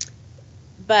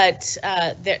 But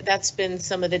that's been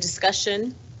some of the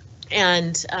discussion.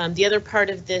 And the other part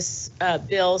of this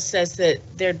bill says that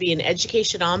there'd be an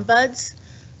education ombuds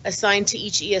assigned to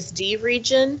each ESD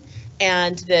region,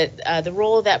 and that the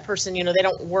role of that person, they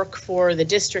don't work for the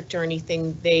district or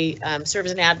anything. They serve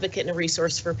as an advocate and a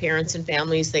resource for parents and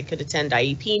families. They could attend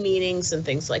IEP meetings and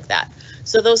things like that.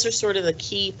 So those are sort of the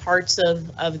key parts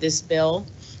of this bill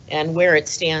and where it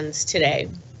stands today.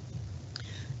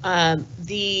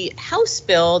 The House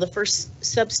bill, the first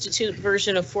substitute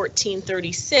version of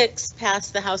 1436,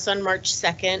 passed the House on March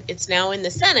 2nd. It's now in the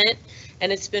Senate,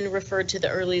 and it's been referred to the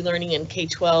Early Learning and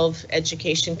K-12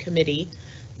 Education Committee.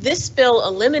 This bill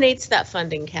eliminates that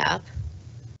funding cap,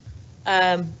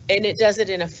 and it does it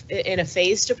in a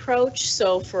phased approach.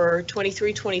 So for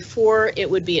 23-24, it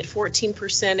would be at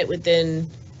 14%. It would then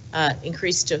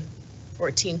increase to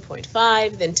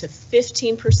 14.5, then to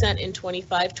 15% in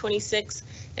 25-26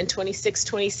 and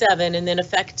 26-27, and then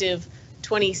effective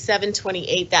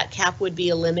 27-28, that cap would be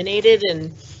eliminated,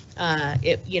 and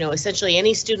essentially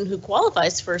any student who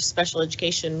qualifies for special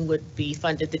education would be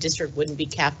funded. The district wouldn't be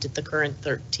capped at the current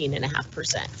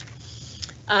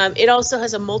 13.5%. It also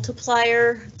has a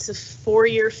multiplier. It's a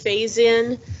 4-year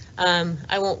phase-in.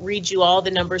 I won't read you all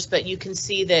the numbers, but you can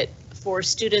see that for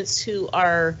students who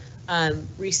are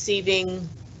receiving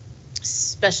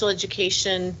special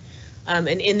education and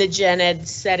in the gen ed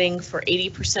setting for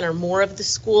 80% or more of the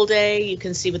school day, you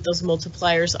can see what those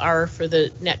multipliers are for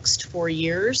the next 4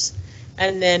 years,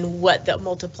 and then what the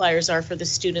multipliers are for the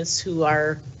students who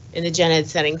are in the gen ed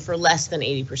setting for less than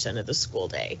 80% of the school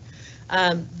day.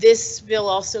 This bill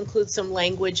also includes some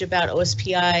language about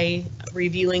OSPI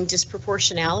reviewing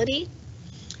disproportionality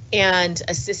and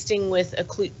assisting with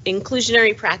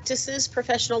inclusionary practices,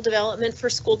 professional development for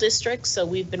school districts. So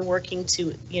we've been working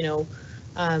to,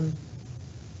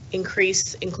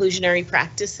 increase inclusionary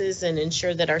practices and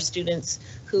ensure that our students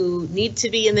who need to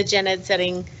be in the gen ed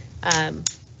setting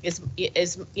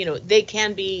they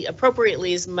can be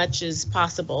appropriately as much as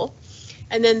possible.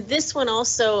 And then this one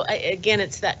also, again,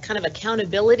 it's that kind of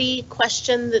accountability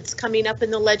question that's coming up in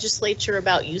the legislature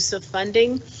about use of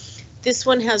funding. This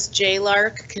one has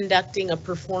JLARC conducting a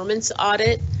performance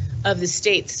audit of the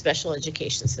state's special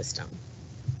education system.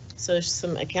 So there's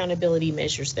some accountability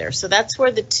measures there. So that's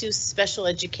where the two special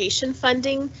education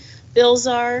funding bills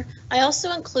are. I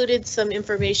also included some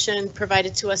information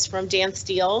provided to us from Dan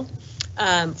Steele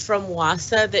from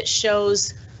WASA that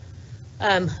shows,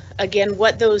 again,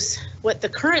 what the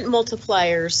current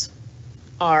multipliers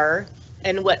are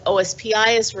and what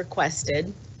OSPI is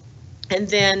requested, and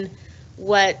then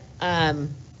what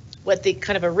the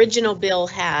kind of original bill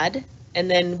had, and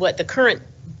then what the current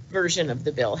version of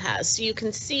the bill has. So you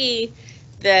can see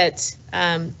that,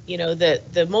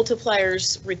 the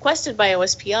multipliers requested by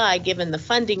OSPI, given the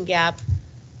funding gap,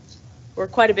 were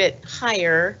quite a bit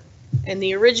higher. In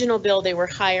the original bill, they were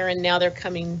higher, and now they're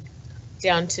coming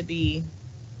down to be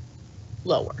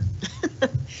lower.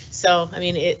 So, I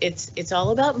mean, it's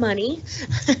all about money,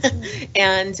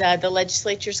 and the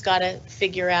legislature's got to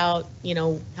figure out,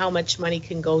 how much money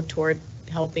can go toward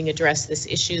helping address this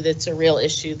issue that's a real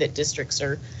issue that districts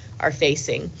are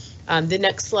facing. The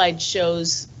next slide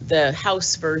shows the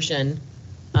House version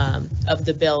of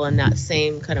the bill, and that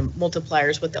same kind of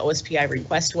multipliers, what the OSPI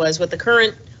request was, what the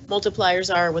current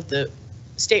multipliers are, what the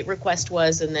state request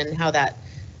was, and then how that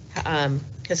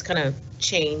has kind of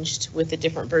changed with the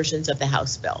different versions of the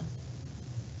House bill.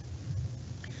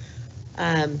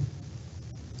 And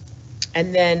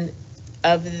then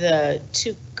of the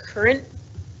two current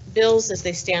bills as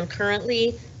they stand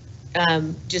currently,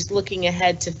 just looking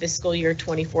ahead to fiscal year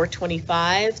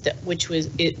 24-25, which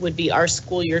would be our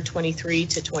school year 23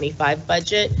 to 25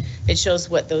 budget. It shows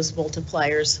what those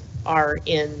multipliers are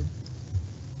in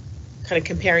kind of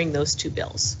comparing those two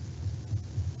bills.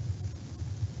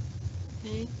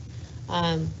 Okay.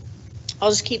 I'll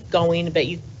just keep going, but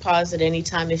you pause at any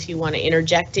time if you want to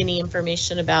interject any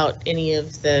information about any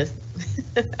of the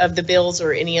of the bills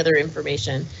or any other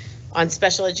information on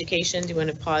special education. Do you want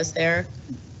to pause there?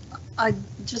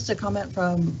 Just a comment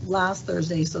from last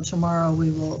Thursday, so tomorrow we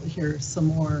will hear some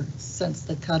more since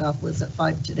the cutoff was at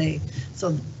 5 today.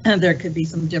 So there could be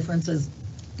some differences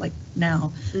like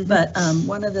now. Mm-hmm. But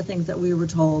one of the things that we were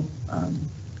told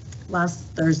last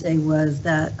Thursday was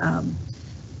that,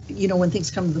 when things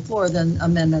come to the floor, then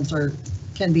amendments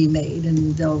can be made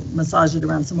and they'll massage it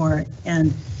around some more.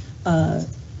 And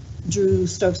Drew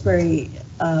Stokesbury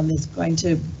is going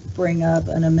to bring up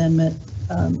an amendment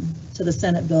to the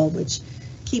Senate bill, which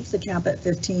keeps the cap at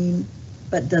 15,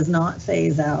 but does not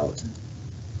phase out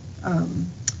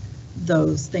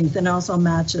those things, and also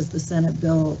matches the Senate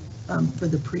bill for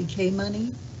the pre-K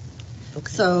money.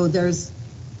 Okay. So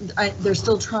they're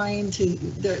still trying to,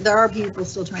 there are people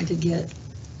still trying to get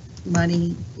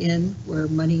money in where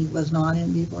money was not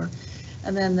in before.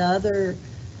 And then the other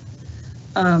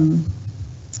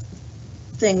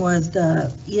thing was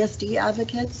the ESD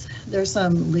advocates. There's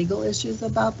some legal issues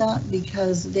about that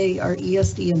because they are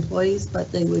ESD employees,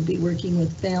 but they would be working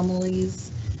with families,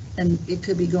 and it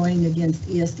could be going against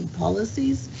ESD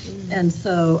policies. Mm-hmm. And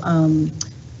so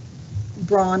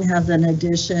Braun has an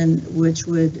addition which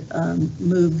would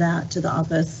move that to the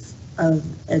Office of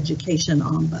Education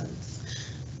Ombuds,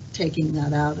 taking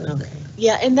that out of it.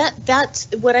 Yeah, and that's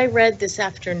what I read this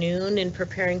afternoon in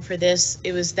preparing for this.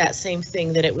 It was that same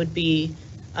thing, that it would be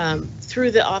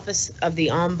through the Office of the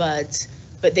Ombuds,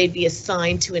 but they'd be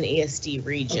assigned to an ESD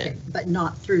region. Okay, but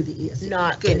not through the ESD.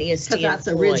 Not an ESD because that's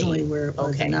employee. Originally where it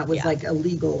was, and that was like a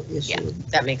legal issue. Yeah,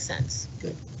 that makes sense.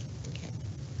 Good.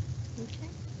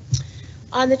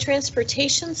 On the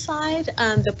transportation side,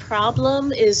 the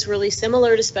problem is really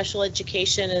similar to special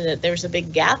education in that there's a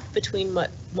big gap between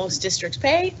what most districts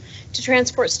pay to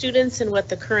transport students and what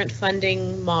the current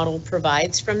funding model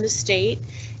provides from the state.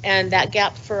 And that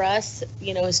gap for us,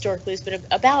 historically has been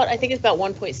about, I think it's about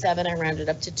 1.7, I rounded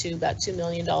up to 2, about $2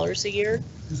 million a year.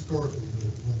 Historically.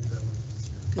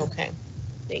 Okay,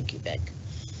 thank you, Vic.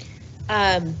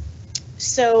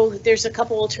 So there's a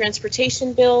couple of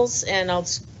transportation bills, and I'll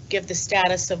give the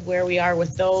status of where we are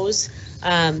with those.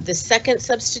 The second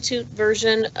substitute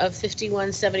version of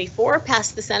 5174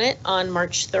 passed the Senate on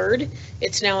March 3rd.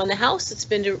 It's now in the House. It's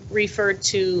been referred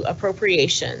to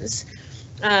appropriations.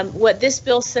 What this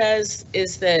bill says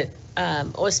is that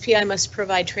OSPI must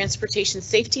provide transportation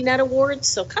safety net awards,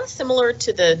 so kind of similar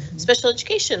to the special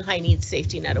education high needs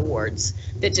safety net awards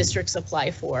that districts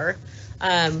apply for.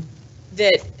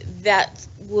 That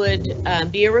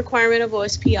would be a requirement of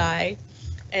OSPI.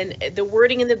 And the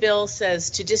wording in the bill says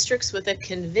to districts with a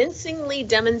convincingly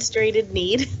demonstrated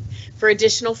need for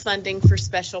additional funding for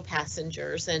special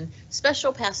passengers. And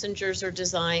special passengers are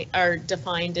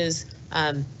defined as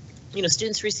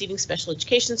students receiving special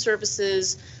education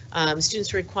services,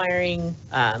 students requiring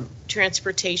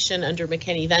transportation under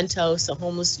McKinney-Vento, so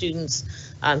homeless students,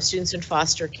 students in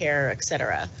foster care,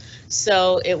 etc.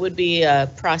 So it would be a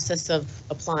process of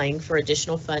applying for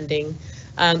additional funding.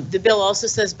 The bill also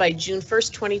says by June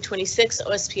 1st, 2026,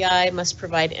 OSPI must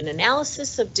provide an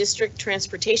analysis of district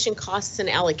transportation costs and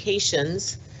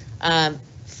allocations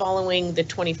following the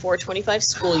 24-25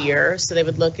 school year. So they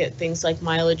would look at things like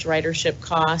mileage, ridership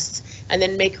costs, and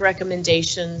then make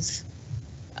recommendations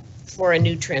for a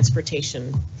new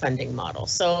transportation funding model.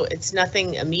 So it's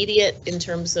nothing immediate in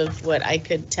terms of what I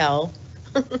could tell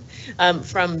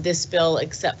from this bill,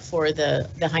 except for the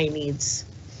high needs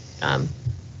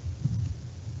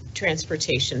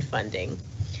transportation funding.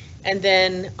 And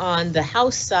then on the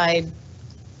House side,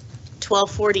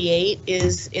 1248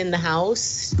 is in the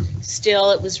House. Still,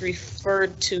 it was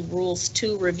referred to Rules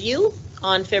 2 review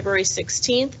on February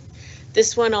 16th.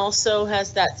 This one also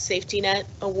has that safety net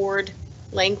award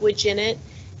language in it.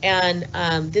 And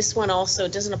this one also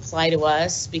doesn't apply to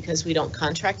us because we don't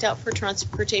contract out for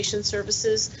transportation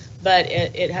services, but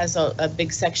it has a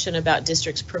big section about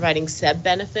districts providing SEB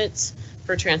benefits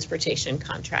for transportation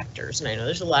contractors. And I know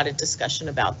there's a lot of discussion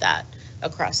about that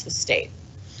across the state.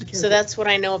 Okay. So that's what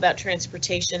I know about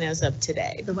transportation as of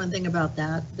today. The one thing about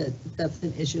that's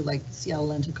an issue like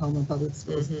Seattle and Tacoma Public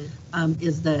Schools,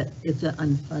 is that it's an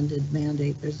unfunded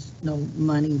mandate. There's no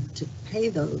money to pay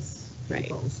those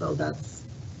people. Right. So that's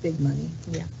big money.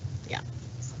 Yeah, yeah.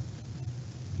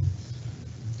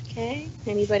 Okay,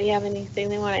 anybody have anything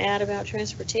they want to add about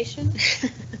transportation?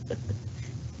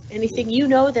 Anything you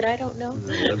know that I don't know?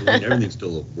 Everything's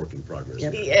still a work in progress.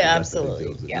 Yep. Yeah,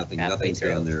 absolutely. Yeah, nothing's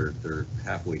done. They're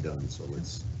halfway done. So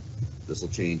this will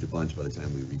change a bunch by the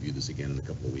time we review this again in a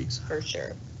couple of weeks. For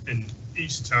sure. And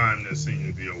each time there seems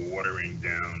to be a watering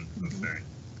down effect.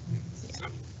 So,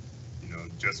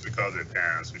 just because it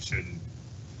passed, we shouldn't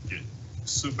get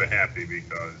super happy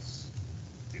because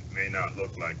it may not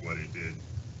look like what it did.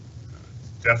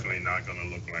 Definitely not going to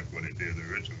look like what it did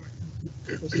originally.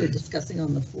 We're still discussing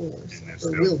on the floor,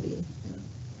 or will be.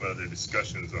 Well, the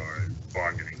discussions are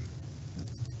bargaining,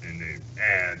 and they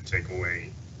add, take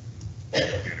away.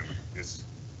 Anyway, it's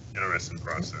an interesting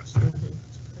process. For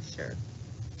sure.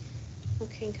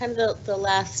 Okay, kind of the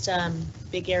last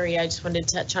big area I just wanted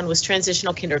to touch on was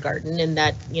transitional kindergarten, and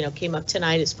that came up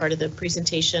tonight as part of the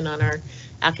presentation on our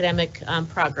academic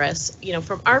progress.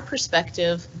 From our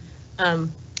perspective,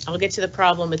 I'll get to the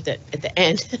problem at the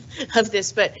end of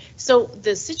this, but so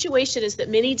the situation is that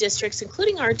many districts,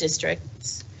 including our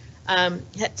districts,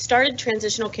 had started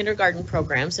transitional kindergarten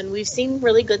programs, and we've seen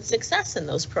really good success in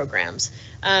those programs.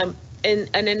 In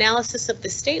an analysis of the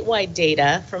statewide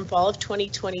data from fall of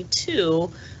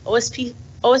 2022,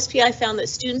 OSPI found that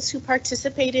students who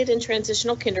participated in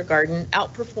transitional kindergarten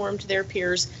outperformed their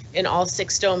peers in all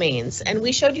 6 domains. And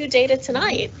we showed you data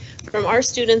tonight from our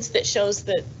students that shows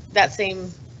that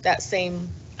same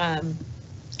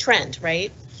trend,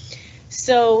 right?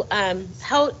 So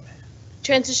how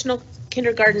transitional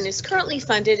kindergarten is currently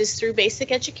funded is through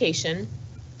basic education,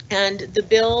 and the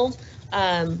bill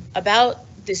about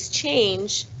this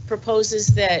change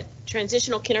proposes that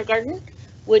transitional kindergarten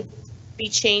would be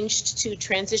changed to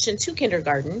transition to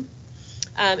kindergarten.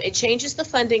 It changes the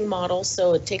funding model,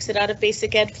 so it takes it out of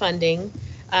basic ed funding.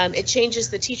 It changes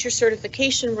the teacher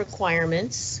certification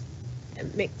requirements.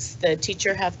 It makes the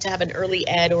teacher have to have an early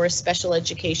ed or a special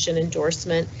education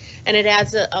endorsement, and it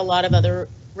adds a lot of other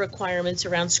requirements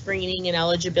around screening and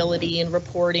eligibility and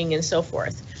reporting and so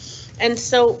forth. And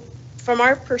so from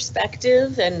our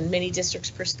perspective and many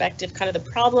districts' perspective, kind of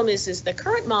the problem is the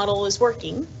current model is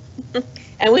working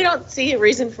and we don't see a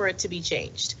reason for it to be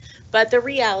changed. But the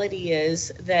reality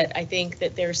is that I think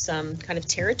that there's some kind of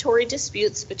territory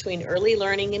disputes between early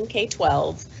learning and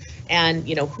K-12 and,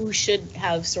 who should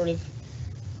have sort of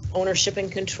ownership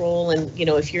and control. And,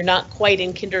 if you're not quite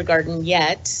in kindergarten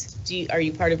yet, are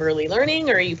you part of early learning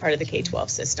or are you part of the K-12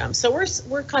 system? So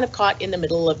we're kind of caught in the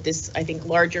middle of this, I think,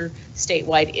 larger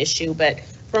statewide issue. But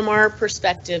from our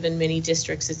perspective in many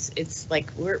districts, it's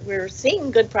like we're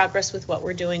seeing good progress with what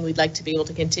we're doing. We'd like to be able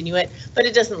to continue it, but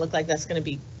it doesn't look like that's going to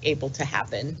be able to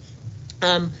happen.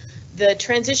 The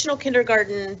transitional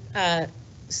kindergarten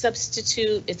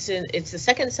substitute, it's the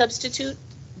second substitute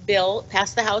bill,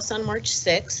 passed the House on March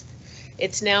 6th.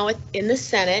 It's now in the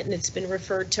Senate, and it's been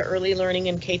referred to early learning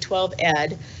and K-12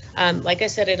 ed. Like I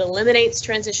said, it eliminates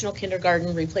transitional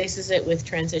kindergarten, replaces it with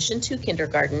transition to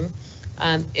kindergarten.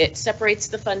 It separates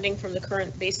the funding from the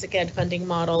current basic ed funding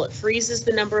model. It freezes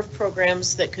the number of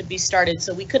programs that could be started,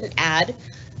 so we couldn't add,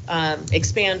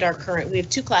 expand our current, we have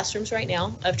 2 classrooms right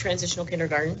now of transitional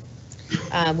kindergarten.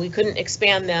 We couldn't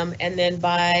expand them, and then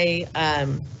by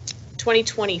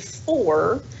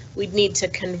 2024, we'd need to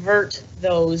convert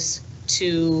those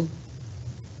to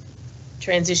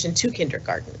transition to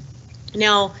kindergarten.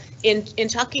 Now, in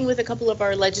talking with a couple of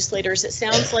our legislators, it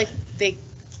sounds like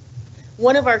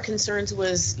one of our concerns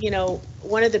was,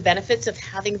 one of the benefits of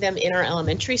having them in our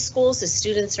elementary schools is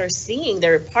students are seeing,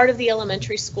 they're part of the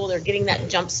elementary school, they're getting that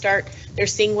jump start, they're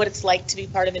seeing what it's like to be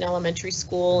part of an elementary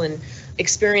school and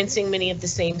experiencing many of the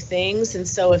same things. And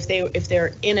so if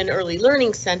they're in an early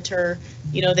learning center,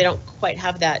 they don't quite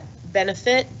have that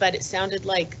benefit, but it sounded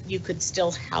like you could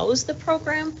still house the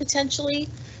program potentially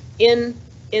in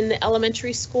the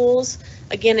elementary schools.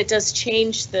 Again, it does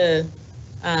change the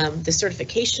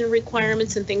certification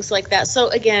requirements and things like that. So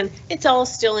again, it's all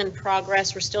still in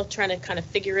progress. We're still trying to kind of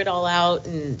figure it all out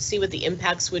and see what the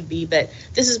impacts would be. But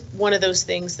this is one of those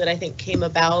things that I think came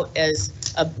about as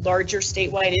a larger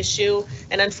statewide issue,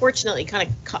 and unfortunately kind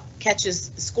of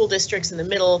catches school districts in the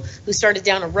middle who started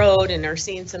down a road and are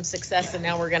seeing some success, and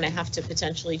now we're going to have to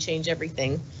potentially change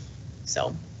everything.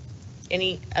 So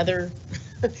any other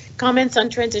comments on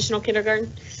transitional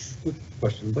kindergarten? Quick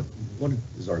question, what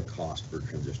is our cost for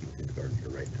transitional kindergarten here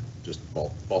right now? Just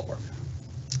ballpark.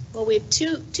 Well, we have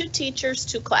two teachers,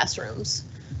 2 classrooms.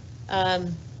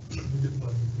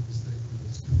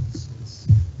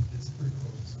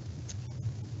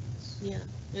 Yeah,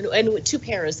 and 2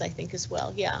 paras, I think, as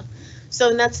well. Yeah. So,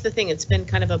 and that's the thing. It's been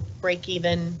kind of a break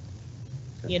even,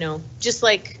 just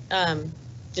like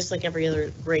every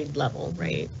other grade level,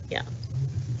 right? Yeah.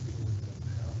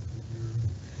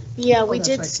 Yeah, we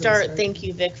did start, thank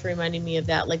you, Vic, for reminding me of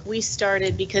that. Like, we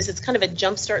started, because it's kind of a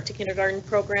jump start to kindergarten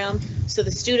program. So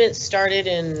the students started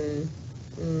in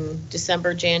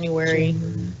December, January,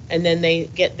 and then they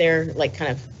get their,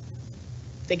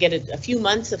 they get a few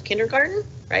months of kindergarten,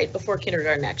 right, before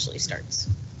kindergarten actually starts.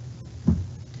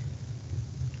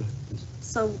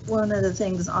 So one of the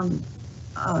things on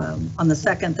the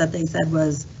second that they said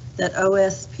was that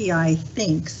OSPI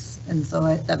thinks, and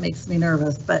so that makes me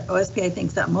nervous, but OSPI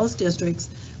thinks that most districts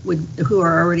who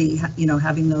are already,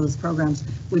 having those programs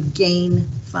would gain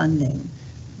funding,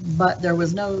 but there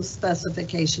was no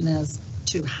specification as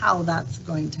to how that's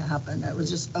going to happen. It was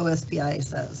just OSPI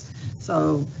says.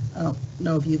 So I don't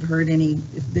know if you've heard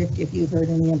if you've heard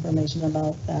any information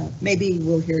about that. Maybe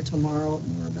we'll hear tomorrow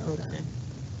more about it.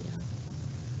 Yeah.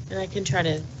 And I can try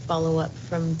to follow up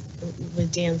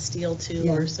with Dan Steele too,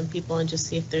 or some people, and just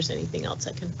see if there's anything else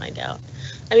I can find out.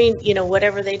 I mean,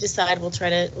 whatever they decide, we'll try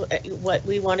to, what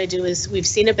we want to do is, we've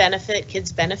seen a benefit,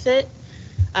 kids benefit.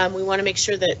 We want to make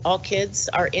sure that all kids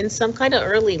are in some kind of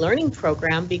early learning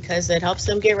program, because it helps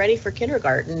them get ready for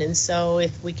kindergarten. And so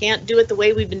if we can't do it the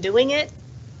way we've been doing it,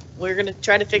 we're going to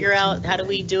try to figure out how do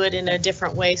we do it in a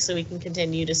different way so we can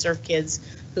continue to serve kids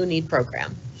who need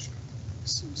program.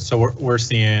 So we're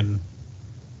seeing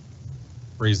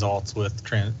results with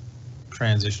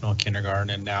transitional kindergarten,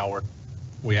 and now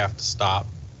we have to stop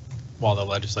while the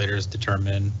legislators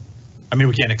determine. I mean,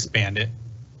 we can't expand it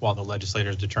while the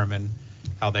legislators determine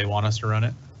how they want us to run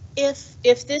it.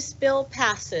 If this bill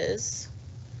passes,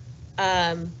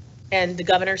 and the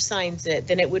governor signs it,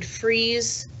 then it would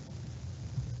freeze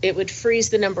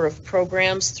the number of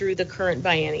programs through the current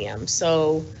biennium.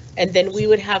 So, and then we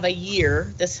would have a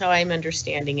year, that's how I'm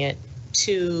understanding it,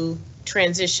 to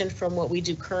transition from what we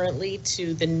do currently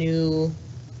to the new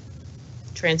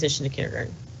transition to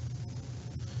kindergarten.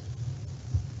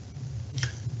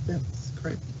 That's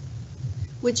correct.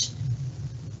 Which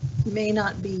may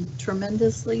not be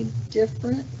tremendously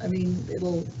different. I mean,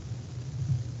 we'll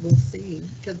see,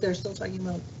 because they're still talking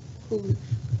about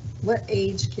what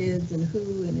age kids and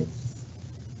who, and it's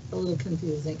a little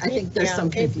confusing. I think there's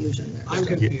some confusion there. I'm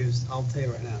confused. I'll tell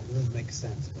you right now, it doesn't make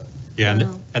sense, but.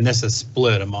 Yeah, and this is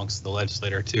split amongst the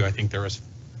legislator too. I think there was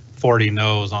 40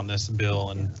 no's on this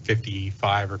bill and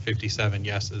 55 or 57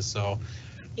 yeses. So,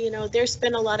 there's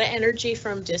been a lot of energy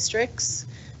from districts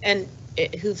and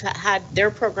who've had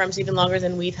their programs even longer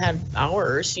than we've had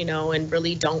ours, and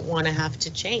really don't want to have to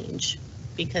change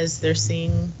because they're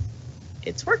seeing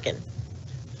it's working.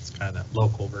 It's kind of that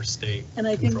local versus state. And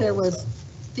I think there was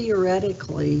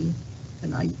theoretically,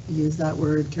 and I use that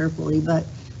word carefully, but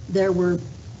there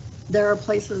are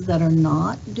places that are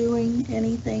not doing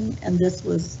anything, and this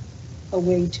was a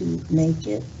way to make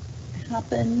it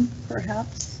happen,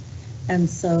 perhaps. And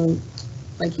so,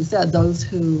 like you said, those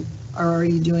who are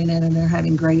already doing it and they're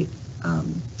having great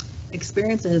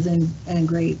experiences and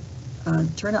great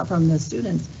turnout from the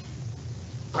students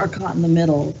are caught in the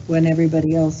middle when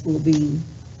everybody else will be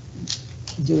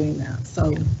doing that.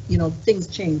 So, you know, things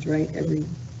change, right, every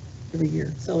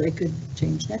year. So it could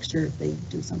change next year if they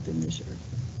do something this year.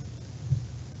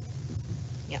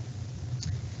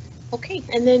 Okay,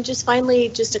 and then just finally,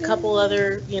 just a couple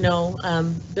other, you know,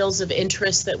 bills of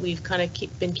interest that we've kind of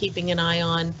been keeping an eye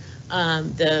on.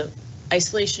 The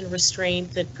isolation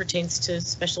restraint that pertains to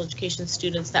special education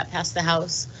students that passed the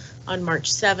House on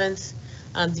March 7th.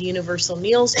 The universal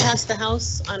meals passed the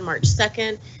House on March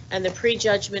 2nd, and the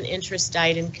prejudgment interest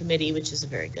died in committee, which is a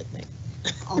very good thing.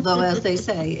 Although, as they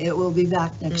say, it will be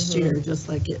back next year, just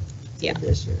like it did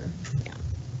this year. Yeah.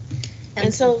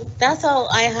 And so that's all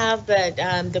I have, but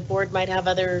the board might have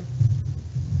other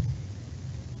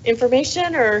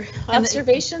information or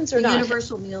observations or the not.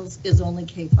 Universal meals is only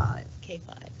K-5.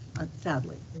 K-5.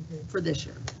 Sadly, for this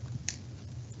year.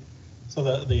 So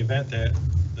the event that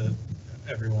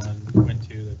everyone went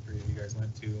to, the three of you guys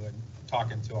went to, and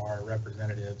talking to our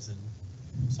representatives, and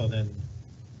so then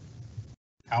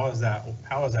how is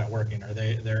that working? Are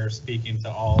they're speaking to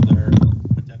all their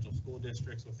potential school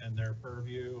districts within their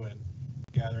purview and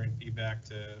gathering feedback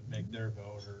to make their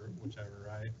vote or whichever,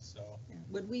 right? So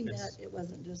when we met, it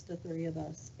wasn't just the three of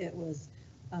us. It was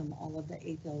all of the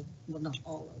 8L, well, not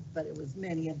all of, but it was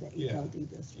many of the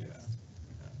 8LD districts.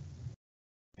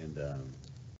 And,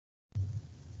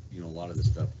 you know, a lot of the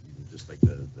stuff, just like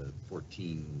the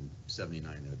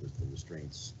 1479, that was the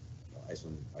restraints,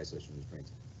 isolation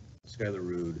restraints. Skylar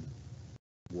Rude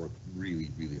worked really,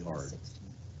 really hard.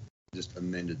 Just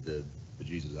amended the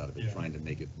bejesus out of it, trying to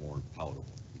make it more palatable.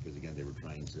 Because again, they were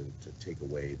trying to take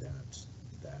away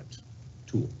that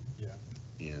tool. Yeah.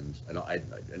 And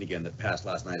and again, that passed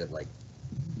last night at like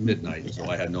midnight, so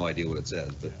I had no idea what it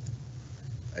says. But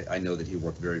I know that he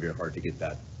worked very, very hard to get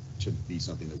that to be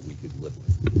something that we could live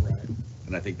with. Right.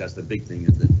 And I think that's the big thing,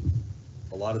 is that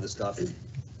a lot of the stuff,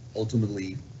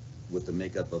 ultimately, with the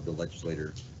makeup of the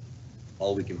legislature,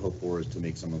 all we can hope for is to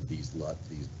make some of these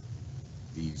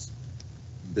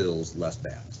bills less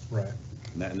bad. Right.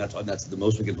 And that's the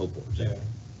most we can hope for. Yeah.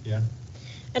 Yeah.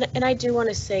 And I do want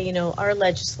to say, you know, our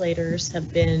legislators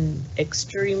have been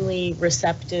extremely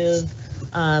receptive,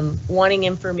 wanting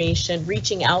information,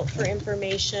 reaching out for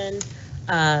information,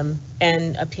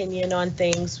 and opinion on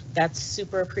things. That's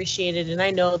super appreciated. And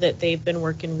I know that they've been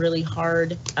working really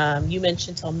hard. You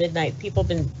mentioned till midnight. People have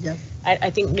been,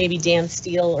 I think maybe Dan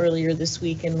Steele earlier this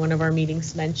week in one of our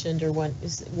meetings mentioned, or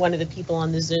one of the people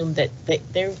on the Zoom, that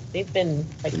they've been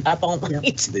like up all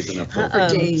night. They've been up for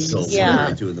days. Till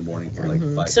 2 in the morning for like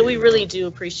 5 days. So we really do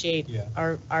appreciate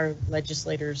our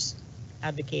legislators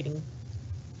advocating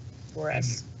for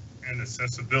us. And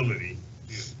accessibility.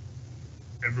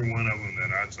 Every one of them that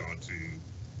I talk to,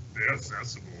 they're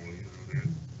accessible. You know,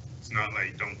 it's not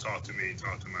like, don't talk to me,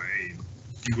 talk to my aide.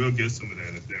 You will get some of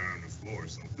that if they're on the floor or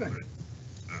something. Right.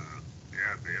 But,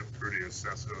 yeah, they're pretty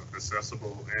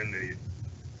accessible, and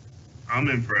I'm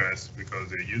impressed because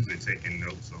they're usually taking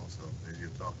notes also as you're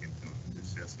talking to them.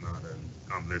 It's just not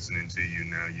I'm listening to you,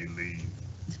 now you leave.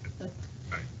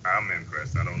 I'm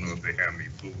impressed. I don't know if they have me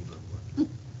fooled or what.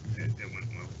 It went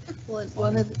well. Well,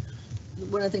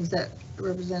 one of the things that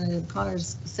Representative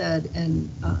Connors said, and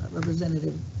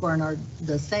Representative Barnard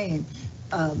the same,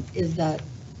 is that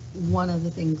one of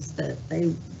the things that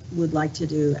they would like to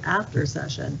do after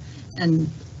session, and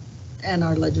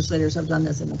our legislators have done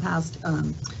this in the past,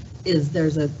 is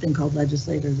there's a thing called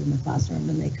legislators in the classroom,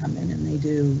 and they come in and they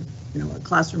do, you know, a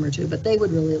classroom or two, but they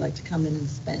would really like to come in and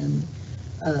spend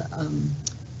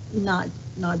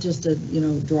not just a, you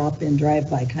know, drop in, drive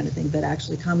by kind of thing, but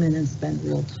actually come in and spend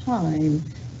real time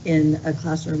in a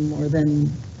classroom more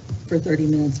than for 30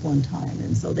 minutes one time.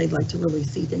 And so they'd like to really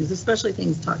see things, especially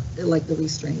things like the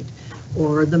restraint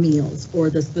or the meals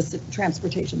or the specific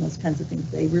transportation, those kinds of things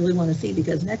they really want to see,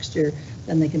 because next year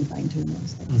then they can fine tune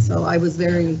those things. So I was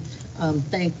very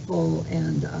thankful,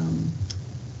 and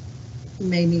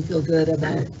made me feel good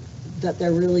about that.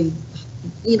 They're really,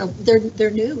 you know,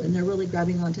 they're new, and they're really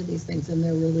grabbing onto these things, and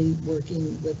they're really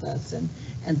working with us and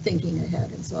thinking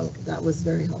ahead. And so that was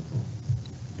very helpful.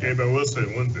 Yeah, but I will say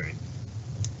one thing.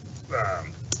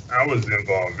 I was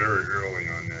involved very early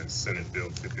on that Senate Bill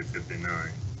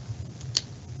 5059.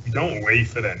 You don't wait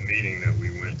for that meeting that we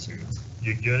went to.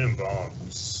 You get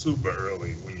involved super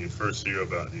early when you first hear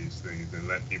about these things, and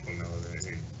let people know that,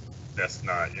 hey, that's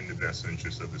not in the best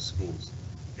interest of the schools.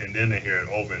 And then they hear it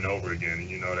over and over again, and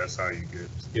you know that's how you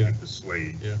get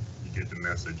persuaded. Yeah. You get the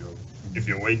message over. If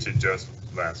you wait till just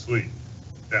last week,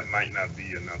 that might not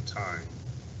be enough time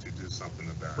to do something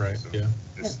about it. Right, So yeah.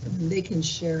 it's- They can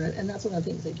share it, and that's one of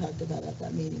the things they talked about at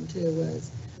that meeting too,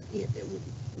 was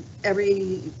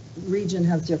every region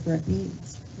has different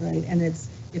needs, right? And it's,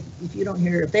 if you don't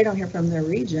hear, if they don't hear from their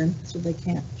region, so they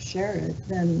can't share it,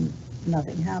 then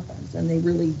nothing happens, and they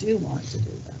really do want to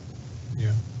do that.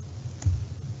 Yeah.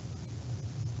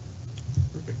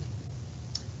 Perfect.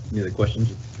 Any other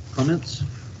questions, comments?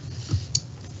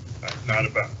 Not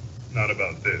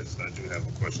about this. I do have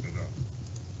a question about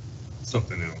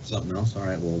something else. Something else? All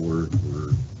right, well, we're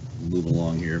moving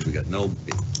along here. We got no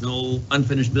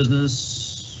unfinished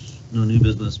business, no new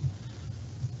business.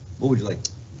 What would you like,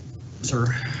 sir?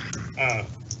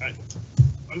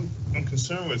 I'm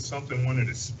concerned with something one of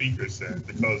the speakers said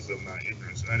because of my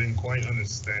ignorance. I didn't quite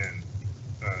understand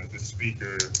the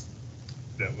speaker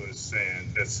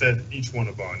that said each one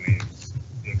of our names,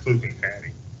 including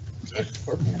Patty.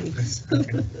 Poor Patty.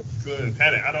 Including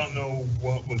Patty. I don't know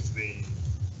what was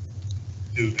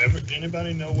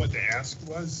anybody know what the ask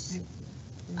was?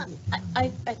 I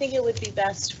think it would be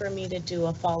best for me to do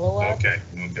a follow-up Okay.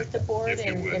 with the board If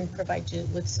you would. and provide you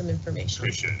with some information.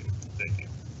 Appreciate it. Thank you.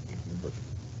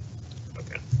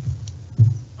 Okay.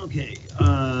 Okay,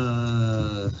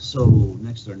 so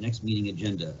next, our next meeting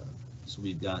agenda. So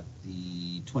we've got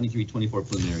the 23-24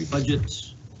 preliminary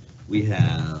budget. We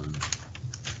have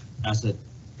asset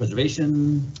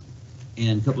preservation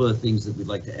and a couple of things that we'd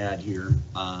like to add here.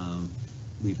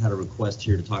 We've had a request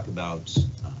here to talk about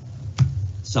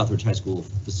Southridge High School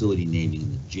facility naming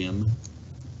in the gym.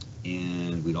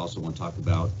 And we'd also want to talk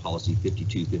about policy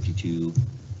 5252,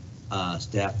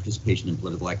 staff participation in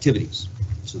political activities.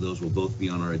 So those will both be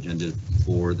on our agenda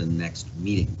for the next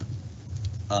meeting.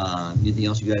 Anything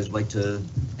else you guys would like to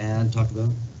add, talk about?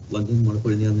 London, want to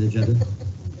put anything on the agenda?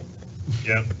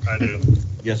 Yeah, I do.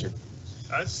 Yes, sir.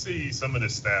 I see some of the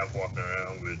staff walking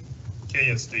around with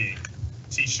KSD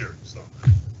t-shirts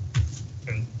on.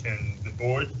 Can the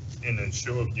board, in a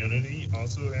show of unity,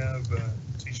 also have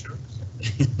t-shirts?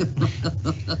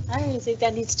 I don't think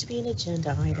that needs to be an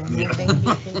agenda item. Yeah. I think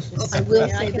you can just. I will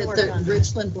yeah, say can that work the on that.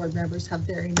 Richland board members have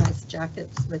very nice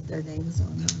jackets with their names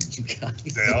on them. You guys.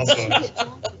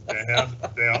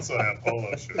 They also have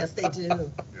polo shirts. Yes, they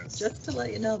do. Yes. Just to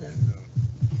let you know that,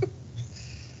 in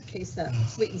case that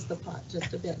sweetens the pot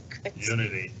just a bit.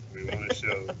 Unity, we want to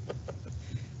show.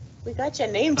 We got your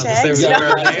name I was gonna tags. say, we you got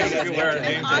know? our names, we wear our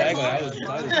name tag. I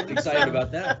was excited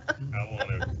about that. I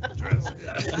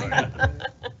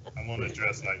want to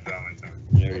dress like Valentine.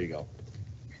 There you go.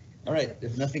 All right,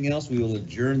 if nothing else, we will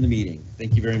adjourn the meeting.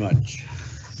 Thank you very much.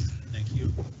 Thank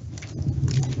you.